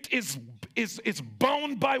faith is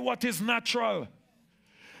bound by what is natural.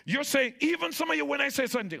 You're saying, even some of you, when I say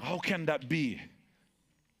something, how can that be?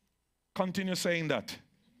 Continue saying that.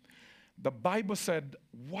 The Bible said,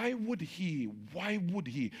 why would he?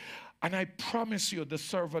 And I promise you, the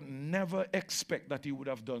servant never expect that he would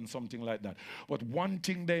have done something like that. But one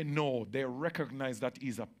thing they know, they recognize that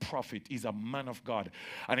he's a prophet, he's a man of God.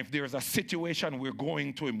 And if there's a situation, we're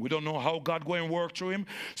going to him. We don't know how God going to work through him.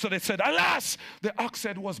 So they said, alas, the axe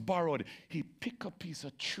head was borrowed. He picked a piece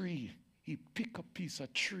of tree.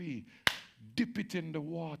 Dip it in the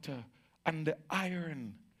water, and the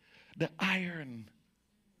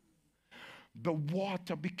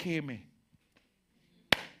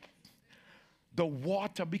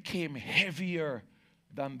water became heavier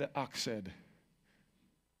than the axe head.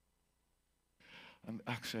 And the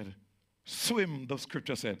axe head, swim, the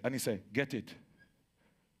scripture said. And he said, get it.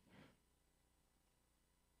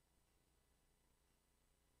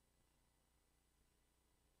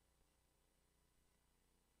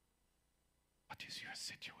 What is your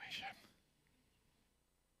situation?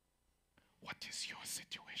 What is your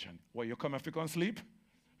situation? Well, you come if you can't sleep?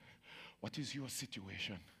 What is your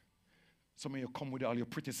situation? Some of you come with all your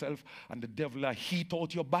pretty self and the devil heat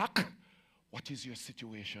out your back. What is your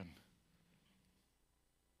situation?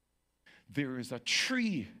 There is a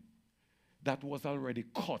tree that was already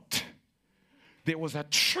cut. There was a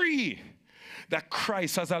tree that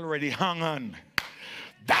Christ has already hung on.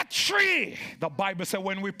 That tree, the Bible said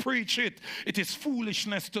when we preach it, it is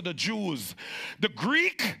foolishness to the Jews. The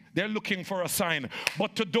Greek, they're looking for a sign.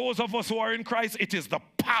 But to those of us who are in Christ, it is the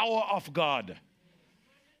power of God.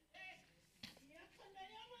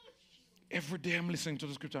 Every day I'm listening to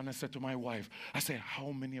the scripture and I said to my wife, I say,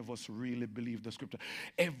 how many of us really believe the scripture?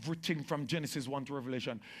 Everything from Genesis 1 to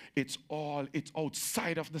Revelation, it's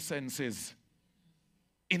outside of the senses.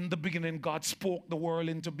 In the beginning, God spoke the world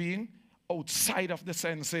into being. Outside of the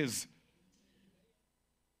senses.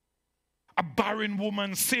 A barren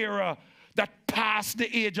woman, Sarah, that past the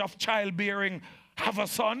age of childbearing, have a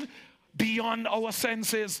son beyond our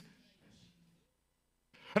senses.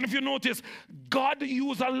 And if you notice, God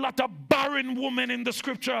used a lot of barren women in the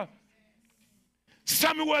scripture.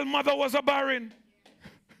 Samuel's mother was a barren.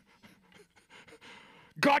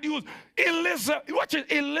 God used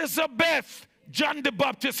Elizabeth, John the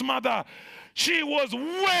Baptist's mother. She was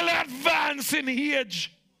well advanced in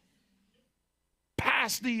age,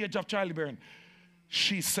 past the age of childbearing.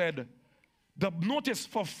 She said, notice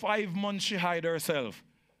for 5 months she hid herself.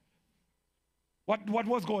 What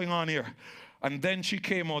was going on here? And then she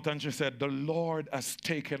came out and she said, the Lord has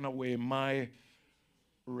taken away my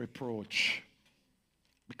reproach.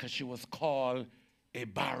 Because she was called a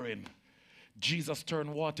barren. Jesus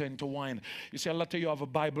turned water into wine. You see, a lot of you have a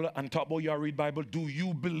Bible and talk about you read Bible. Do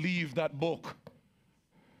you believe that book?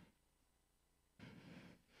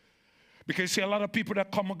 Because you see, a lot of people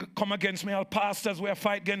that come against me, all pastors will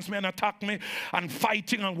fight against me and attack me and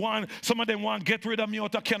fighting and some of them want to get rid of me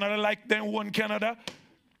out of Canada like they won Canada.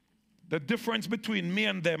 The difference between me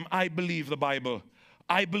and them, I believe the Bible.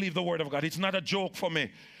 I believe the Word of God. It's not a joke for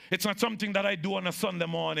me. It's not something that I do on a Sunday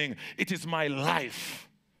morning. It is my life.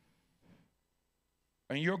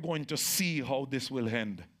 And you're going to see how this will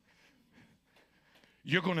end.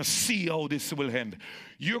 You're going to see how this will end.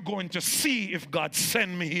 You're going to see if God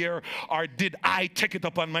sent me here or did I take it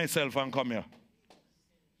upon myself and come here.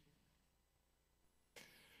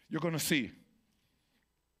 You're going to see.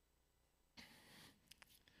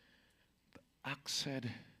 The axe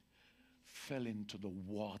head fell into the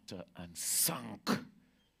water and sank.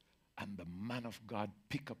 And the man of God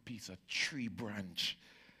picked a piece of tree branch,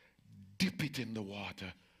 dip it in the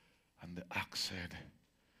water, and the axe head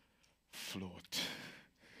float.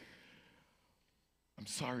 I'm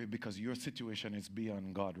sorry, because your situation is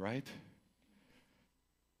beyond God, right?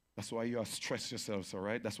 That's why you are stressed yourself, all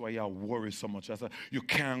right? That's why you are worried so much. That's why you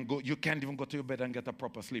can't even go to your bed and get a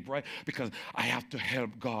proper sleep, right? Because I have to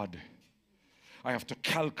help God. I have to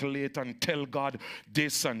calculate and tell God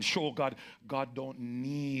this and show God. God don't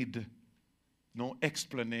need no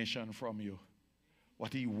explanation from you.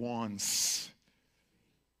 What he wants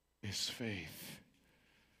is faith.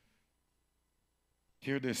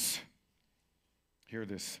 Hear this. Hear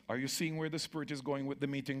this. Are you seeing where the Spirit is going with the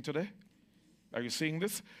meeting today? Are you seeing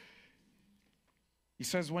this? He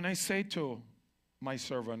says, when I say to my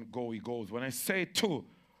servant, go, he goes. When I say to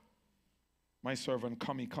my servant,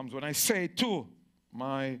 come, he comes. When I say to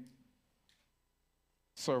my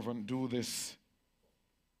servant, do this,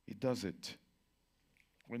 he does it.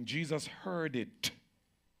 When Jesus heard it,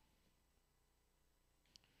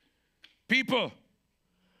 people,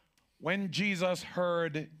 when Jesus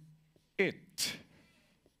heard it,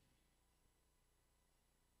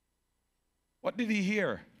 what did he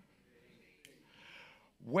hear?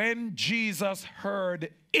 When Jesus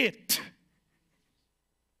heard it.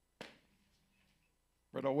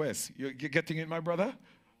 Brother Wes, you're getting it, my brother?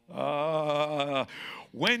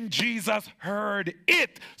 When Jesus heard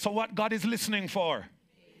it. So what God is listening for?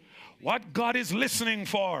 What God is listening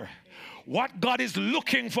for? What God is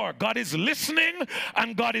looking for? God is listening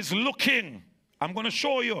and God is looking. I'm going to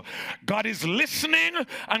show you. God is listening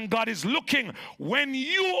and God is looking. When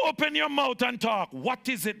you open your mouth and talk, what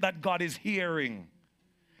is it that God is hearing?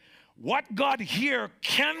 What God hear,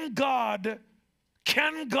 can God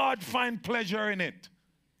find pleasure in it?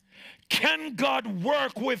 Can God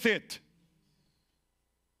work with it?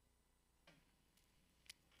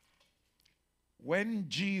 When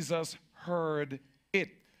Jesus heard it.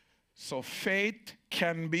 So faith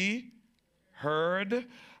can be heard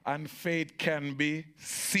and faith can be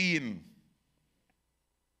seen.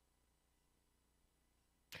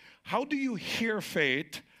 How do you hear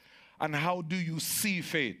faith and how do you see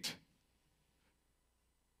faith?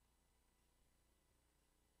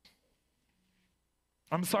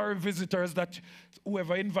 I'm sorry, visitors, that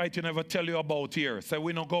whoever invite you never tell you about here. Say,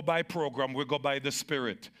 we don't go by program, we go by the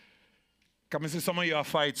Spirit. Come and see some of you are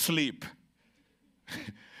fight sleep.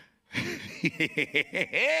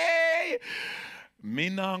 Me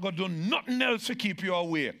not gonna do nothing else to keep you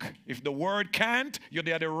awake. If the word can't, you're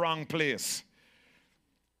at the wrong place.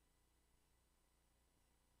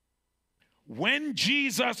 When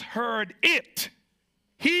Jesus heard it,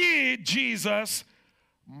 he, Jesus,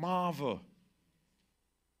 marveled.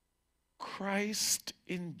 Christ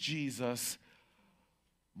in Jesus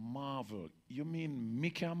marveled. You mean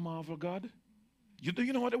me can marvel God? Do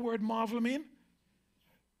you know what the word marvel mean?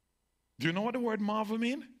 Do you know what the word marvel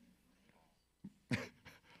mean?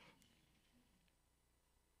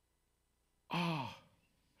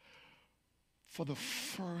 For the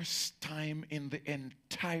first time in the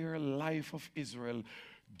entire life of Israel,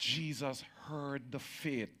 Jesus heard the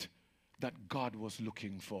faith that God was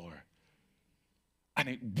looking for. And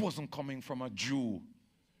it wasn't coming from a Jew.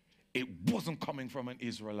 It wasn't coming from an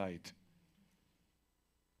Israelite.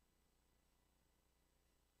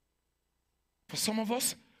 For some of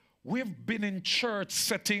us, we've been in church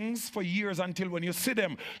settings for years until when you see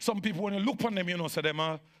them, some people, when you look on them, you know, say them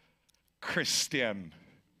are Christian.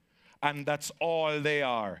 And that's all they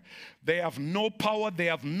are. They have no power. They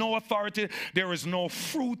have no authority. There is no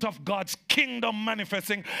fruit of God's kingdom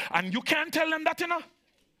manifesting. And you can't tell them that, you know.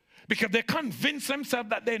 Because they convince themselves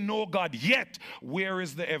that they know God. Yet, where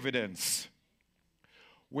is the evidence?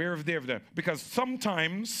 Where is the evidence? Because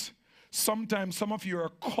sometimes some of you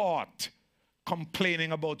are caught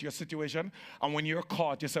complaining about your situation. And when you're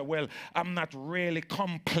caught, you say, well, I'm not really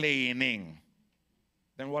complaining.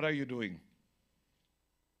 Then what are you doing?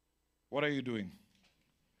 What are you doing?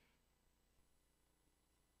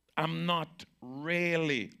 I'm not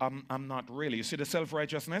really. You see the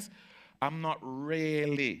self-righteousness? I'm not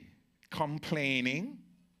really complaining,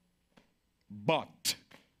 but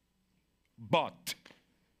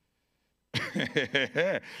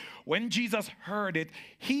when Jesus heard it,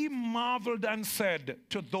 he marveled and said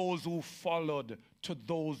to those who followed,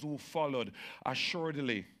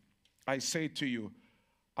 assuredly, I say to you,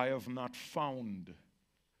 I have not found.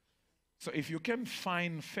 So if you can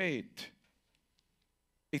find faith,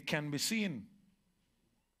 it can be seen.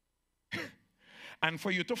 And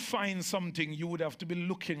for you to find something, you would have to be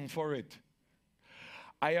looking for it.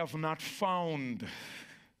 I have not found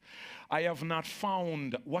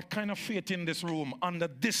what kind of faith in this room, under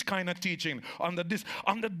this kind of teaching, under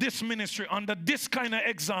this ministry, under this kind of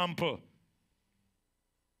example.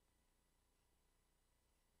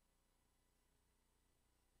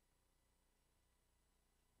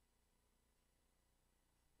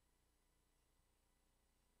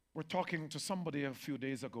 We're talking to somebody a few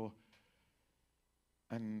days ago,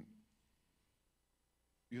 and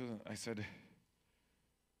I said,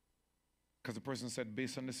 because the person said,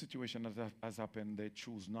 based on the situation that has happened, they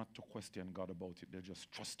choose not to question God about it. They're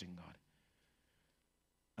just trusting God.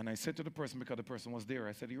 And I said to the person, because the person was there,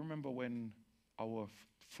 I said, you remember when our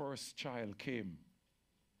first child came?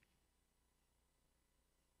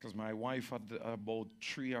 Because my wife had about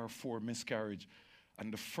 3 or 4 miscarriages.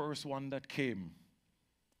 And the first one that came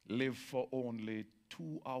lived for only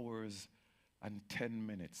 2 hours and 10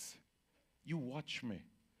 minutes. You watch me.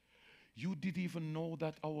 You didn't even know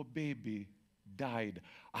that our baby died.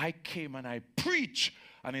 I came and I preached,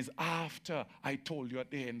 and it's after I told you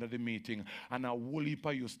at the end of the meeting, and a whole heap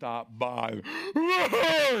of you start bawling.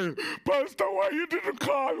 Hey, Pastor, why you didn't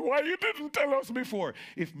call? Why you didn't tell us before?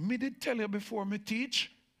 If me did tell you before me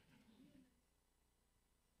teach,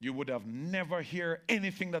 you would have never hear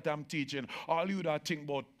anything that I'm teaching. All you would have think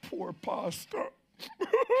about, poor pastor.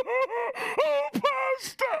 Oh,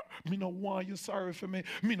 pastor. Me no want you sorry for me.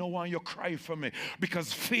 Me no want you cry for me.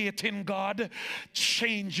 Because faith in God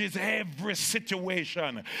changes every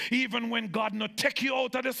situation. Even when God not take you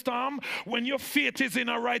out of the storm, when your faith is in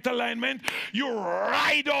a right alignment, you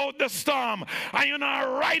ride out the storm. And you're not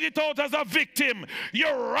ride it out as a victim.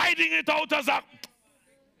 You're riding it out as a...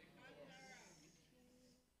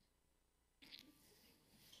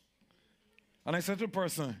 And I said to the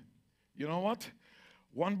person, you know what?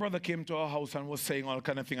 One brother came to our house and was saying all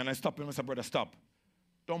kind of thing, and I stopped him and said, brother, stop.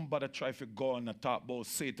 Don't bother try to go on and talk about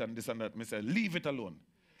Satan, this and that. I said, leave it alone.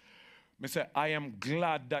 I said, I am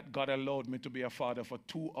glad that God allowed me to be a father for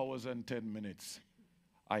 2 hours and 10 minutes.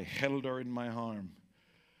 I held her in my arm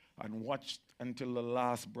and watched until the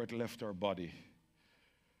last breath left her body.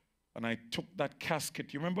 And I took that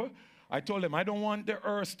casket, you remember? I told him, I don't want the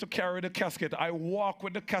earth to carry the casket. I walk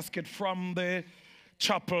with the casket from the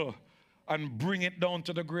chapel and bring it down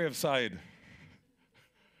to the graveside.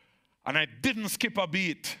 And I didn't skip a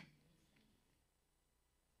beat.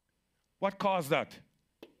 What caused that?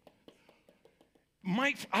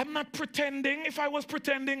 I'm not pretending. If I was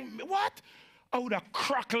pretending, what? I would have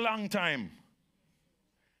cracked a long time.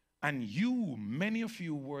 And many of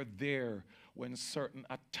you were there when certain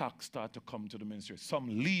attacks start to come to the ministry. Some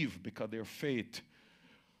leave because their faith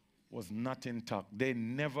was not intact. They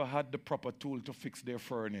never had the proper tool to fix their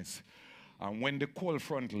furnace. And when the cold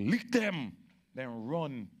front licked them, then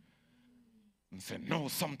run and say, no,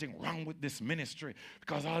 something wrong with this ministry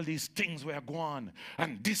because all these things were going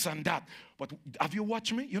and this and that. But have you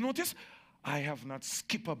watched me? You notice? I have not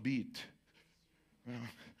skipped a beat.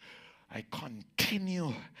 I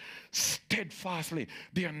continue steadfastly.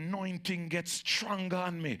 The anointing gets stronger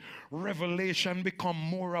on me. Revelation become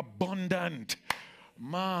more abundant.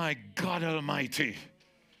 My God Almighty.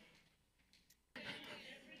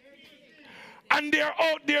 And they're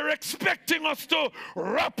out there expecting us to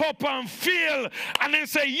wrap up and feel and then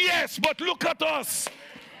say, yes, but look at us.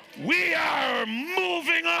 We are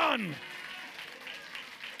moving on.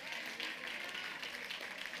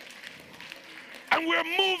 And we're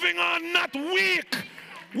moving on not weak.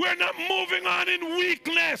 We're not moving on in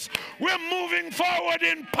weakness. We're moving forward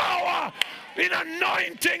in power, in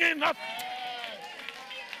anointing, in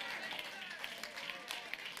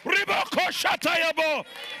Riboko Shatayabo.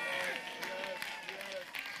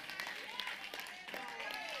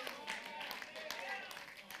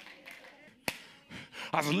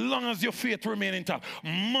 As long as your faith remains intact,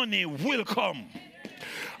 money will come.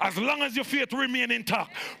 As long as your faith remains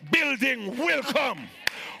intact, building will come.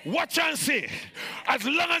 Watch and see. As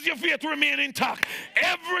long as your faith remains intact,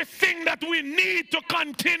 everything that we need to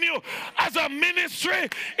continue as a ministry,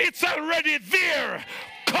 it's already there.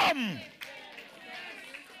 Come.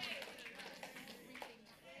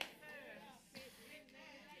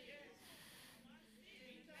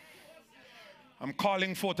 I'm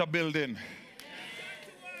calling forth a building.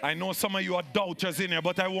 I know some of you are doubters in here,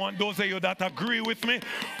 but I want those of you that agree with me.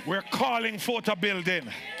 We're calling forth a building.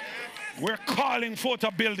 We're calling forth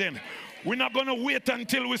a building. We're not going to wait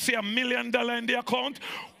until we see $1 million in the account.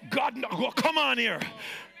 God, come on here.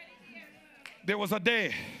 There was a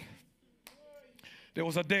day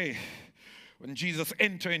when Jesus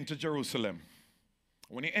entered into Jerusalem.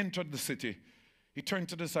 When he entered the city, he turned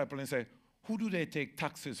to the disciple and said, who do they take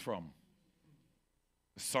taxes from?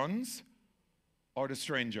 The sons or the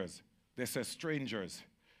strangers? They say strangers.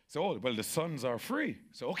 So, oh, well, the sons are free.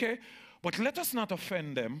 So, okay. But let us not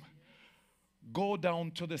offend them. Go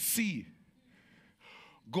down to the sea.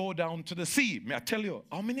 Go down to the sea. May I tell you,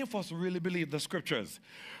 how many of us really believe the scriptures?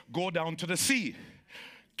 Go down to the sea.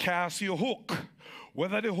 Cast your hook.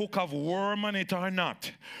 Whether the hook have worm on it or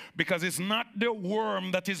not. Because it's not the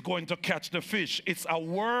worm that is going to catch the fish. It's a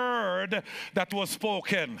word that was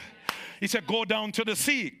spoken. He said, go down to the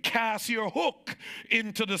sea, cast your hook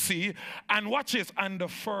into the sea, and watch this. And the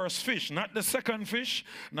first fish, not the second fish,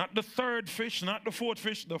 not the third fish, not the fourth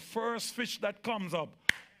fish, the first fish that comes up,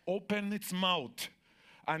 open its mouth,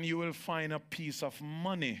 and you will find a piece of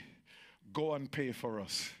money. Go and pay for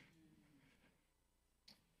us.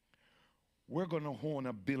 We're going to own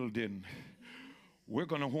a building. We're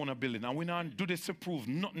going to own a building. And we don't do this to prove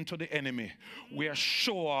nothing to the enemy. We are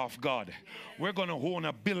show off God. We're going to own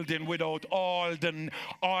a building without all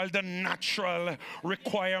the natural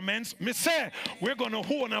requirements. Me say, we're going to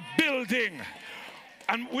own a building.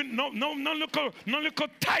 And we no look a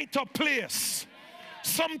tighter place.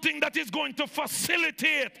 Something that is going to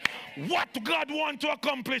facilitate what God wants to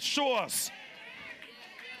accomplish to us.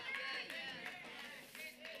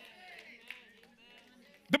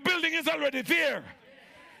 The building is already there.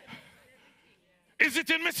 Is it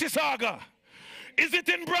in Mississauga? Is it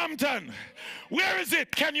in Brampton? Where is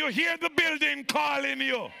it? Can you hear the building calling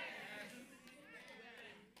you?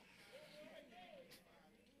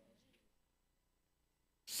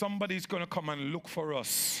 Somebody's going to come and look for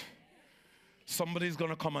us. Somebody's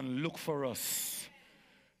going to come and look for us.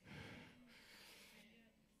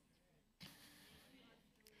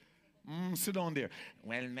 Sit down there.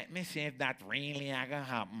 Well, let me see if that really going to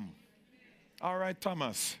happen. All right,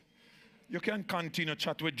 Thomas. You can continue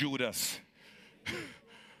chat with Judas.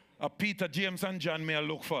 Peter, James, and John may I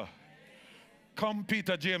look for. Come,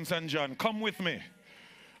 Peter, James, and John. Come with me.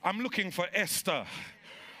 I'm looking for Esther.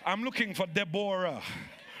 I'm looking for Deborah.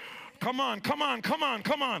 Come on, come on, come on,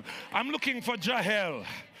 come on. I'm looking for Jahel.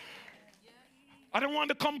 I don't want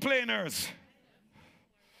the complainers.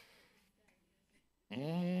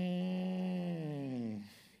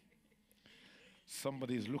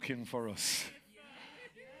 Somebody's looking for us.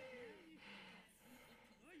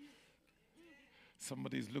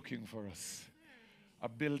 Somebody's looking for us. A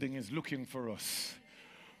building is looking for us.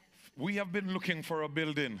 We have been looking for a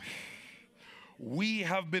building. We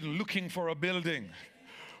have been looking for a building.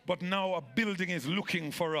 But now a building is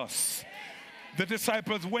looking for us. The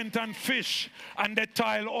disciples went and fished and they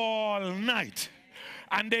toiled all night.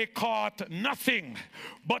 And they caught nothing.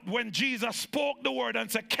 But when Jesus spoke the word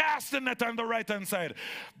and said, cast the net on the right hand side,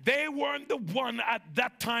 they weren't the one at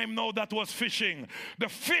that time now that was fishing. The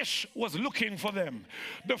fish was looking for them.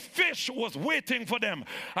 The fish was waiting for them.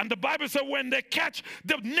 And the Bible said when they catch,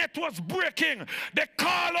 the net was breaking. They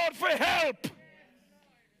call out for help.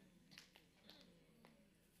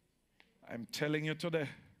 I'm telling you today,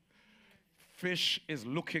 fish is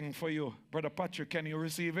looking for you. Brother Patrick, can you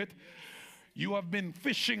receive it? You have been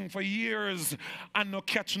fishing for years and no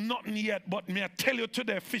catch nothing yet. But may I tell you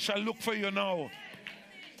today, fish will look for you now.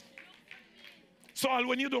 So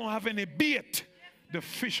when you don't have any bait, the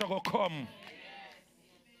fish are going to come.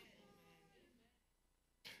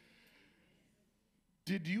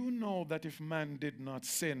 Did you know that if man did not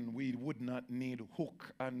sin, we would not need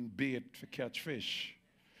hook and bait to catch fish?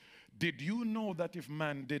 Did you know that if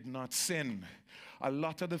man did not sin, a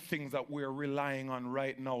lot of the things that we're relying on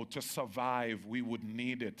right now to survive, we would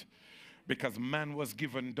need it? Because man was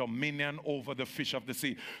given dominion over the fish of the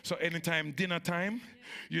sea. So anytime dinner time,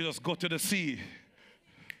 you just go to the sea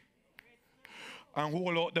and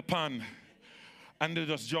hold out the pan and they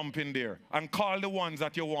just jump in there and call the ones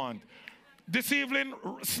that you want. This evening,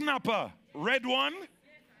 snapper, red one,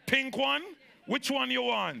 pink one, which one you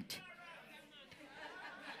want?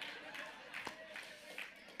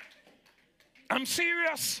 I'm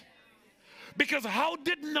serious. Because how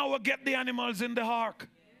did Noah get the animals in the ark?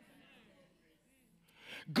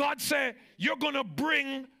 God said, you're going to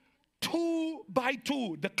bring 2 by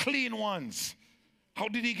 2, the clean ones. How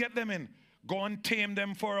did he get them in? Go and tame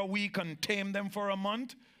them for a week and tame them for a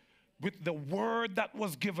month? With the word that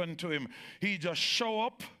was given to him. He just show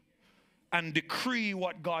up and decree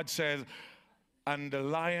what God says. And the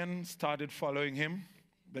lion started following him.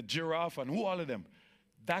 The giraffe and who all of them.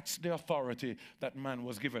 That's the authority that man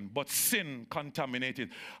was given. But sin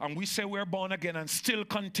contaminated. And we say we're born again and still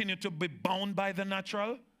continue to be bound by the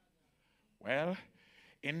natural. Well,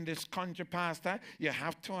 in this country, Pastor, you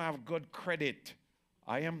have to have good credit.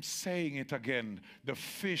 I am saying it again. The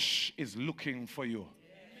fish is looking for you.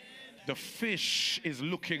 The fish is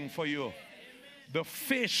looking for you. The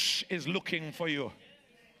fish is looking for you.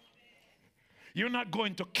 You're not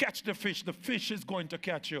going to catch the fish is going to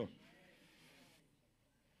catch you.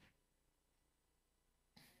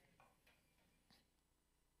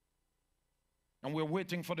 And we're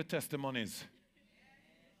waiting for the testimonies.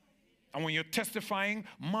 And when you're testifying,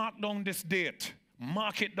 mark down this date.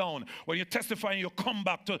 Mark it down. When you're testifying, you come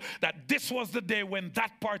back to that this was the day when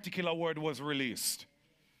that particular word was released.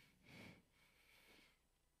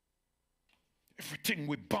 Everything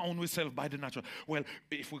we bound ourselves by the natural. Well,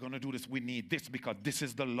 if we're going to do this, we need this because this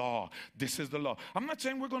is the law. This is the law. I'm not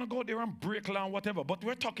saying we're going to go there and break law and whatever, but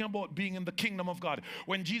we're talking about being in the kingdom of God.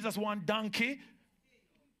 When Jesus wanted donkey,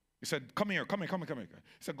 he said, come here. He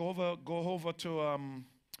said, go over to,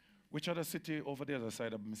 which other city over the other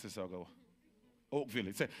side of Mississauga? Oakville.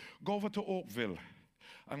 He said, go over to Oakville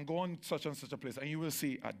and go on such and such a place, and you will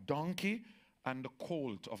see a donkey and the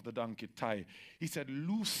colt of the donkey tie. He said,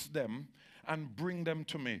 loose them and bring them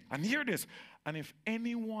to me. And hear this. And if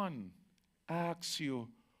anyone asks you,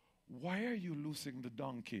 why are you loosing the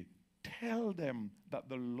donkey? Tell them that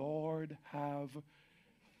the Lord have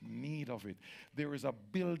need of it. There is a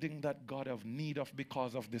building that God have need of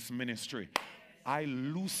because of this ministry. I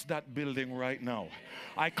loose that building right now.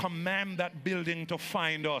 I command that building to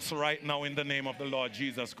find us right now in the name of the Lord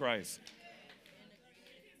Jesus Christ.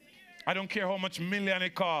 I don't care how much million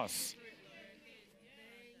it costs.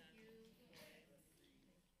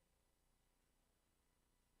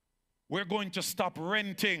 We're going to stop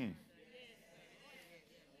renting.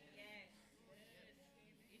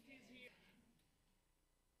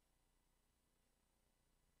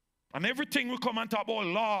 And everything will come and talk about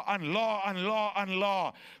law and law and law and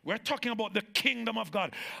law. We're talking about the kingdom of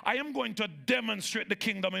God. I am going to demonstrate the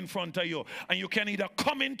kingdom in front of you. And you can either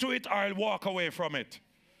come into it or walk away from it.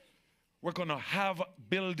 We're going to have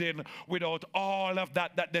building without all of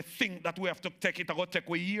that they think that we have to take it. It's going to take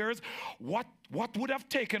years. What would have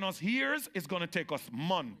taken us years is going to take us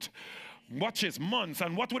months. Watch this, months.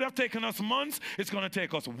 And what would have taken us months, it's going to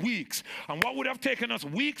take us weeks. And what would have taken us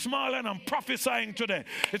weeks, Marlon, I'm prophesying today,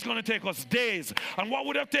 it's going to take us days. And what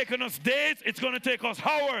would have taken us days, it's going to take us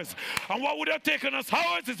hours. And what would have taken us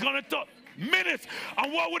hours, it's going to take minutes.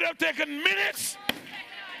 And what would have taken minutes,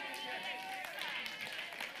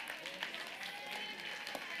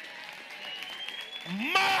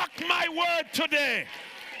 mark my word today,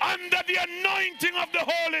 under the anointing of the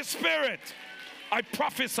Holy Spirit, I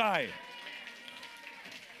prophesy.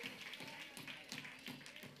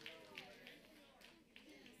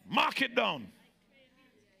 Mark it down.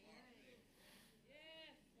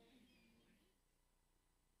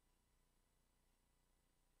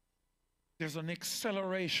 There's an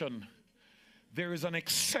acceleration. There is an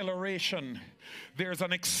acceleration. There's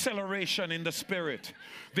an acceleration in the spirit.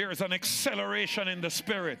 There is an acceleration in the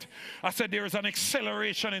spirit. I said there is an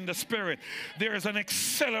acceleration in the spirit. There is an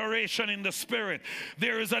acceleration in the spirit.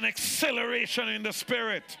 There is an acceleration in the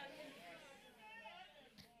spirit.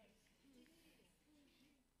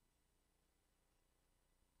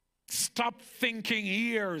 Stop thinking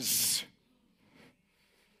years.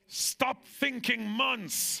 Stop thinking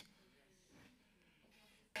months.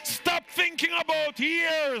 Stop thinking about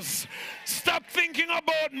years. Stop thinking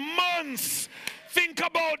about months. Think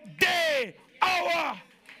about day, hour,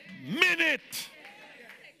 minute,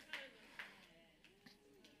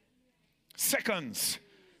 seconds.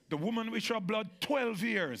 The woman with her blood, 12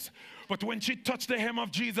 years. But when she touched the hem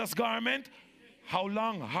of Jesus' garment, how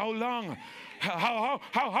long? How long?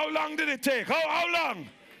 How long did it take? How long?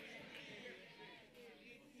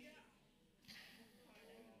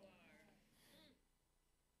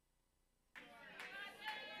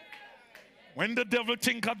 When the devil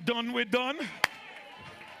think I'm done, we're done.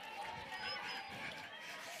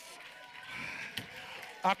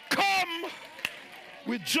 I come,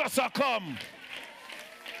 we just a come.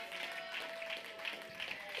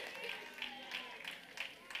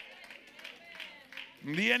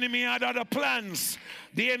 The enemy had other plans.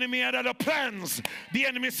 The enemy had other plans. The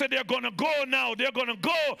enemy said they're going to go now. They're going to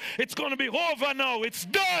go. It's going to be over now. It's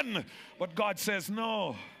done. But God says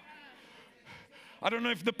no. I don't know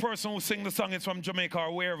if the person who sing the song is from Jamaica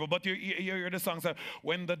or wherever, but you hear the song say,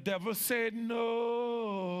 when the devil said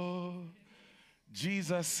no,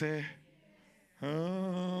 Jesus said,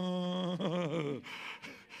 oh.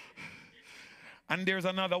 And there's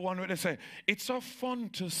another one where they say, it's a fun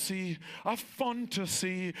to see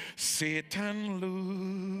Satan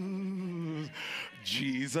lose.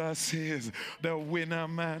 Jesus is the winner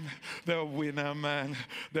man, the winner man,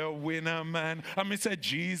 the winner man. And me say,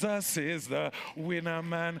 Jesus is the winner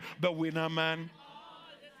man, the winner man.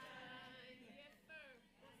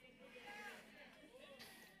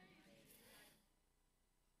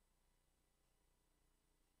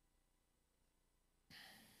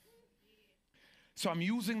 So I'm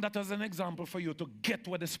using that as an example for you to get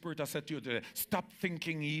what the Spirit has said to you today. Stop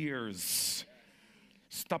thinking years.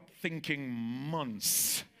 Stop thinking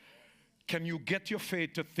months. Can you get your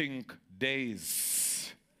faith to think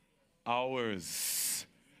days, hours,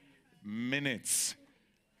 minutes?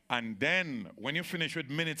 And then when you finish with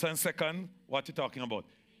minutes and seconds, what are you talking about?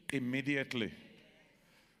 Immediately.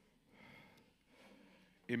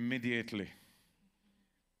 Immediately.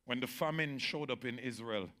 When the famine showed up in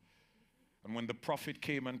Israel, and when the prophet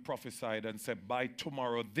came and prophesied and said, by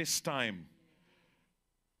tomorrow, this time,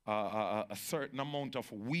 a certain amount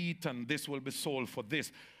of wheat and this will be sold for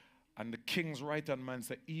this. And the king's right-hand man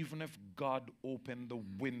said, even if God opened the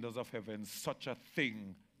windows of heaven, such a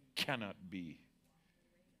thing cannot be.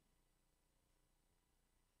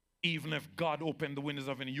 Even if God opened the windows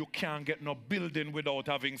of heaven, you can't get no building without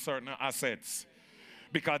having certain assets.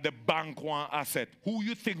 Because the bank want asset. Who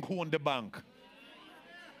you think own the bank?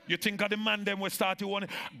 You think of the man them will start to own it?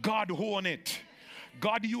 God own it.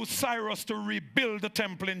 God used Cyrus to rebuild the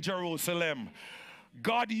temple in Jerusalem.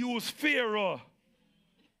 God used Pharaoh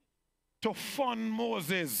to fund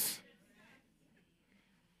Moses.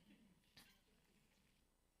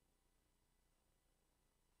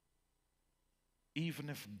 Even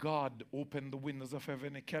if God opened the windows of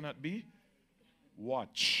heaven, it cannot be.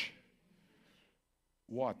 Watch.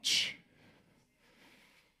 Watch.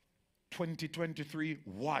 2023,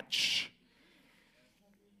 watch.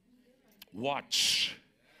 Watch.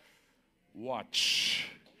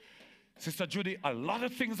 Watch. Sister Judy, a lot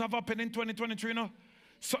of things have happened in 2023 now.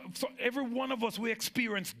 So every one of us, we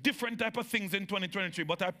experience different type of things in 2023.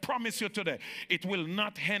 But I promise you today, it will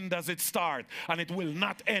not end as it started. And it will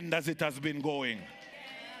not end as it has been going.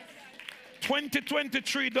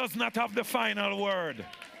 2023 does not have the final word.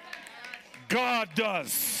 God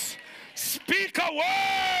does. Speak a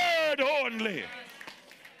word only.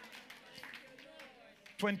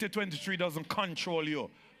 2023 doesn't control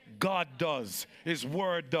you. God does. His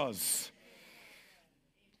word does.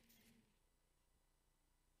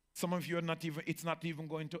 Some of you are not even, it's not even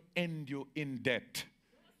going to end you in debt.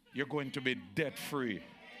 You're going to be debt free.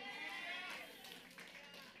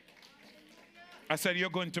 I said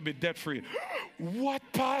you're going to be debt free. What,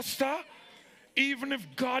 Pastor? Even if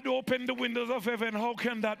God opened the windows of heaven, how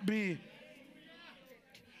can that be?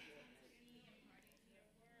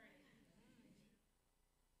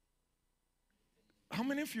 How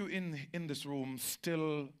many of you in this room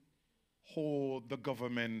still hold the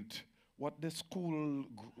government, what the school,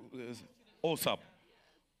 OSAP?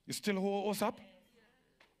 You still hold OSAP?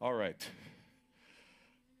 All right.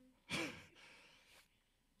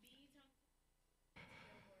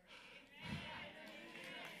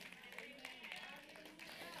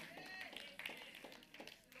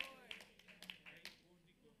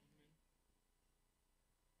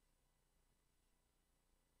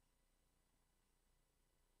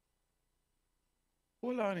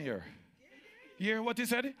 Hold on here. You hear what he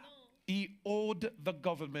said? He owed the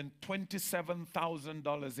government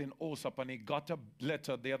 $27,000 in OSAP, and he got a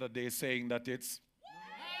letter the other day saying that it's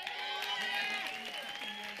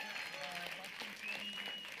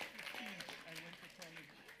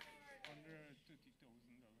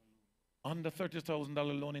under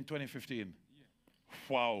 $30,000 loan in 2015.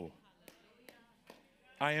 Wow.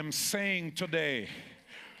 I am saying today,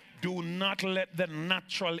 do not let the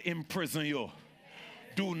natural imprison you.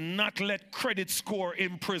 Do not let credit score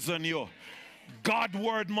imprison you. God's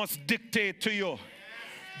word must dictate to you.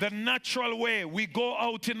 The natural way, we go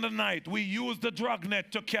out in the night, we use the drag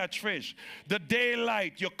net to catch fish. The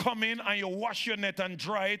daylight, you come in and you wash your net and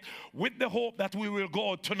dry it with the hope that we will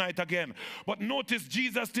go out tonight again. But notice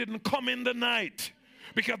Jesus didn't come in the night,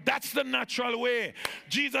 because that's the natural way.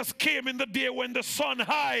 Jesus came in the day when the sun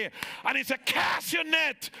high, and he said, cast your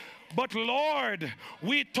net. But Lord,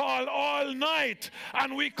 we toiled all night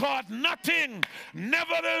and we caught nothing.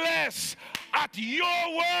 Nevertheless, at your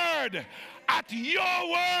word, at your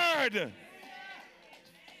word.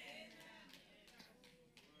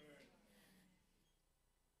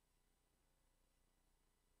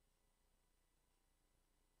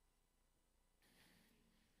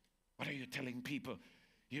 What are you telling people?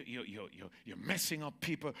 You're messing up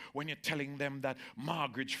people when you're telling them that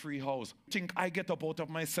mortgage free house. Think I get up out of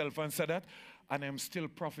myself and say that, and I'm still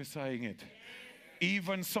prophesying it.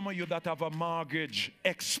 Even some of you that have a mortgage,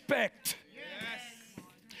 expect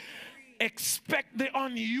the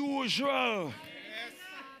unusual.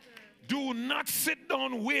 Do not sit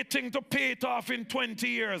down waiting to pay it off in 20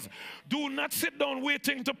 years. Do not sit down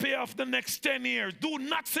waiting to pay off the next 10 years. Do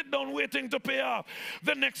not sit down waiting to pay off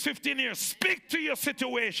the next 15 years. Speak to your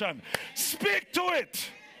situation. Speak to it.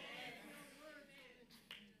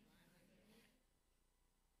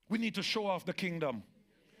 We need to show off the kingdom.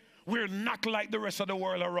 We're not like the rest of the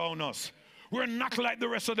world around us. We're not like the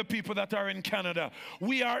rest of the people that are in Canada.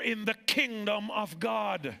 We are in the kingdom of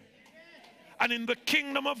God. And in the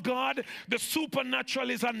kingdom of God, the supernatural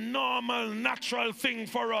is a normal, natural thing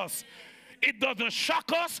for us. It doesn't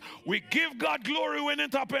shock us. We give God glory when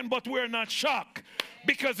it happens, but we're not shocked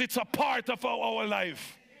because it's a part of our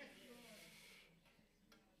life.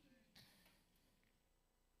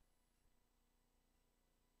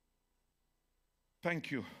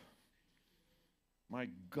 Thank you. My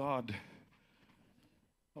God.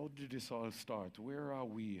 How did this all start? Where are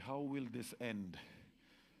we? How will this end?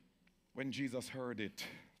 When Jesus heard it,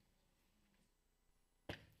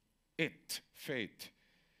 faith,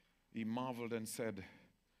 he marveled and said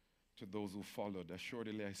to those who followed,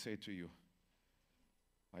 assuredly I say to you,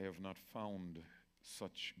 I have not found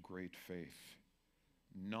such great faith.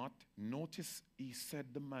 Notice he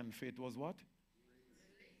said the man faith was what?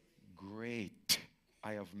 Great.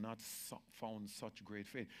 I have not found such great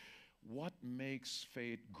faith. What makes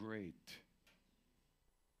faith great?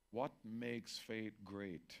 What makes faith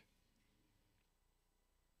great?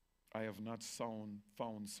 I have not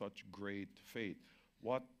found such great faith.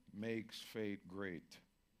 What makes faith great?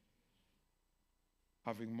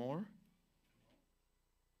 Having more?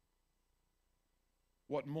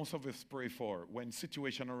 What most of us pray for when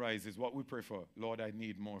situation arises, what we pray for? Lord, I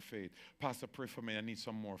need more faith. Pastor, pray for me, I need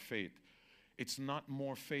some more faith. It's not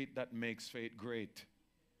more faith that makes faith great.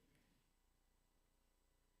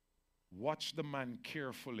 Watch the man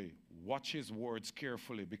carefully. Watch his words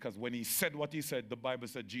carefully, because when he said what he said, the Bible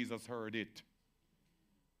said Jesus heard it.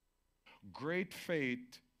 Great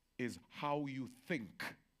faith is how you think.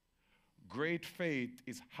 Great faith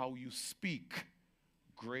is how you speak.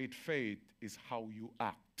 Great faith is how you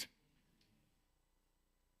act.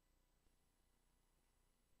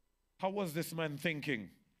 How was this man thinking?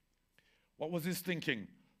 What was his thinking?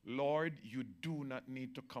 Lord, you do not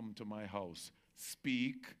need to come to my house.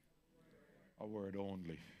 Speak a word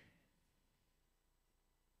only.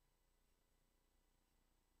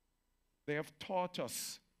 They have taught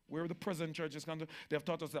us, where the present church is concerned, they have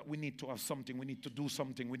taught us that we need to have something, we need to do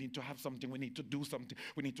something, we need to have something, we need to do something,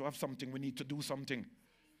 we need to have something, we need to do something.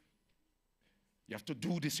 You have to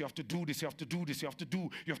do this, you have to do this, you have to do this, you have to do,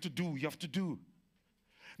 you have to do, you have to do.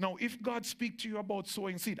 Now, if God speaks to you about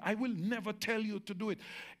sowing seed, I will never tell you to do it.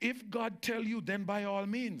 If God tell you, then by all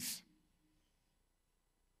means.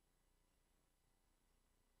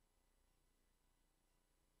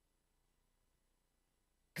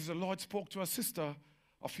 Because the Lord spoke to a sister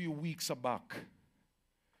a few weeks back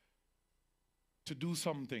to do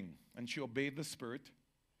something, and she obeyed the Spirit.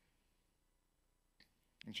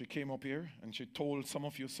 And she came up here and she told some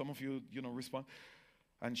of you, respond.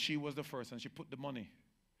 And she was the first, and she put the money.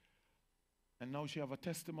 And now she have a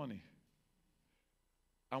testimony.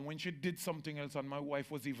 And when she did something else, and my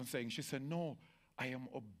wife was even saying, she said, no, I am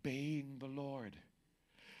obeying the Lord.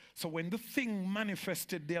 So when the thing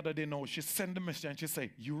manifested the other day, now she sent the message and she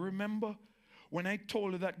said, you remember when I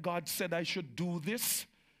told you that God said I should do this?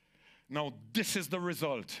 Now this is the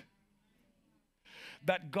result.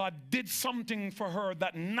 That God did something for her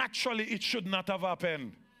that naturally it should not have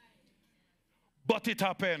happened. But it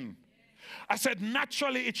happened. I said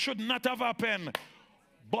naturally it should not have happened.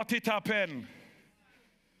 But it happened.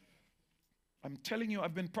 I'm telling you,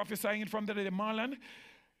 I've been prophesying it from the day. Marlon,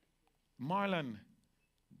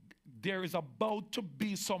 there is about to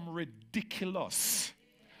be some ridiculous,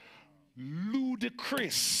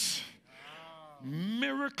 ludicrous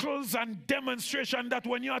miracles and demonstration that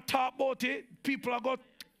when you talk about it, people are going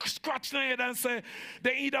to scratch their head and say,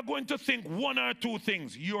 they're either going to think one or two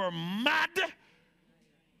things. You're mad.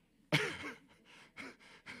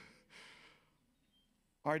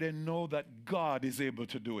 Or they know that God is able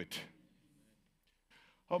to do it.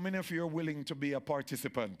 How many of you are willing to be a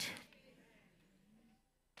participant?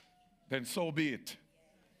 Then so be it.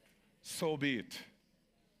 So be it.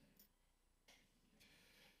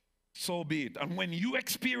 So be it. And when you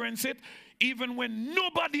experience it, even when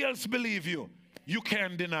nobody else believes you, you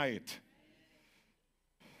can't deny it.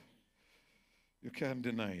 You can't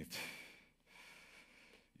deny it.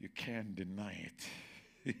 You can't deny it.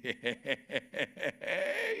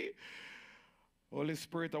 Holy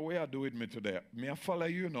Spirit, what you do with me today? Me I follow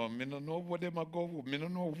you now. Me don't know where them I go. Me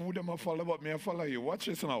don't know who them I follow, but me I follow you. Watch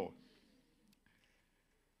this now.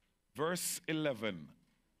 Verse 11.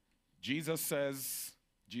 Jesus says,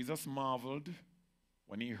 Jesus marveled.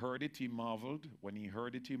 When he heard it, he marveled. When he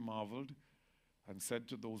heard it, he marveled. And said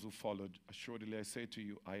to those who followed, assuredly I say to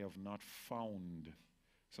you, I have not found.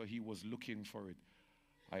 So he was looking for it.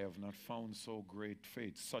 I have not found so great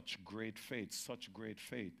faith, such great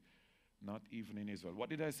faith, not even in Israel. What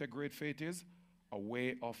did I say great faith is? A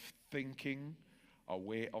way of thinking, a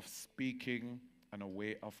way of speaking, and a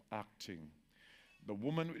way of acting. The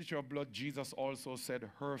woman with the issue of blood, Jesus also said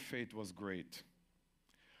her faith was great.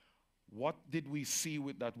 What did we see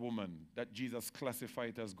with that woman that Jesus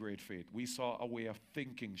classified as great faith? We saw a way of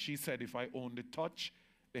thinking. She said, if I only touch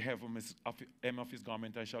the hem of his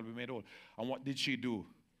garment, I shall be made whole. And what did she do?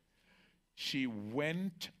 She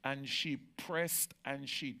went and she pressed and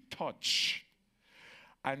she touched.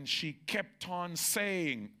 And she kept on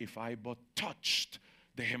saying, if I but touched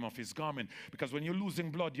the hem of his garment. Because when you're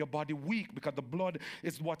losing blood, your body weak, because the blood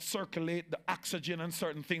is what circulates the oxygen and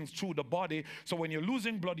certain things through the body. So when you're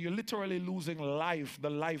losing blood, you're literally losing life, the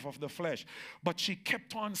life of the flesh. But she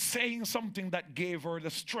kept on saying something that gave her the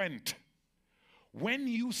strength. When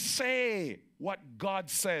you say what God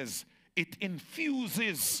says, it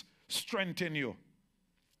infuses strength in you.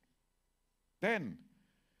 Then,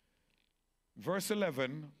 verse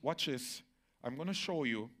 11, watch this. I'm going to show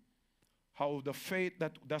you how the faith,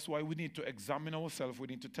 that's why we need to examine ourselves, we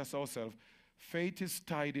need to test ourselves. Faith is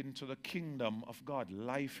tied into the kingdom of God,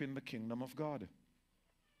 life in the kingdom of God.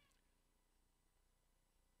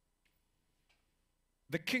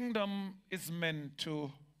 The kingdom is meant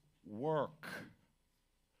to work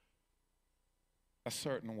a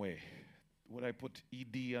certain way. Would I put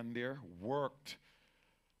ED on there? Worked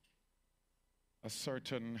a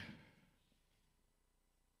certain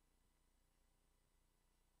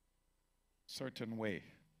way.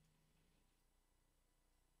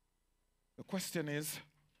 The question is,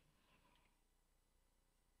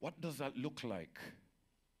 what does that look like?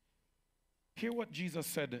 Hear what Jesus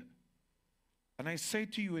said, and I say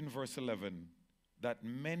to you in verse 11, that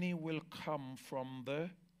many will come from the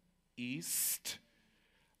east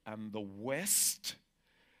and the west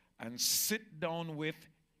and sit down with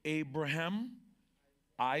Abraham,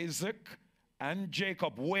 Isaac, and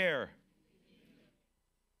Jacob. Where?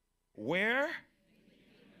 Where?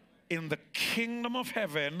 In the kingdom of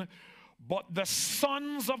heaven. But the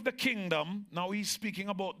sons of the kingdom, now he's speaking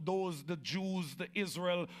about those, the Jews, the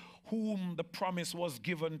Israel, whom the promise was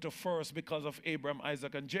given to first because of Abraham,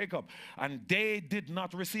 Isaac, and Jacob. And they did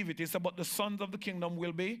not receive it. He said, but the sons of the kingdom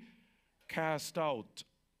will be cast out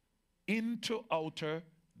into outer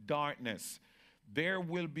darkness. There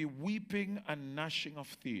will be weeping and gnashing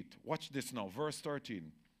of teeth. Watch this now, verse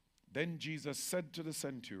 13. Then Jesus said to the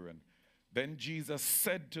centurion, then Jesus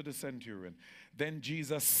said to the centurion, then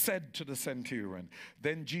Jesus said to the centurion,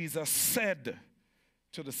 then Jesus said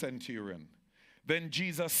to the centurion, then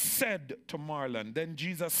Jesus said to Marlon, then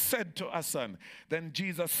Jesus said to Hassan, then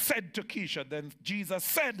Jesus said to Keisha, then Jesus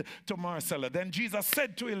said to Marcella, then Jesus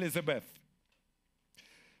said to Elizabeth,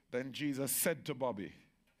 then Jesus said to Bobby,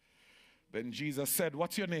 then Jesus said,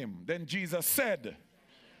 what's your name? Then Jesus said,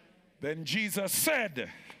 then Jesus said,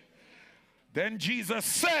 then Jesus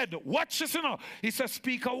said, watch this now. He said,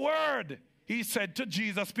 speak a word. He said to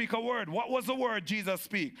Jesus, speak a word. What was the word Jesus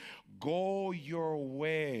speak? Go your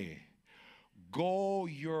way. Go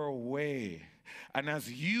your way. And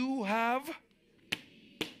as you have,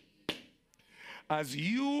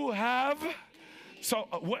 so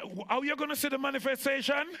how are you going to see the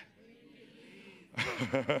manifestation?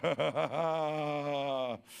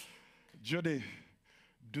 Judy,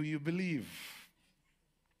 do you believe?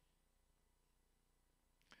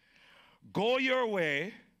 Go your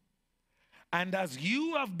way, and as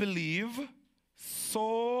you have believed,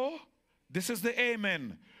 so, this is the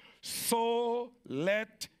amen, so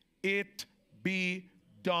let it be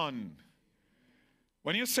done.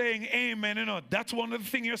 When you're saying amen, you know, that's one of the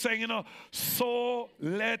things you're saying, you know, so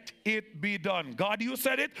let it be done. God, you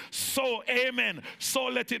said it, so amen, so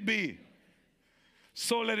let it be.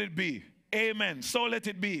 So let it be. Amen, so let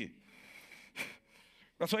it be.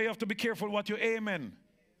 That's why you have to be careful what you amen.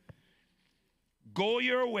 Go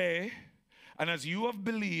your way, and as you have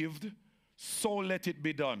believed, so let it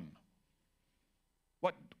be done.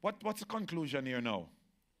 What's the conclusion here now?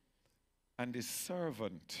 And his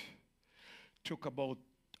servant took about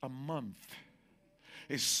a month.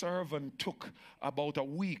 His servant took about a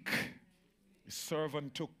week. His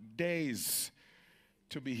servant took days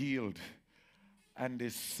to be healed. And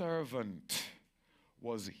his servant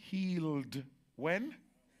was healed when?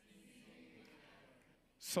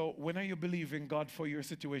 So when are you believing God for your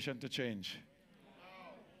situation to change?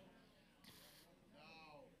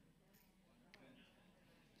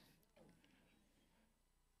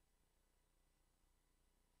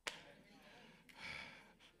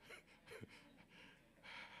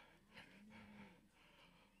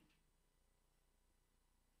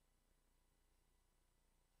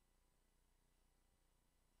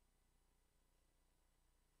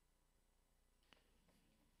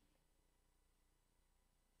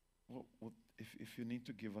 If you need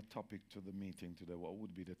to give a topic to the meeting today, what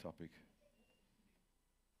would be the topic?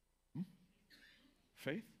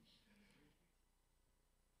 Faith?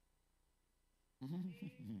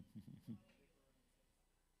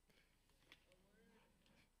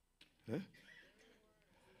 Huh?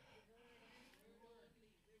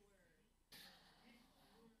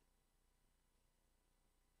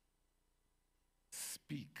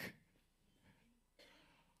 Speak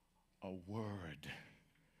a word.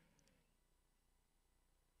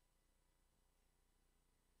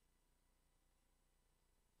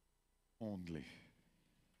 Only.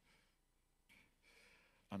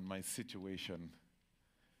 And my situation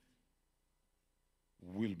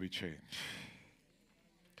will be changed.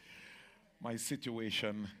 My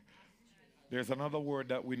situation, there's another word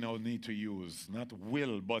that we now need to use, not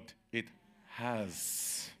will, but it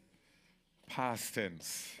has. Past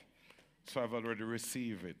tense. So I've already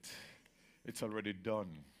received it. It's already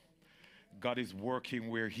done. God is working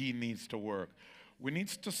where He needs to work. We need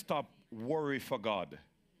to stop worry for God.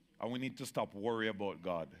 And we need to stop worry about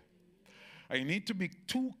God. And you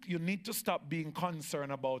need to stop being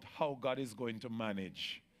concerned about how God is going to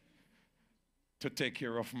manage to take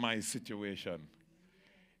care of my situation.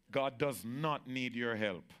 God does not need your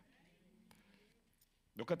help.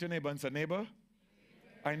 Look at your neighbor and say, neighbor,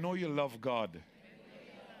 I know you love God,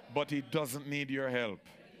 but He doesn't need your help.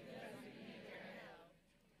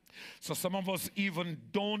 So some of us even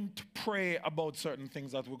don't pray about certain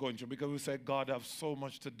things that we're going through because we say, God, I have so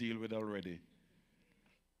much to deal with already.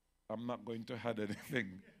 I'm not going to add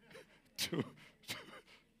anything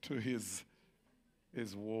to his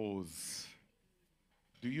woes.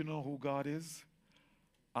 Do you know who God is?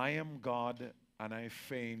 I am God and I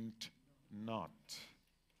faint not.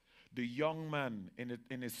 The young man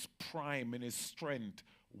in his prime, in his strength,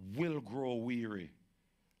 will grow weary.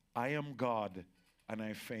 I am God and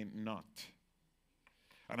I faint not.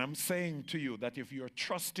 And I'm saying to you that if you're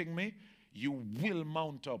trusting me, you will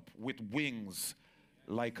mount up with wings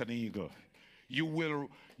like an eagle. You will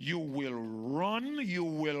run, you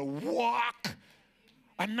will walk,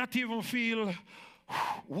 and not even feel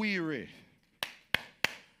weary.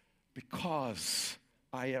 Because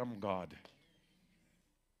I am God.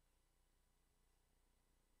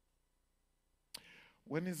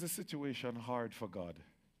 When is the situation hard for God?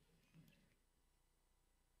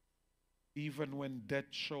 Even when death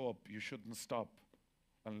show up, you shouldn't stop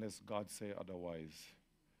unless God say otherwise.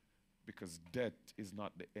 Because death is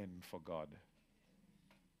not the end for God.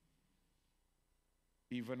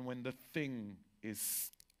 Even when the thing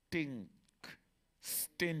is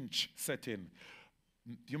stench set in.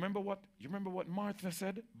 You remember what Martha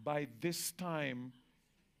said? By this time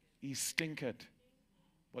he stinketh.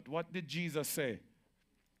 But what did Jesus say?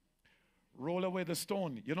 Roll away the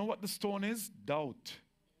stone. You know what the stone is? Doubt,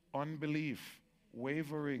 unbelief,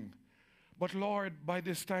 wavering. But Lord, by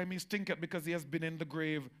this time he stinketh because he has been in the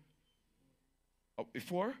grave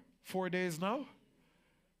before 4 days now.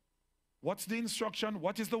 What's the instruction?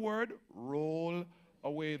 What is the word? Roll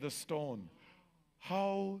away the stone.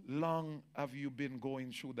 How long have you been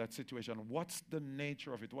going through that situation? What's the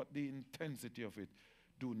nature of it? What the intensity of it?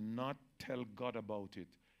 Do not tell God about it.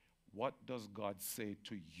 What does God say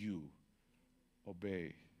to you?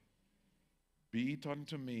 Obey. Be it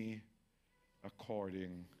unto me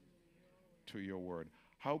according to your word.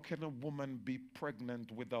 How can a woman be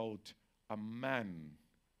pregnant without a man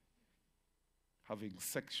having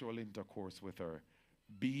sexual intercourse with her?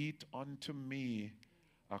 Be it unto me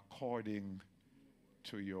according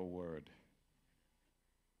to your word.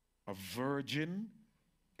 A virgin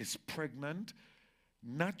is pregnant.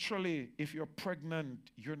 Naturally, if you're pregnant,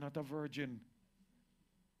 you're not a virgin.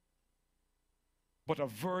 But a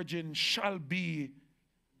virgin shall be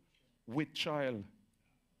with child.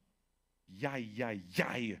 Yai, yai,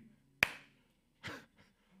 yai.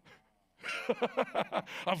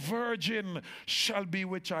 A virgin shall be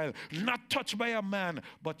with child, not touched by a man,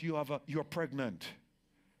 but you're pregnant.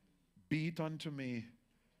 Be it unto me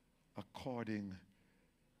according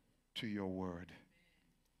to your word.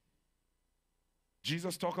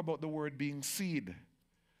 Jesus talked about the word being seed.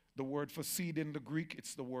 The word for seed in the Greek,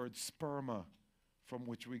 it's the word sperma, from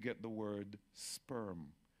which we get the word sperm.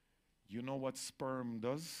 You know what sperm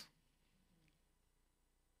does?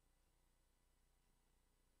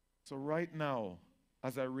 So right now,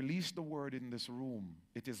 as I release the word in this room,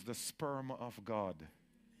 it is the sperm of God.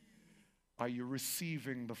 Are you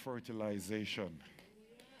receiving the fertilization?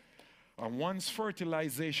 And once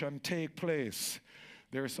fertilization take place,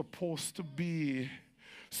 there's supposed to be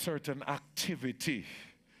certain activity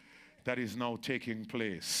that is now taking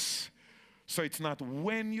place. So it's not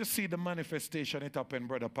when you see the manifestation it happened,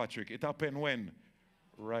 Brother Patrick. It happened when?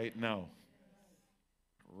 Right now.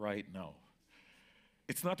 Right now.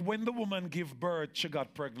 It's not when the woman gave birth she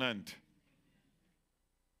got pregnant.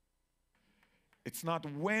 It's not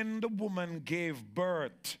when the woman gave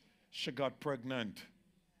birth she got pregnant.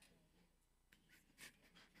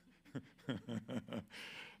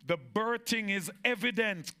 The birthing is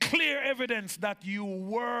evidence, clear evidence that you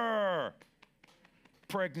were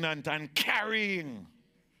pregnant and carrying.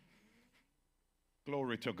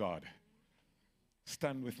 Glory to God.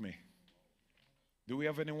 Stand with me. Do we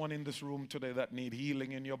have anyone in this room today that need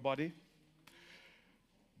healing in your body?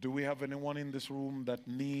 Do we have anyone in this room that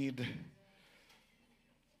need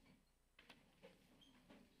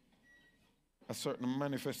a certain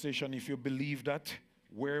manifestation? If you believe that,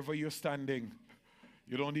 wherever you're standing,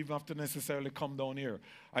 you don't even have to necessarily come down here.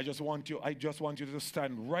 I just want you to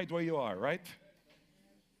stand right where you are, right?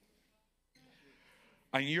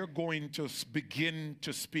 And you're going to begin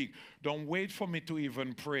to speak. Don't wait for me to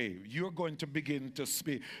even pray. You're going to begin to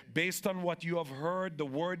speak. Based on what you have heard, the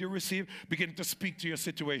word you receive, begin to speak to your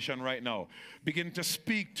situation right now. Begin to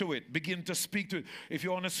speak to it. Begin to speak to it. If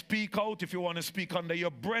you want to speak out, if you want to speak under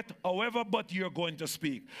your breath, however, but you're going to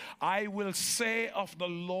speak. I will say of the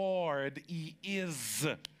Lord, He is.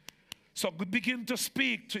 So begin to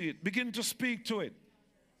speak to it. Begin to speak to it.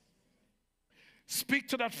 Speak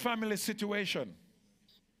to that family situation.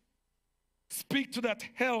 Speak to that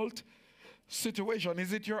health situation.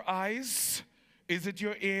 Is it your eyes? Is it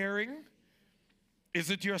your hearing? Is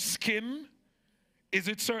it your skin? Is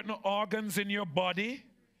it certain organs in your body?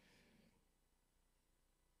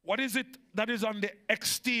 What is it that is on the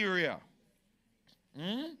exterior?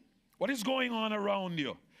 What is going on around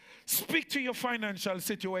you? Speak to your financial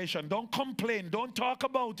situation. Don't complain. Don't talk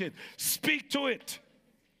about it. Speak to it.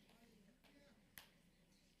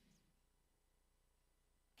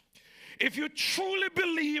 If you truly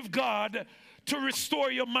believe God to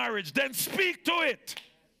restore your marriage, then speak to it.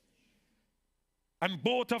 And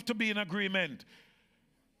both have to be in agreement.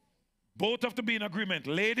 Both have to be in agreement.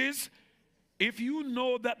 Ladies, if you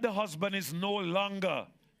know that the husband is no longer,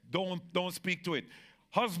 don't speak to it.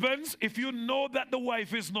 Husbands, if you know that the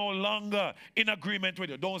wife is no longer in agreement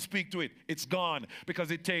with you, don't speak to it. It's gone,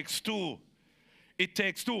 because it takes two. It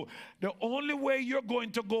takes two. The only way you're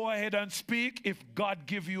going to go ahead and speak, if God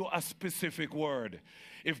give you a specific word,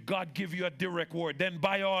 if God give you a direct word, then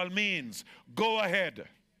by all means, go ahead.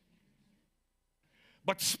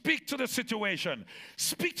 But speak to the situation.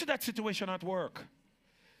 Speak to that situation at work.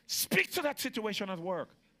 Speak to that situation at work.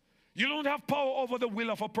 You don't have power over the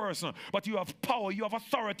will of a person, but you have power, you have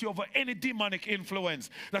authority over any demonic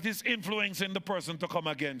influence that is influencing the person to come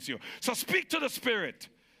against you. So speak to the spirit.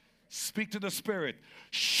 Speak to the spirit.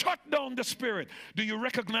 Shut down the spirit. Do you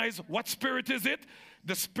recognize what spirit is it?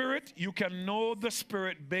 The spirit, you can know the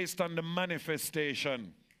spirit based on the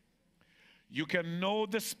manifestation. You can know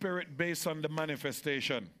the spirit based on the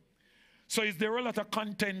manifestation. So is there a lot of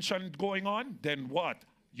contention going on? Then what?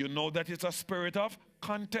 You know that it's a spirit of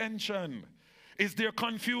contention. Is there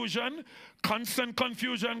confusion? Constant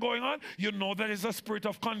confusion going on? You know that it's a spirit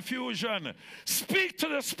of confusion. Speak to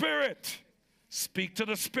the spirit. Speak to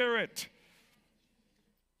the spirit.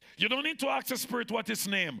 You don't need to ask the spirit what its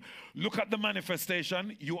name. Look at the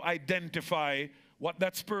manifestation. You identify what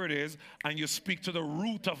that spirit is, and you speak to the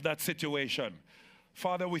root of that situation.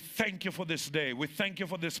 Father, we thank you for this day. We thank you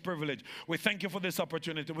for this privilege. We thank you for this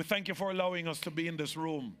opportunity. We thank you for allowing us to be in this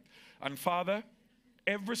room. And Father,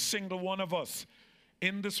 every single one of us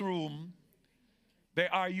in this room,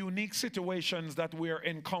 there are unique situations that we are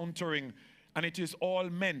encountering. And it is all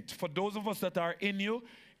meant, for those of us that are in you,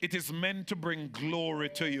 it is meant to bring glory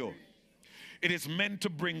to you. It is meant to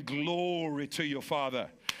bring glory to you, Father.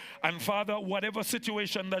 And Father, whatever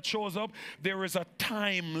situation that shows up, there is a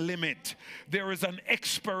time limit. There is an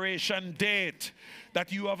expiration date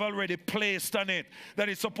that you have already placed on it, that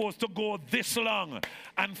it's supposed to go this long.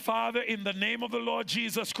 And Father, in the name of the Lord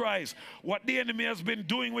Jesus Christ, what the enemy has been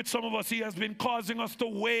doing with some of us, he has been causing us to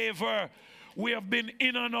waver. We have been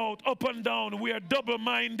in and out, up and down. We are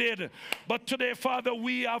double-minded. But today, Father,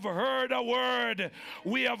 we have heard a word.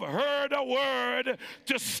 We have heard a word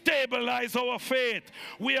to stabilize our faith.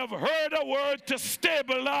 We have heard a word to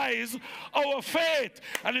stabilize our faith.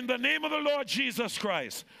 And in the name of the Lord Jesus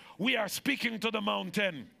Christ, we are speaking to the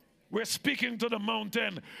mountain. We're speaking to the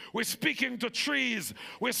mountain. We're speaking to trees.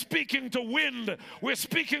 We're speaking to wind. We're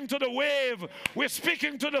speaking to the wave. We're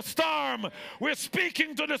speaking to the storm. We're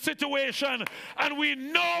speaking to the situation. And we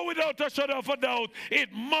know without a shadow of a doubt,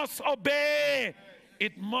 it must obey.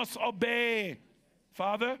 It must obey.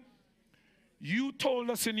 Father, you told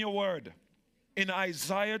us in your word in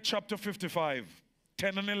Isaiah chapter 55,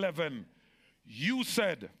 10 and 11, you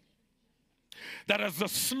said that as the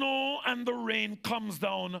snow and the rain comes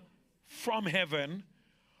down from heaven,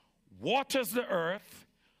 waters the earth,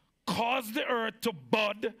 cause the earth to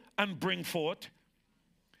bud and bring forth,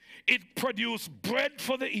 it produce bread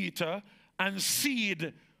for the eater and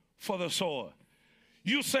seed for the sower.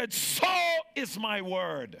 You said, so is my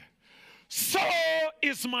word. So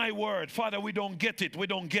is my word. Father, we don't get it. We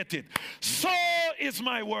don't get it. So is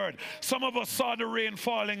my word. Some of us saw the rain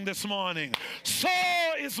falling this morning. So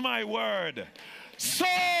is my word. So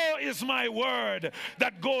is my word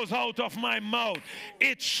that goes out of my mouth.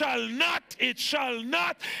 It shall not, it shall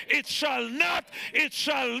not, it shall not, it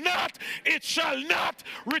shall not, it shall not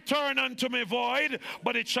return unto me void,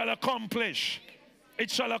 but it shall accomplish. It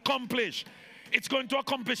shall accomplish. It's going to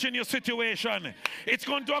accomplish in your situation. It's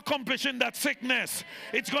going to accomplish in that sickness.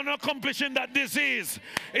 It's going to accomplish in that disease.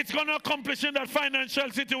 It's going to accomplish in that financial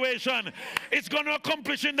situation. It's going to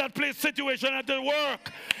accomplish in that place situation at the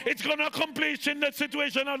work. It's going to accomplish in that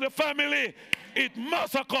situation of the family. It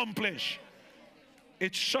must accomplish.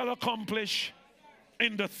 It shall accomplish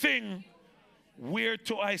in the thing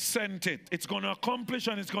whereto I sent it. It's going to accomplish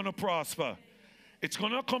and it's going to prosper. It's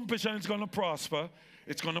going to accomplish and it's going to prosper.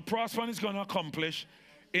 It's going to prosper and it's going to accomplish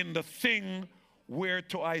in the thing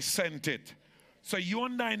whereto I sent it. So you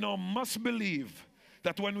and I now must believe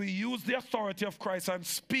that when we use the authority of Christ and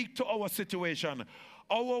speak to our situation,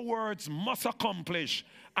 our words must accomplish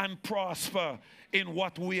and prosper in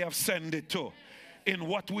what we have sent it to. In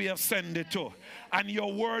what we have sent it to. And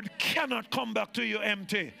your word cannot come back to you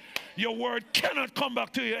empty. Your word cannot come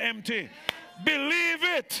back to you empty. Believe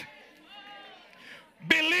it.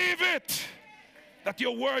 Believe it. That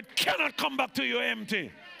your word cannot come back to you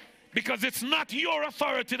empty. Because it's not your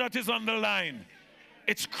authority that is on the line.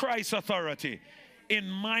 It's Christ's authority. In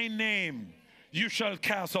my name, you shall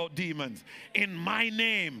cast out demons. In my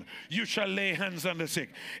name, you shall lay hands on the sick.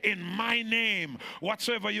 In my name,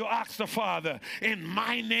 whatsoever you ask the Father, in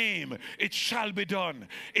my name, it shall be done.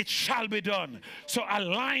 It shall be done. So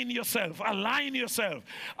align yourself. Align yourself.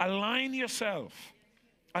 Align yourself.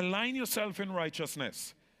 Align yourself in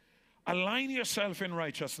righteousness. Align yourself in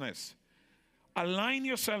righteousness. Align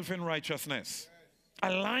yourself in righteousness.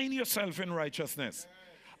 Align yourself in righteousness.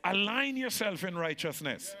 Align yourself in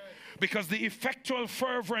righteousness. Because the effectual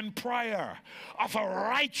fervent prayer of a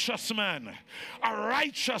righteous man, a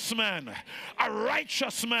righteous man, a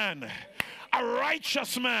righteous man, a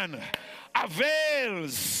righteous man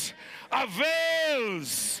avails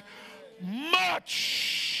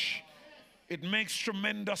much. It makes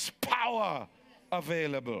tremendous power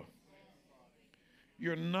available.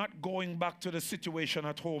 You're not going back to the situation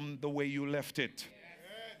at home the way you left it.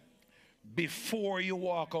 Before you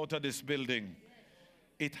walk out of this building,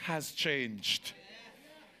 it has changed.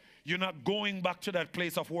 You're not going back to that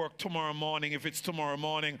place of work tomorrow morning, if it's tomorrow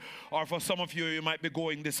morning, or for some of you, you might be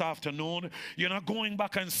going this afternoon. You're not going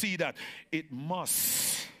back and see that. It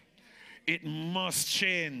must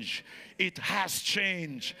change. It has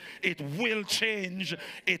changed. It will change.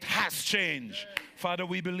 It has changed. Father,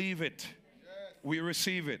 we believe it. We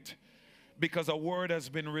receive it because a word has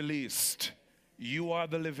been released. You are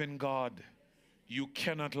the living God. You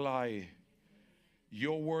cannot lie.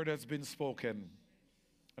 Your word has been spoken.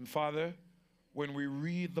 And Father, when we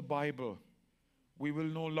read the Bible, we will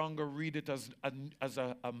no longer read it as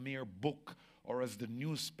a mere book or as the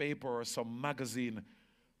newspaper or some magazine,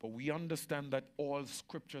 but we understand that all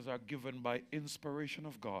scriptures are given by inspiration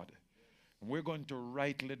of God. And we're going to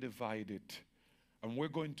rightly divide it. And we're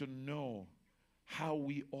going to know how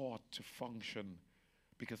we ought to function.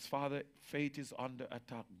 Because, Father, faith is under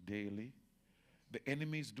attack daily. The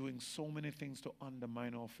enemy is doing so many things to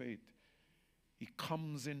undermine our faith. He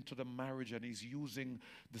comes into the marriage and he's using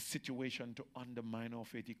the situation to undermine our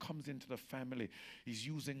faith. He comes into the family. He's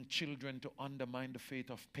using children to undermine the faith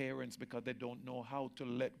of parents because they don't know how to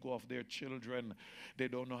let go of their children. They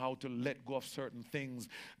don't know how to let go of certain things.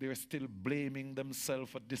 They're still blaming themselves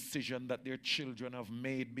for decision that their children have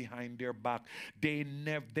made behind their back. They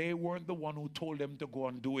weren't the one who told them to go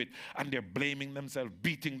and do it. And they're blaming themselves,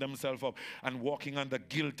 beating themselves up, and walking under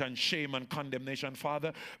guilt and shame and condemnation.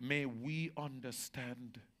 Father, may we understand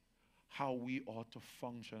how we ought to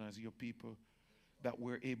function as your people, that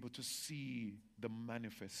we're able to see the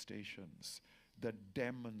manifestations, the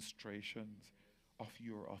demonstrations of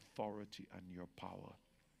your authority and your power.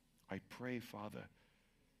 I pray, Father,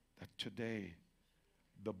 that today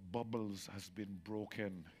the bubbles has been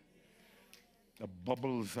broken. The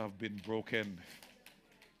bubbles have been broken.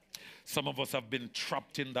 Some of us have been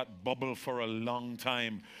trapped in that bubble for a long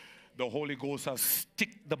time. The Holy Ghost has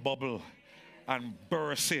sticked the bubble and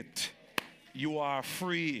burst it. You are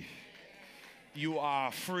free. You are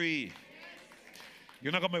free.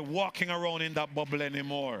 You're not going to be walking around in that bubble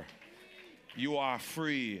anymore. You are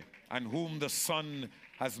free. And whom the Son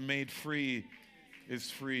has made free is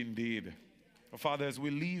free indeed. Father, as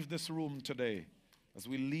we leave this room today, as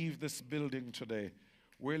we leave this building today,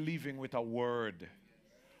 we're leaving with a word.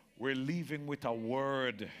 We're leaving with a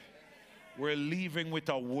word. We're leaving with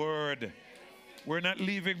a word. We're not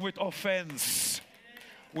leaving with offense.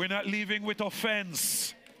 We're not leaving with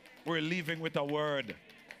offense. We're leaving with a word.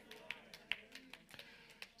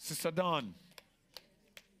 Sister Dawn.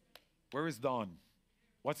 Where is Dawn?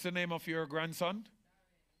 What's the name of your grandson?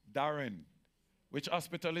 Darren. Which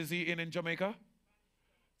hospital is he in Jamaica?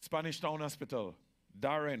 Spanish Town Hospital.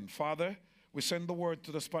 Darren, Father, we send the word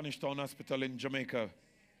to the Spanish Town Hospital in Jamaica.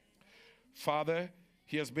 Father,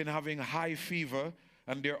 he has been having high fever,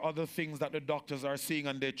 and there are other things that the doctors are seeing,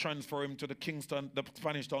 and they transfer him to the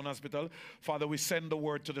Spanish Town Hospital. Father, we send the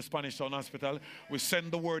word to the Spanish Town Hospital. We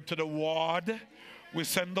send the word to the ward. We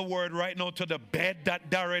send the word right now to the bed that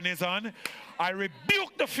Darren is on. I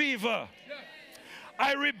rebuke the fever.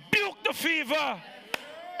 I rebuke the fever.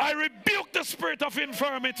 I rebuke the spirit of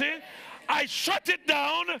infirmity. I shut it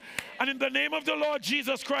down. And in the name of the Lord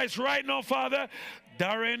Jesus Christ, right now, Father,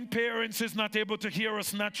 Darren, parents, is not able to hear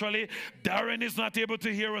us naturally. Darren is not able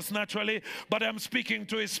to hear us naturally. But I'm speaking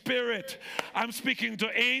to his spirit. I'm speaking to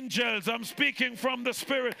angels. I'm speaking from the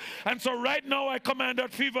spirit. And so right now I command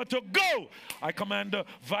that fever to go. I command the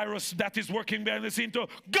virus that is working behind the scene to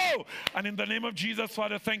go. And in the name of Jesus,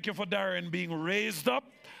 Father, thank you for Darren being raised up,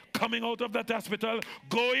 coming out of that hospital,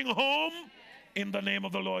 going home in the name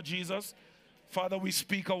of the Lord Jesus. Father, we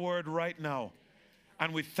speak a word right now.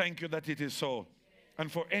 And we thank you that it is so. And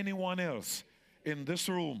for anyone else in this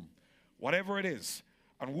room, whatever it is,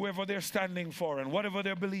 and whoever they're standing for, and whatever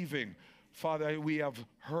they're believing, Father, we have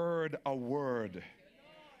heard a word,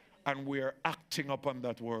 and we are acting upon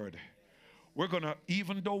that word. We're going to,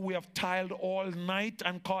 even though we have toiled all night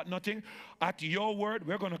and caught nothing, at your word,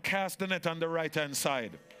 we're going to cast the net on the right-hand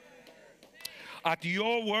side. At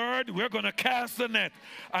your word, we're going to cast the net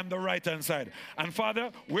on the right-hand side. And Father,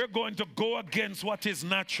 we're going to go against what is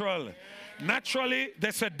natural. Naturally, they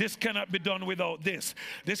said this cannot be done without this.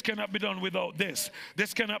 This cannot be done without this.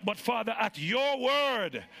 This cannot. But Father, at your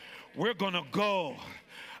word, we're going to go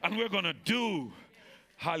and we're going to do.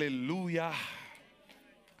 Hallelujah.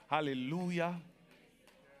 Hallelujah.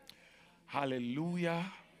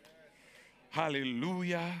 Hallelujah.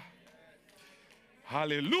 Hallelujah.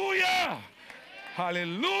 Hallelujah.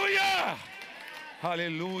 Hallelujah.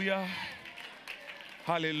 Hallelujah.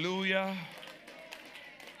 Hallelujah.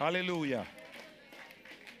 Hallelujah.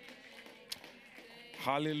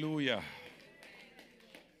 Hallelujah.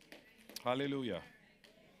 Hallelujah.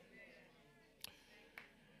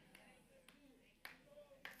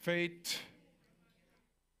 Faith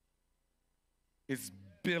is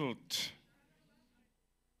built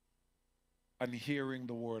on hearing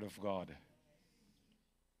the word of God.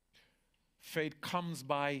 Faith comes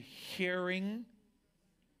by hearing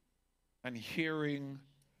and hearing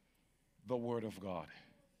the word of God.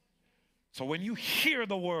 So when you hear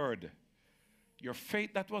the word, your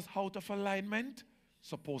faith that was out of alignment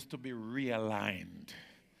supposed to be realigned.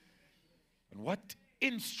 And what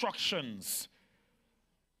instructions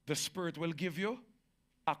the Spirit will give you,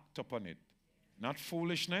 act upon it. Not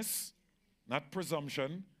foolishness, not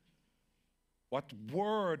presumption. What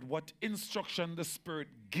word, what instruction the Spirit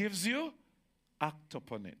gives you, act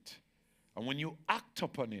upon it. And when you act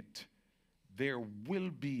upon it, there will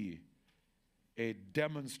be a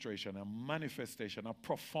demonstration, a manifestation, a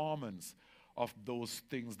performance of those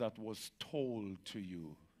things that was told to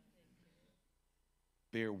you.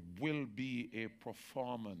 There will be a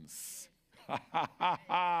performance.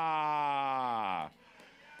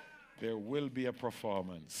 There will be a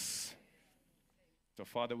performance. So,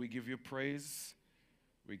 Father, we give you praise.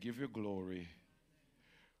 We give you glory.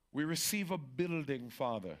 We receive a building,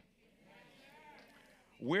 Father.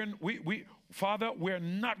 Father, we're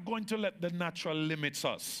not going to let the natural limits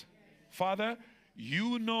us. Father,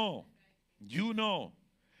 you know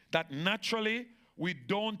that naturally we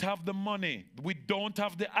don't have the money, we don't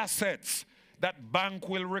have the assets that bank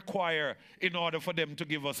will require in order for them to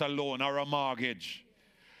give us a loan or a mortgage.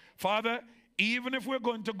 Father, even if we're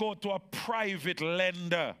going to go to a private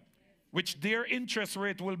lender, which their interest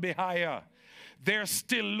rate will be higher, they're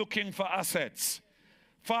still looking for assets.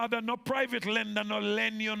 Father, no private lender no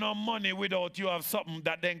lend you no money without you have something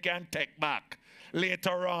that they can take back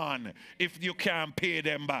later on if you can't pay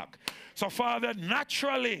them back. So Father,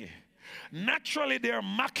 naturally, Naturally, they're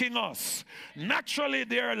mocking us. Naturally,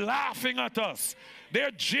 they're laughing at us.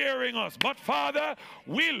 They're jeering us. But Father,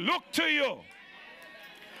 we look to you.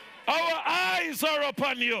 Our eyes are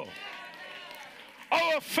upon you.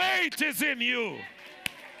 Our faith is in you.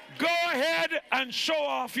 Go ahead and show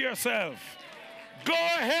off yourself. Go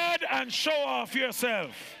ahead and show off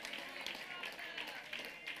yourself.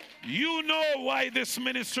 You know why this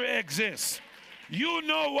ministry exists. You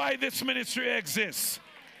know why this ministry exists.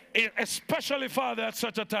 Especially, Father, at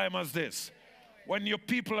such a time as this, when your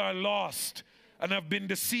people are lost and have been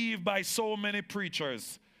deceived by so many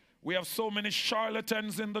preachers. We have so many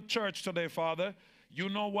charlatans in the church today, Father. You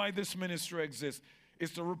know why this ministry exists.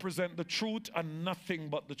 It's to represent the truth and nothing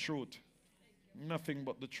but the truth. Nothing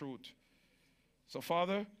but the truth. So,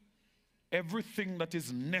 Father, everything that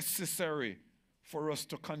is necessary for us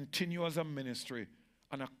to continue as a ministry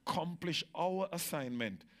and accomplish our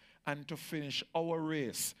assignment and to finish our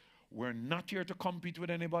race. We're not here to compete with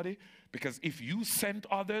anybody, because if you sent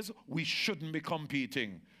others, we shouldn't be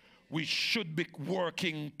competing. We should be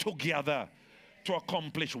working together to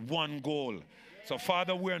accomplish one goal. So,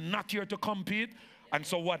 Father, we're not here to compete. And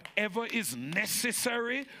so whatever is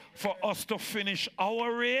necessary for us to finish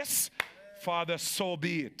our race, Father, so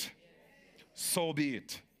be it. So be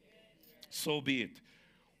it. So be it.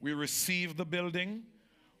 We receive the building.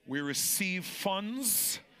 We receive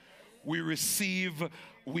funds. We receive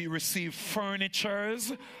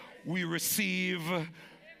furnitures. We receive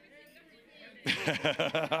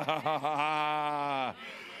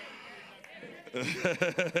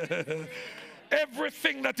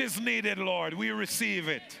everything that is needed, Lord. We receive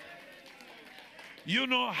it. You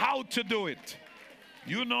know how to do it.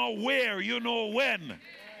 You know where. You know when.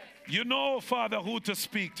 You know, Father, who to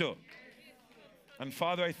speak to. And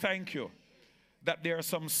Father, I thank you that there are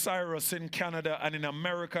some Cyrus in Canada and in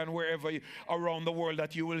America and wherever around the world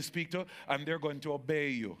that you will speak to, and they're going to obey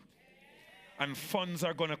you. And funds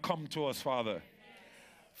are going to come to us, Father.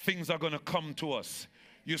 Things are going to come to us.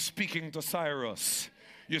 You're speaking to Cyrus.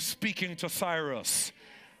 You're speaking to Cyrus.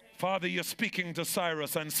 Father, you're speaking to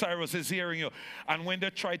Cyrus, and Cyrus is hearing you. And when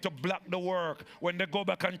they try to block the work, when they go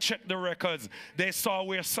back and check the records, they saw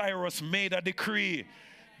where Cyrus made a decree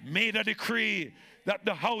that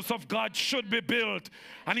the house of God should be built.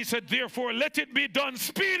 And he said, therefore, let it be done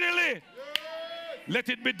speedily. Let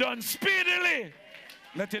it be done speedily.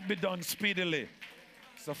 Let it be done speedily.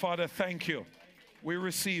 So, Father, thank you. We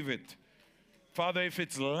receive it. Father, if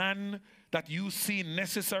it's land that you see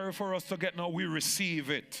necessary for us to get now, we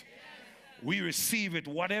receive it. We receive it.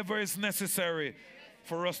 Whatever is necessary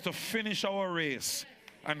for us to finish our race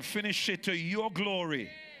and finish it to your glory,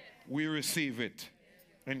 we receive it.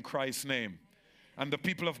 In Christ's name. And the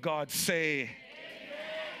people of God say, amen.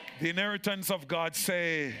 The inheritance of God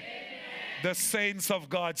say, amen. The saints of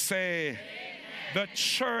God say, amen. The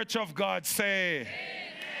church of God say, amen.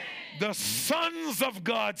 The sons of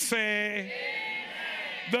God say, amen.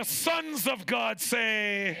 The sons of God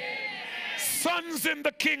say, amen. Sons in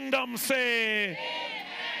the kingdom say, amen.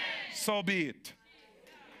 So be it.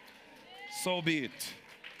 So be it.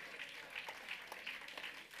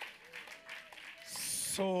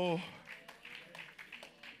 So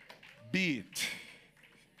be it.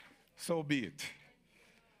 So be it.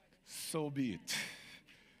 So be it.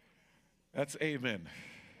 That's amen.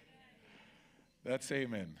 That's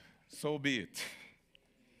amen. So be it.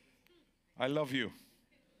 I love you.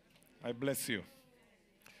 I bless you.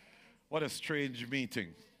 What a strange meeting.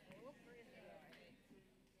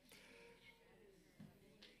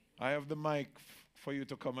 I have the mic for you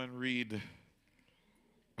to come and read.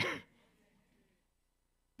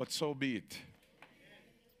 But so be it.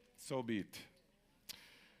 So be it.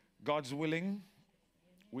 God's willing,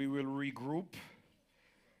 we will regroup.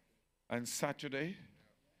 And Saturday,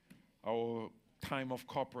 our time of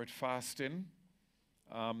corporate fasting,